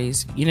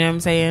boundaries, you know what I'm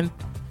saying?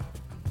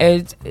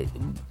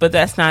 But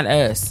that's not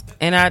us.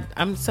 And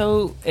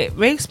it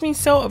makes me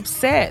so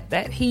upset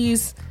that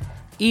he's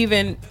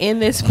even in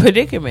this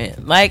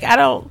predicament. Like,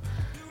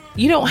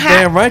 you don't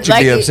have. damn right you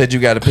like, be upset. You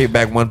got to pay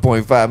back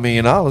 $1.5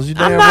 million. You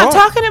damn I'm not wrong.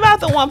 talking about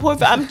the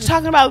 1.5. I'm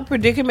talking about the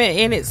predicament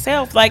in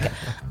itself. Like,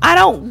 I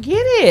don't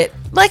get it.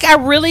 Like, I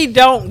really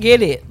don't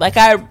get it. Like,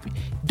 I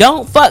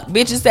don't fuck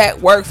bitches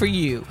that work for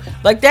you.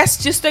 Like,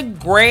 that's just a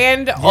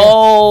grand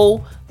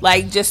old,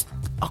 like, just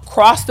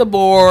across the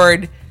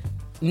board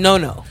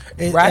no.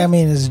 It, Right? I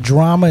mean, it's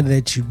drama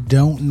that you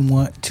don't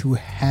want to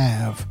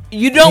have.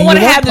 You don't in want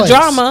to your have the workplace.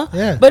 drama,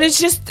 Yeah. but it's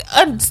just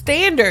a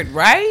standard,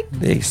 right?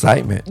 The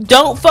excitement.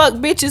 Don't fuck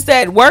bitches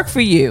that work for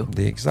you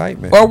The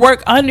excitement. or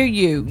work under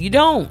you. You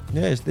don't.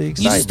 Yeah, it's the You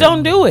excitement. just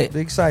don't do it. The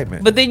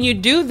excitement. But then you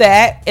do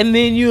that, and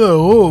then you,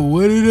 oh,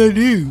 what did I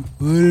do?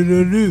 What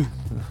did I do?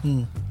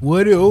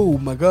 Oh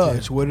my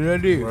gosh, what did I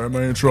do? Why am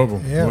I in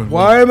trouble? Yeah.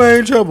 Why am I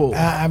in trouble?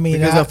 I mean,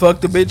 because I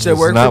fucked the bitch that It's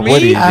worked not for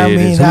what he me. did. I mean,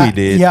 it's who he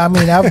did. Yeah, I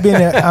mean,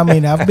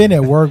 I've been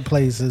at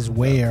workplaces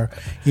where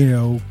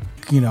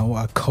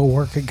a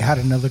coworker got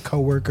another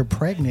coworker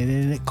pregnant,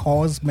 and it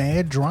caused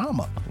mad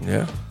drama.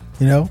 Yeah.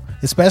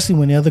 Especially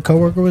when the other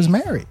coworker was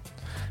married.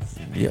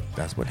 Yep.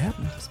 That's what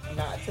happens.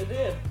 Not to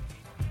them.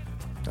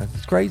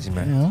 That's crazy,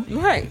 man.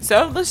 Right.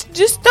 So let's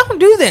just don't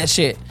do that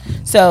shit.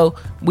 So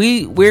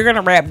we're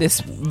gonna wrap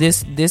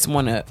this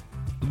one up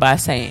by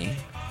saying,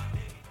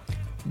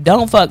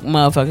 don't fuck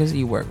motherfuckers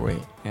you work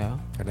with.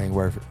 It ain't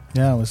worth it.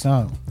 No, it's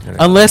not.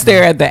 Unless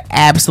they're at the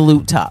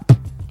absolute top.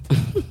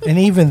 And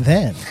even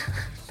then,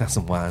 That's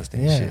some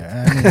Weinstein yeah, shit.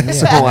 I mean, That's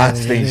some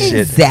Weinstein shit.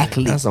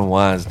 Exactly. That's some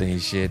Weinstein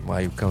shit.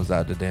 Why he comes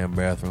out the damn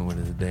bathroom with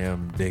his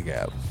damn dick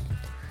out.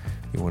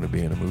 You want to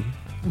be in a movie?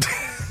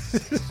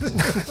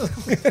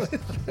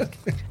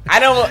 I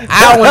don't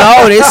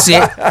know this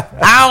shit.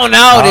 I don't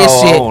know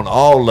this shit. On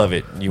all of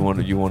it. You want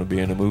to be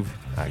in a movie?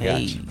 I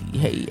got you.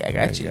 Hey, I I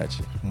got you. got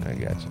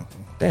you.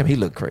 Damn, he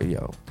look crazy,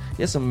 yo.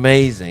 It's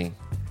amazing.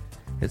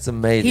 It's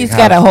amazing. He's how-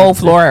 got a whole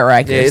floor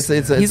at Rikers. Yeah,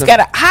 it's He's got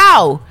a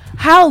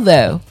how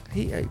though?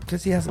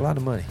 Because he has a lot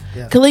of money.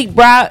 Khalif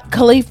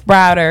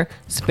Browder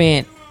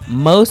spent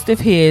most of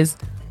his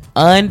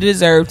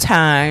undeserved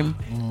time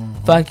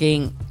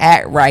fucking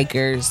at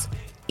Rikers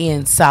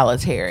in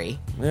solitary.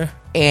 Yeah.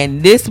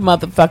 And this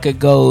motherfucker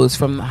goes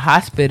from the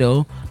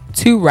hospital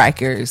to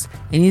Rikers,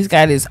 and he's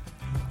got his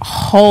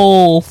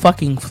whole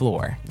fucking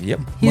floor. Yep.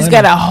 He's Money.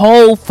 got a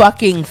whole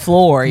fucking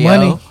floor, yo.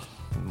 Money.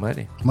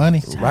 Money.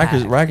 Money.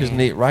 Rikers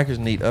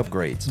need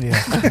upgrades.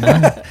 Yeah.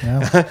 Money.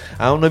 Yeah.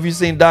 I don't know if you've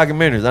seen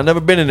documentaries. I've never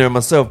been in there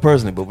myself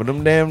personally, but with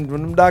them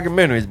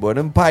documentaries, boy,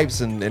 them pipes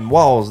and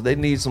walls, they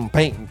need some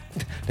paint.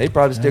 They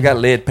probably still got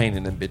lead paint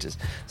in them bitches.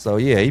 So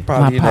yeah, he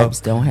probably My pipes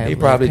don't have he lead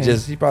probably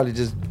paint.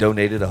 just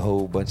donated a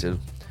whole bunch of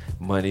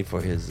money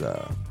for his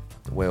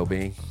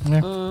well-being. Yeah.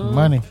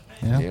 Money.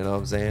 Yeah. You know what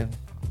I'm saying?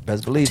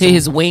 Best believe To so.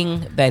 his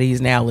wing that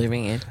he's now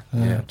living in.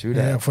 Yeah, true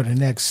that. Yeah, for the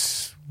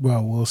next,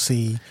 we'll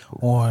see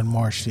on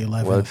March the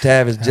 11th. Well,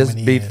 Tavis, how just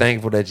many be years.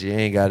 thankful that you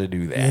ain't got to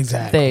do that.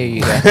 Exactly. There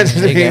you go. Just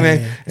be Exactly. man-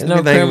 There's just no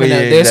be thankful, criminal. yeah,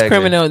 There's exactly.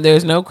 criminal.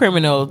 There's no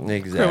criminal.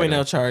 Exactly.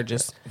 Criminal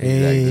charges.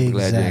 Exactly.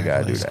 Glad you ain't got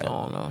to do Exactly. that.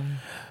 Going on.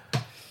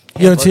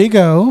 Yo,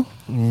 Tico,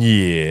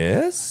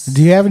 Yes.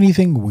 do you have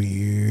anything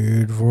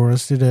weird for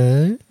us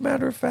today?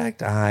 Matter of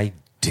fact, I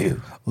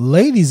do.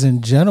 Ladies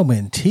and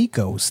gentlemen,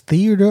 Tico's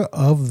Theater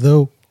of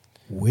the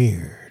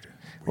Weird.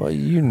 Well,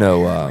 you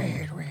know,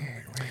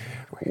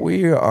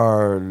 we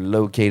are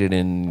located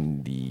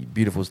in the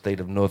beautiful state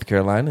of North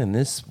Carolina, and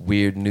this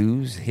weird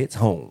news hits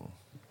home.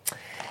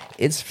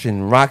 It's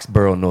in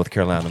Roxborough, North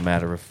Carolina,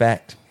 matter of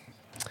fact.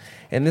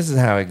 And this is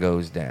how it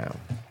goes down.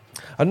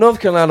 A North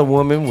Carolina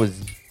woman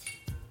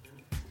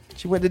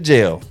she went to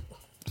jail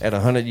at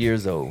 100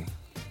 years old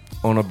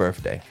on her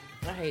birthday.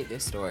 I hate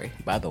this story,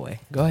 by the way.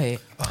 Go ahead.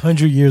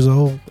 100 years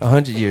old.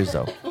 100 years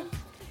old.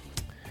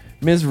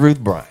 Ms. Ruth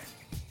Bryan.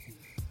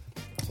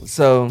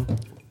 So,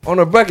 on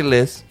her bucket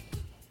list,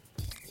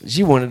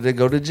 she wanted to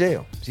go to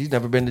jail. She's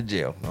never been to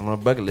jail. On her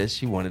bucket list,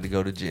 she wanted to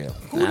go to jail.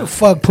 Who the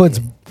fuck puts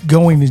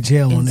going to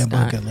jail on their It's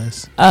not. bucket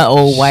list?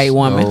 Old white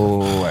woman.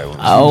 Oh, white woman.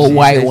 Old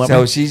white woman.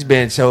 So she's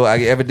been,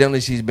 evidently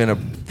she's been a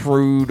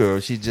prude, or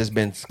she's just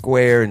been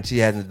square and she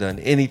hasn't done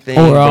anything,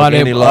 Or all broke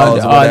any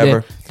laws or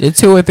whatever. the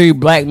 2 or 3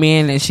 black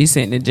men that she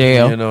sent to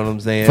jail You know what I'm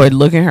saying? for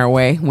looking her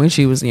way when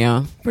she was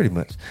young. Pretty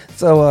much.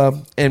 So,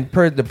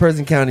 the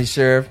Person County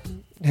Sheriff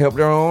helped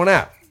her on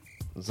out.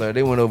 So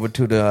they went over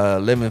to the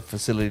living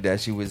facility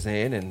that she was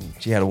in, and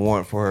she had a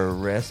warrant for her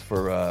arrest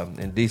for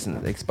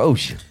indecent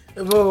exposure.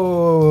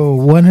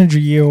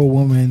 100-year-old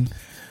woman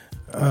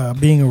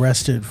being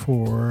arrested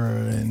for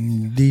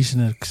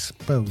indecent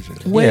exposure.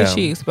 When is Yeah.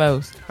 she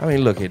exposed? I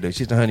mean, look here, dude.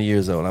 She's 100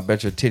 years old. I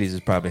bet your titties is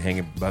probably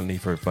hanging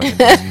beneath her fucking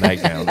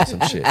nightgown or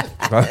some shit.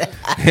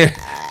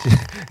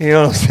 You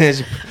know what I'm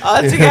saying?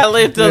 Oh, she got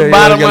lift to Yeah, the you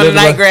bottom know, of the you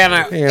gotta lift nightgown.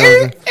 You know what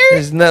I'm saying?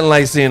 It's nothing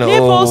like seeing an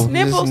Nipples, old.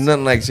 nipples. It's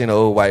nothing like seeing an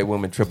old white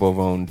woman trip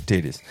over on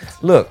titties.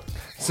 Look,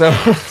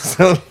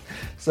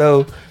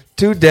 so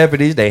 2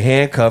 deputies, they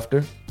handcuffed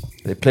her.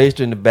 They placed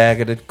her in the back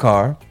of the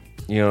car.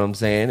 You know what I'm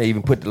saying? They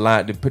even put the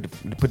light, they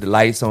put the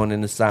lights on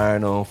and the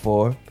siren on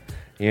for her.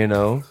 You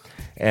know,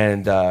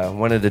 and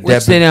one of the Which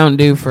deputies they don't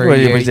do for Well,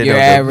 your, which they your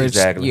don't do, average.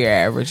 exactly. Your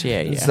average,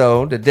 yeah.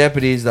 So the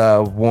deputies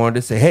warned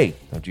her, say, hey,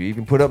 don't you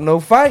even put up no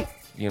fight.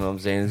 You know what I'm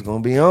saying? It's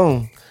going to be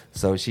on.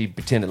 So she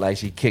pretended like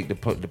she kicked the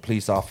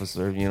police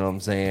officer, you know what I'm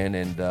saying?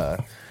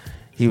 And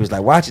he was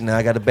like, watch it now,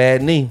 I got a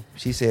bad knee.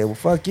 She said, well,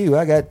 fuck you,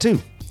 I got 2.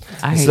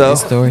 I hate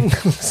this story.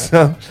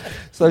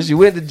 so she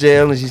went to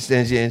jail, and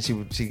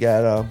she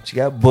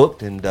got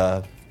booked, and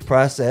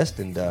processed,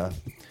 and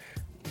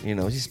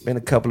she spent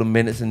a couple of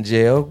minutes in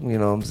jail. You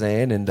know what I'm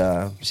saying, and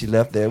she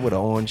left there with an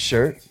orange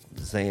shirt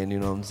saying, you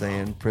know what I'm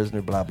saying,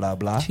 prisoner, blah blah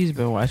blah. She's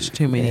been watching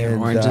too many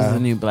And, Orange is the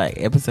New Black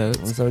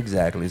episodes. So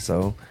exactly.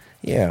 So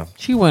yeah,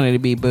 She wanted to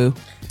be Boo,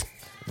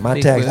 my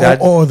Big tax.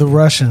 Boo. Or the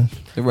Russian.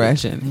 the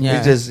Russian. Yeah.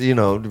 It's just, the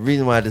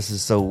reason why this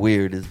is so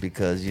weird is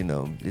because,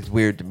 it's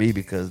weird to me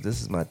because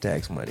this is my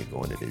tax money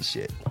going to this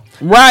shit.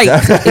 Right.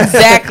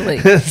 Exactly.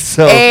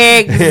 So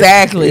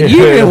Exactly. you You've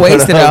been know what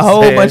wasting a I'm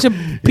whole saying? bunch of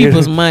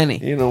people's money.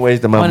 You know,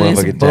 wasting my On this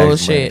motherfucking tax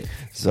bullshit. money.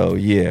 So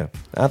yeah,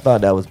 I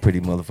thought that was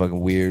pretty motherfucking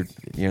weird.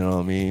 You know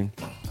what I mean?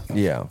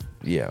 Yeah.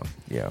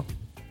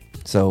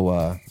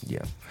 So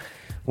yeah,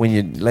 when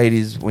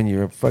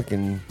your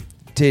fucking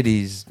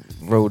titties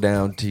roll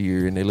down to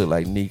you and they look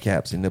like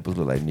kneecaps and nipples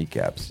look like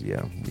kneecaps,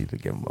 yeah, you need to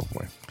give them up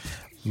more.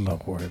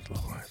 Lord.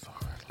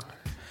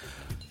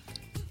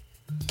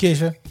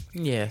 Keisha,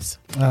 Yes.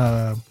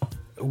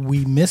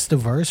 we missed a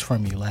verse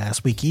from you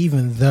last week,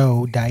 even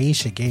though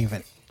Daisha gave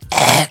it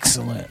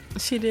excellent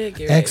She did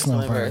give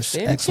excellent verse.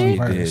 Excellent she?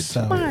 verse. Did.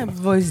 So, My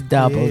voice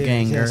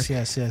doppelganger.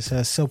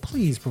 Yes. So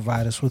please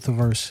provide us with the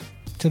verse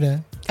today.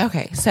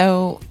 Okay,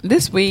 so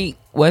this week,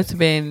 what's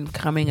been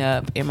coming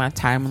up in my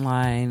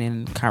timeline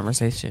and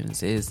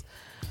conversations is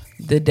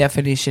the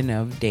definition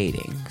of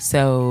dating.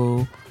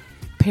 So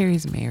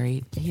Perry's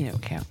married. He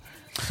don't count.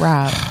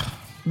 Rob,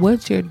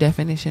 what's your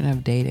definition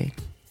of dating?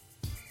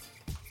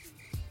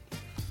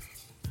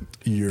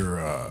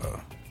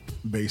 You're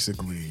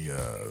basically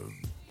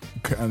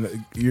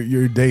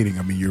you're dating.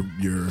 I mean,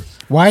 you're.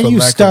 Why are for you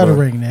lack of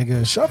stuttering,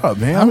 nigga? Shut up,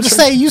 man. I'm just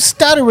saying you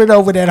stuttering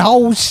over that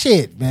whole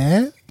shit,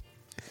 man.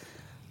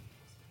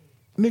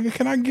 Nigga,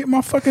 can I get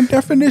my fucking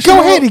definition? Go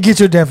out? ahead and get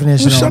your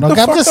definition Well, shut on. the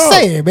Okay? I'm fuck just up.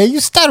 saying, man. You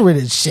stuttering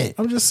and shit.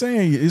 I'm just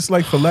saying, it's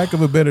like, for lack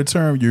of a better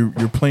term, you're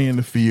playing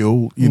the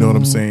field. You know what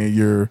I'm saying?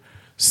 You're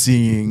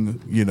seeing,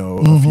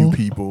 a few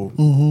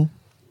people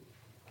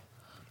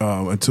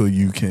until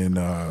you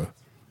can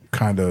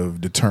kind of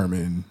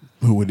determine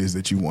who it is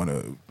that you want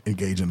to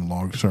engage in a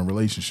long-term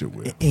relationship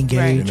with.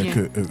 Engage.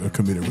 In a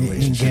committed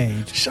relationship.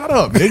 Engage. Shut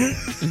up,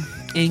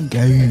 nigga.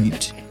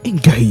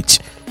 Engage.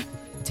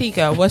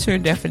 Tika, what's your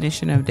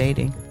definition of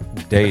dating?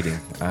 Dating.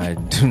 I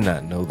do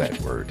not know that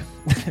word.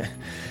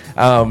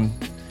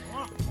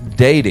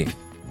 Dating.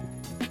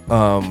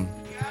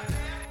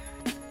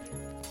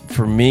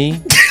 For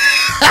me,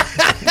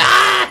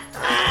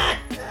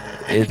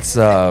 it's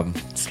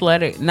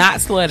Sledding.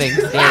 Not sledding.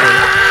 Dating.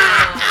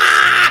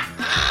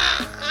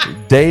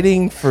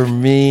 dating for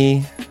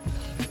me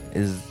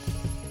is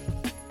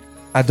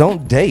I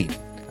don't date.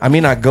 I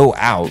mean, I go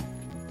out,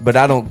 but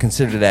I don't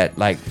consider that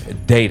like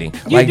dating.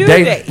 You like do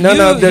date. date. No,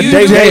 You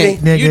dating. date.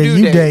 Nigga,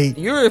 you date. date.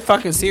 You're a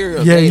fucking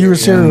serial Yeah, dater. you're a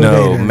serial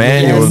No, dater.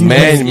 Manuel. Yeah, you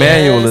date.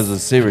 Manuel Yes. is a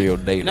serial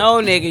dater. No,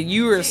 nigga,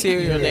 you are a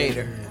serial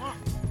dater.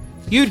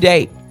 You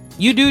date.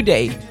 You do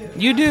date.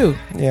 You do.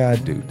 Yeah, I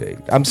do date.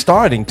 I'm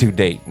starting to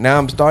date. Now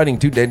I'm starting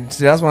to date.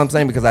 See, that's what I'm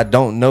saying, because I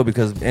don't know,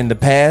 because in the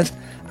past,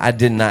 I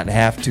did not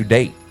have to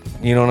date.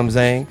 You know what I'm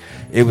saying?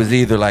 It was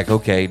either like,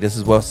 okay, this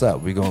is what's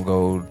up. We're going to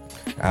go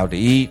out to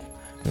eat.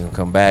 We're going to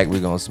come back. We're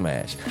going to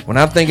smash. When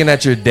I'm thinking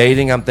that you're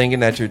dating, I'm thinking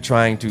that you're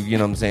trying to, you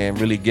know what I'm saying,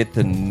 really get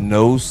to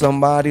know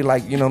somebody.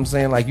 Like, you know what I'm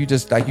saying? Like, you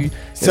just, like, you.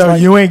 So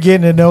like, you ain't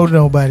getting to know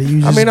nobody.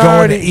 You just mean, I going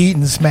already- to eat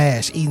and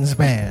smash. Eat and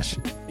smash.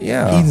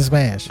 Yeah. Eat and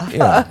smash.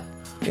 Yeah.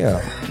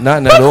 Yeah. Not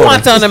in that Put order.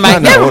 Quanta on the mic. Not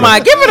in that Never order.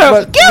 mind. Give it a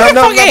But- give it a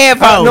fucking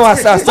headphones. No, I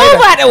say Move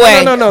that. out the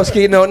way. No,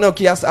 Ski. No,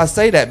 Key. I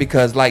say that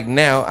because, like,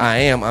 now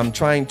I'm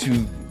trying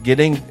to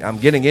I'm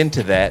getting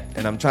into that,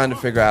 and I'm trying to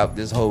figure out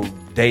this whole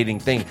dating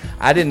thing.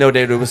 I didn't know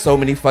that there was so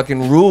many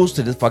fucking rules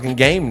to this fucking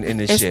game in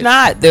this It's shit.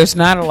 not. The's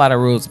not a lot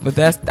of rules, but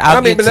that's.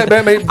 I'll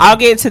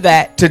get to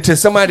that. To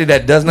somebody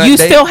that does not You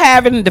date. still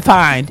haven't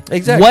defined.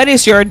 Exactly. What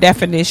is your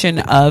definition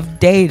of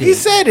dating? He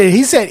said it.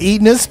 He said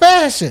eating and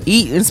smashing.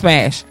 Eat and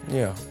smash.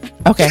 Yeah.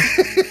 Okay.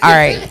 All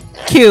right.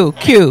 Q.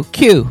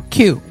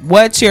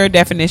 What's your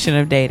definition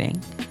of dating?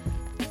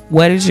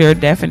 What is your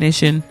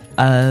definition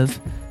of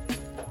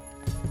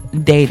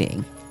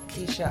dating?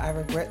 Keisha, I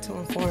regret to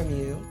inform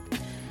you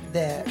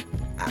that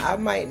I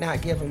might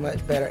not give a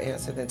much better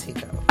answer than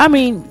Tico. I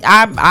mean,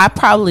 I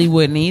probably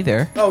wouldn't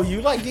either. Oh,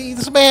 you like to eat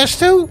and smash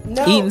too?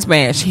 No. Eat and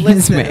smash. Eat and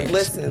Listen, smash.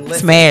 listen.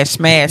 Smash.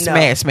 No,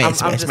 I'm Smash.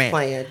 just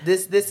playing.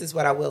 This is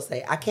what I will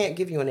say. I can't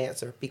give you an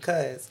answer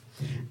because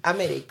I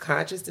made a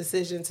conscious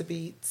decision to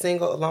be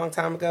single a long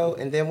time ago,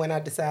 and then when I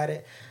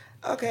decided,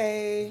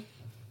 okay,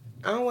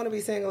 I don't want to be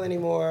single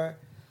anymore.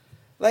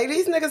 Like,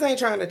 these niggas ain't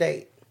trying to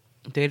date.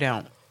 They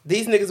don't.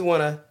 These niggas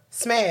want to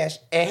smash,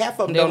 and half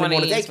of them don't even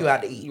want to take you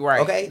out to eat.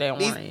 Right. Okay, They don't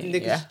these want to eat.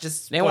 niggas Yeah.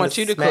 just They wanna want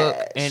you to smash.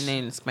 cook and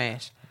then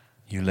smash.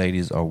 You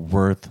ladies are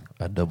worth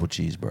a double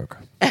cheeseburger.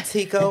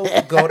 Tico,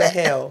 go to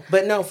hell.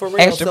 But no, for real.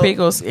 Extra so-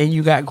 pickles and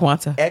you got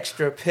Quanta.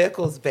 Extra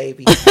pickles,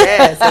 baby.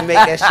 Yes, and make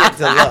that shit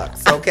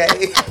deluxe,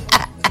 okay?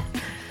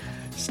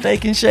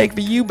 Steak and shake for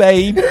you,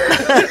 babe.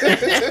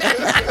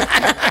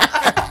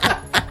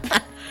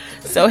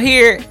 So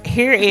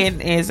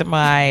herein is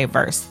my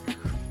verse.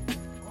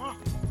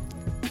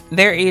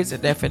 There is a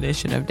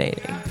definition of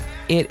dating.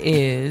 It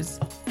is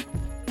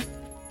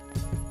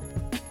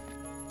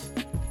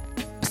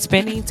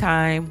spending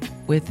time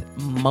with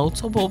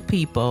multiple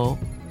people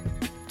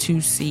to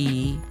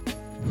see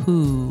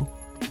who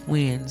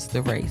wins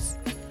the race.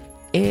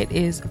 It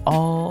is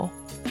all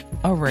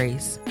a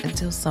race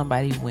until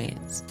somebody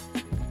wins.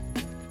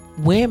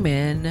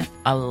 Women,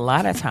 a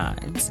lot of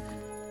times,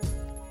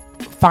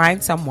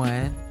 find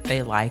someone,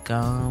 they like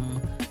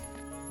them,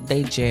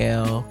 they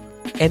gel,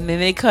 and then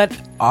they cut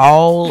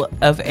all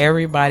of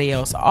everybody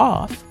else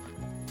off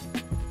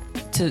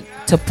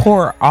to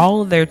pour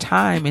all of their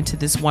time into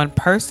this one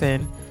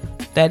person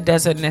that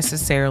doesn't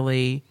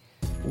necessarily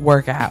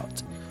work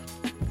out.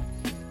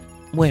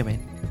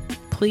 Women,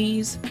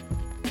 please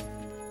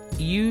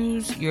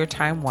use your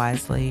time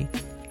wisely.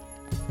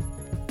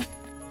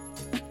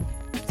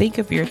 Think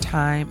of your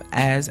time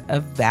as a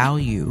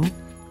value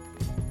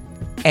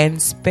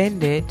and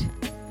spend it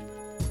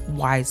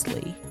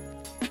wisely.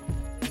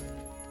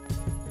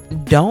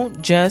 Don't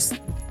just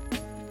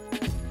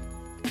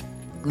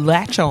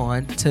latch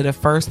on to the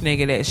first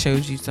nigga that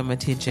shows you some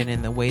attention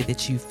in the way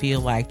that you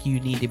feel like you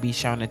need to be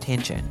shown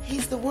attention.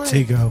 He's the one.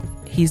 Tigo.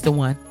 He's the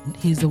one.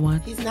 He's the one.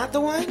 He's not the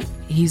one.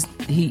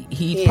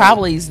 He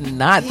probably is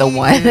not the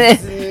one.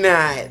 He's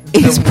not.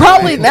 He's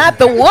probably not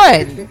the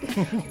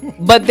one.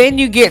 But then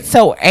you get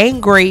so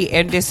angry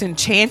and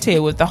disenchanted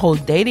with the whole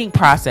dating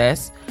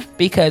process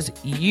because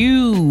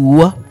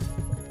you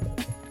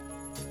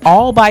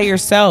all by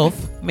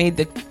yourself made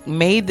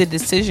the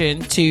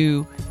decision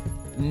to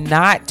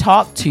not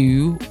talk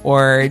to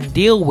or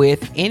deal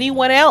with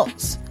anyone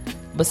else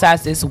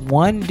besides this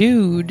one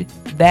dude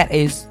that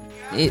is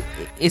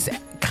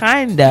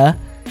kinda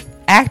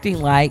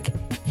acting like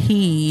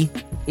he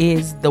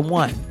is the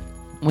one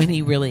when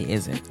he really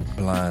isn't.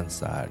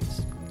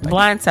 Blindsides.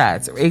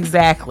 Blindsides.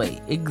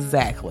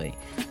 Exactly.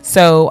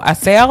 So I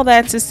say all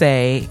that to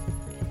say,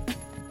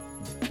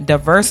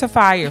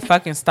 diversify your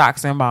fucking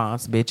stocks and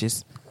bonds,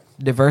 bitches.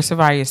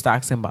 Diversify your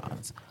stocks and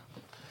bonds.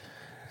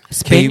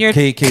 Spend your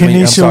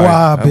Kanisha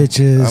Wa,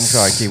 bitches. I'm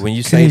sorry, Key. When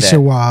you say Kanisha that,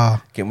 Wa.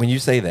 when you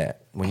say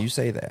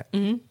that,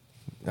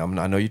 Mm-hmm.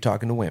 I know you're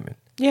talking to women.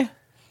 yeah.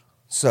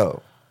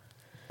 So,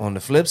 on the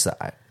flip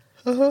side,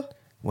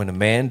 when a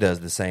man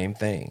does the same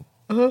thing,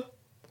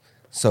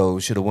 so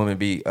should a woman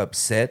be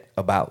upset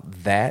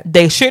about that?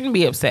 They shouldn't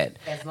be upset.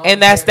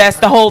 And that's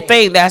the whole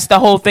thing. That's the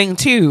whole thing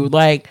too.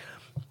 Like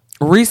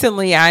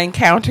recently I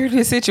encountered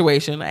a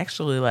situation,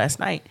 actually last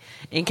night,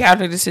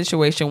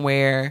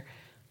 where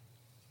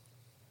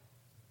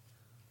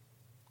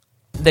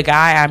the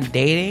guy I'm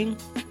dating,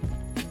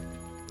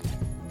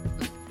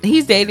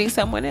 he's dating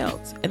someone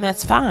else, and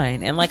that's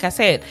fine. And like I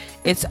said,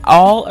 it's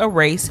all a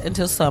race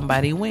until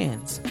somebody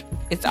wins.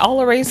 It's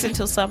all a race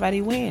until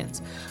somebody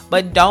wins.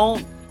 But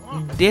don't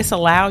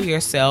disallow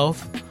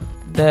yourself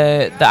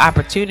the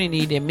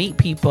opportunity to meet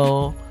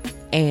people,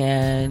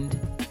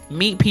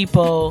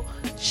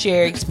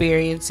 share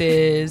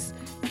experiences,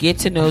 get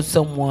to know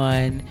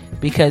someone,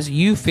 because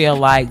you feel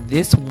like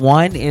this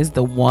one is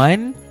the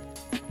one,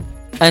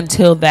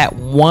 until that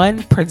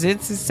one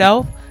presents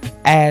itself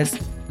as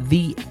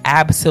the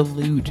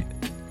absolute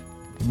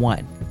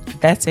one.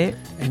 That's it.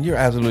 And you're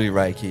absolutely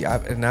right, Key.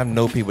 I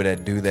know people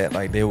that do that.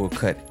 Like, they will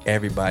cut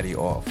everybody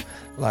off.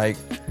 Like,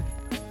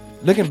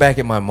 looking back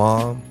at my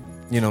mom,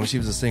 she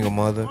was a single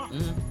mother,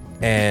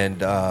 and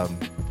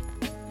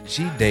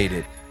she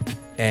dated,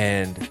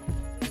 and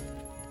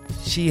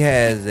she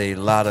has a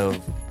lot of,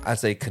 I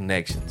say,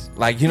 connections.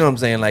 Like, you know what I'm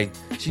saying? Like,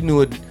 she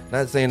knew it.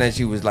 Not saying that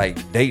she was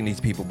like dating these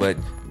people, but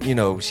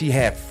she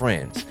had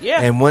friends. Yeah.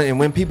 And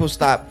when people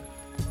stop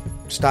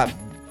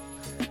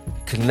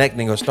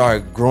connecting or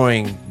start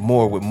growing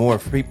more with more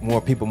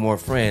people, more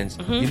friends,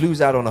 you lose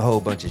out on a whole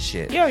bunch of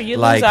shit. Yeah, you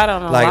lose out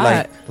on a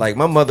lot. Like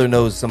my mother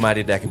knows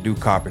somebody that can do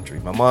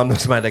carpentry. My mom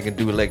knows somebody that can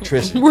do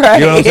electricity. Right.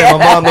 You know what I'm saying?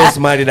 My mom knows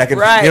somebody that can.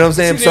 Right. You know what I'm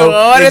saying? She knew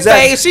all the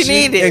things she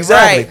needed.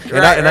 Exactly.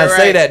 Right. And I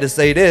say that to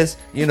say this,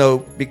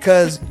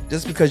 because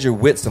just because you're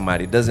with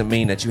somebody doesn't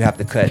mean that you have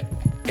to cut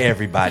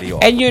everybody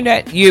off. And you're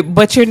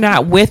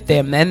not with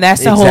them, and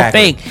that's the whole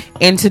thing.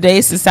 In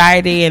today's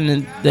society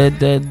and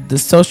the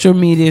social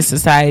media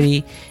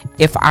society,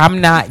 if I'm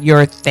not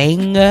your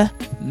thing,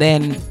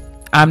 then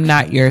I'm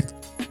not your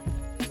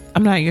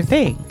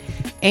thing.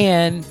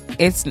 And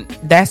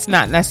that's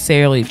not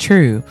necessarily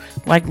true.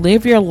 Like,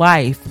 live your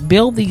life,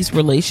 build these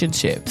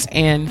relationships,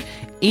 and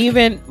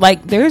even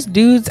like there's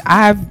dudes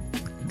I've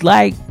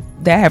like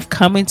that have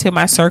come into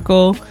my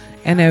circle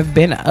and have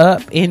been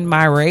up in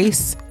my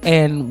race,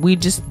 and we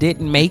just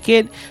didn't make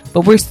it,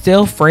 but we're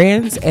still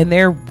friends, and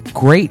they're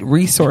great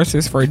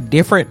resources for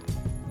different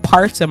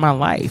parts of my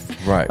life.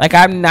 Right. Like,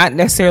 I'm not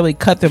necessarily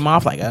cut them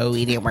off like, oh,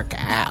 we didn't work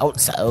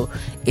out, so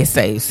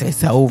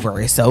it's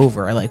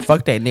over. Like,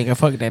 fuck that nigga,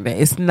 fuck that nigga.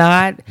 It's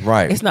not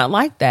right. It's not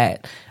like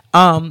that.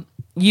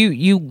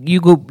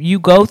 You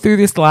go through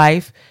this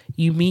life,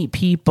 you meet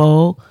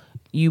people,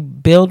 you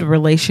build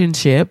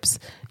relationships,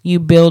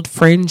 you build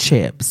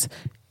friendships,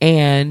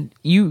 and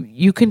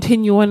you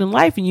continue on in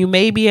life, and you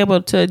may be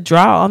able to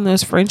draw on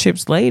those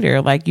friendships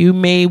later. Like, you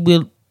may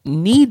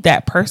need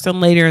that person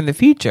later in the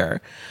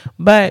future.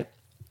 But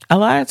a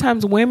lot of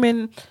times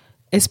women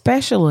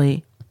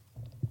especially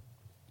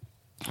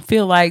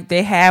feel like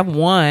they have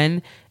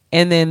one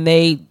and then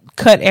they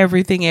cut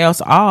everything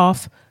else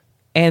off,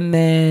 and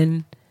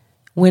then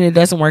when it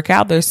doesn't work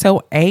out, they're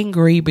so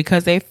angry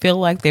because they feel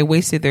like they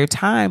wasted their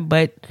time.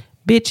 But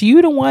bitch,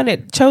 you the one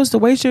that chose to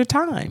waste your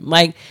time.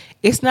 Like,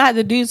 it's not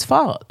the dude's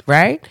fault,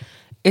 right?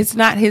 It's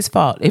not his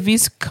fault. If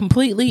he's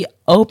completely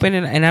open,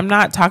 and I'm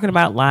not talking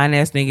about lying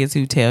ass niggas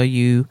who tell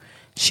you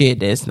shit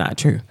that's not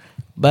true,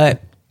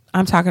 but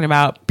I'm talking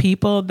about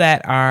people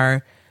that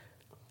are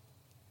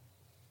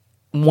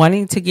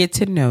wanting to get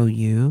to know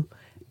you,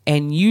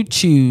 and you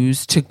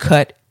choose to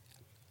cut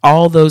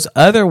all those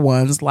other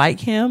ones like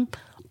him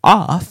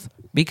off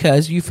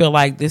because you feel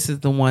like this is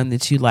the one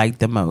that you like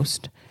the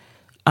most.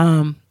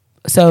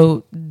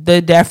 So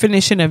the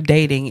definition of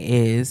dating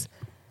is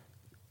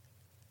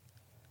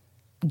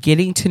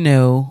getting to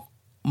know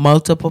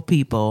multiple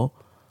people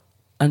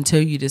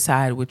until you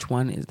decide which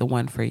one is the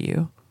one for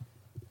you.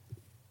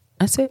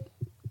 That's it.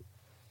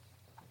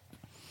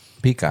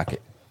 Peacock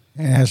it.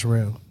 Yeah, that's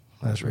real.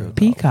 That's real.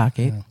 Peacock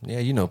it. Yeah,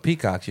 you know,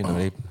 peacocks, you know,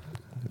 they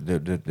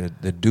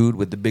the dude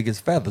with the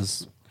biggest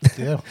feathers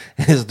Yeah.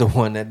 is the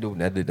one that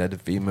the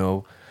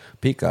female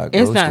peacock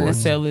It's goes not towards.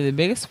 necessarily the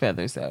biggest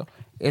feathers, though.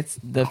 It's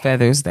the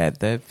feathers that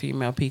the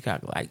female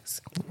peacock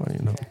likes. Well,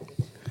 you know,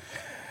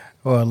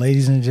 Well,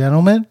 ladies and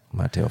gentlemen,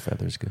 my tail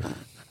feather's good.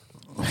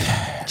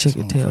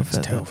 Chicken tail Motherfuckers'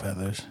 feather. tail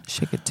feathers.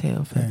 Chicken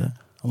tail feather.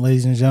 Well,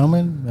 ladies and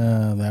gentlemen,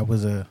 that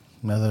was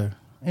another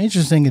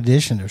interesting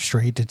edition of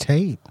Straight to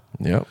Tape.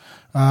 Yep.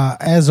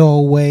 As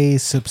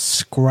always,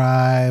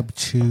 subscribe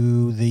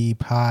to the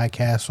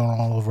podcast on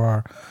all of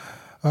our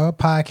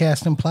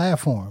podcasting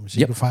platforms.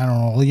 You Yep. can find it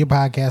on all your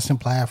podcasting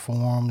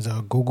platforms: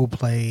 Google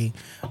Play,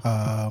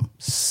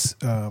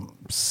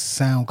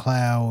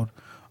 SoundCloud,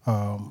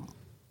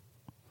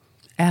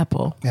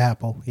 Apple.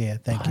 Apple. Yeah,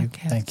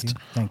 thank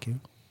you.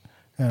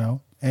 You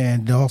know,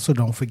 and also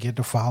don't forget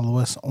to follow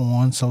us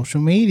on social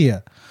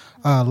media.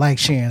 Like,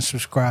 share, and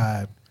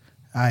subscribe.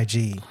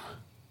 IG,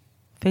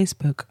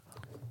 Facebook.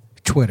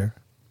 Twitter,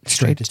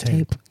 Straight to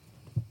Tape.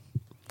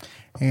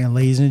 And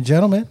ladies and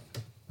gentlemen,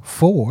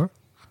 for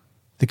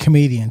the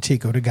comedian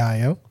Tico de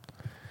Gallo,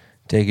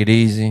 Take it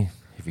easy.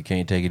 If you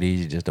can't take it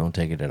easy, just don't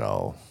take it at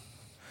all.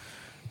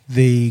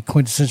 the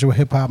quintessential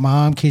hip hop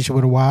mom, Keisha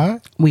with a Y.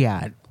 We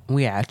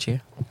out you.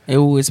 It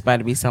was about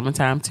to be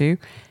summertime too,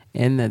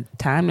 and the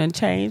time done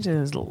changed.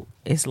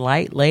 It's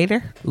light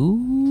later.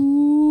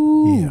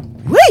 Ooh, Yeah.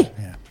 wee.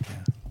 Yeah.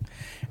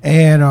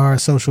 And our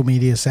social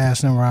media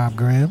assassin, Rob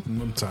Graham.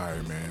 I'm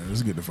tired, man.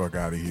 Let's get the fuck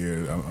out of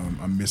here.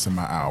 I'm missing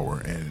my hour,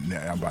 and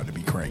now I'm about to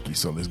be cranky.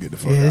 So let's get the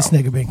fuck Yeah, out. this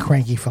nigga been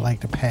cranky for like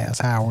the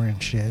past hour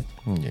and shit.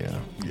 Yeah.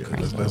 Yeah,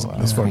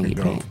 let's fucking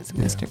go.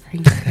 Mr.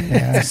 Cranky.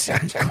 Yeah,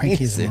 he's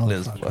cranky as a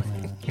Let's motherfucker,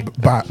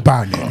 man.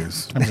 Bye,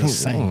 niggas. I'm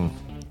just saying.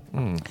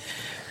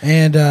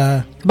 And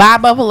Bye,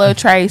 Buffalo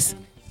Trace.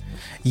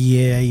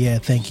 yeah,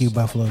 thank you,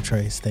 Buffalo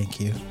Trace. Thank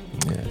you.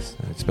 Yes.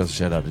 Special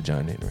shout out to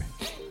John Henry.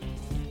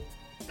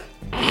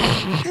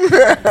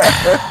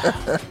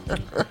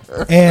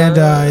 And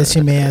it's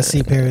your man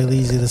C. Perry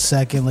Leasy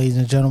II. Ladies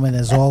and gentlemen,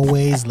 as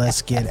always,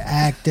 let's get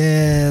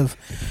active.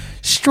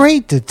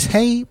 Straight to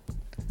Tape.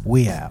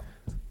 We out.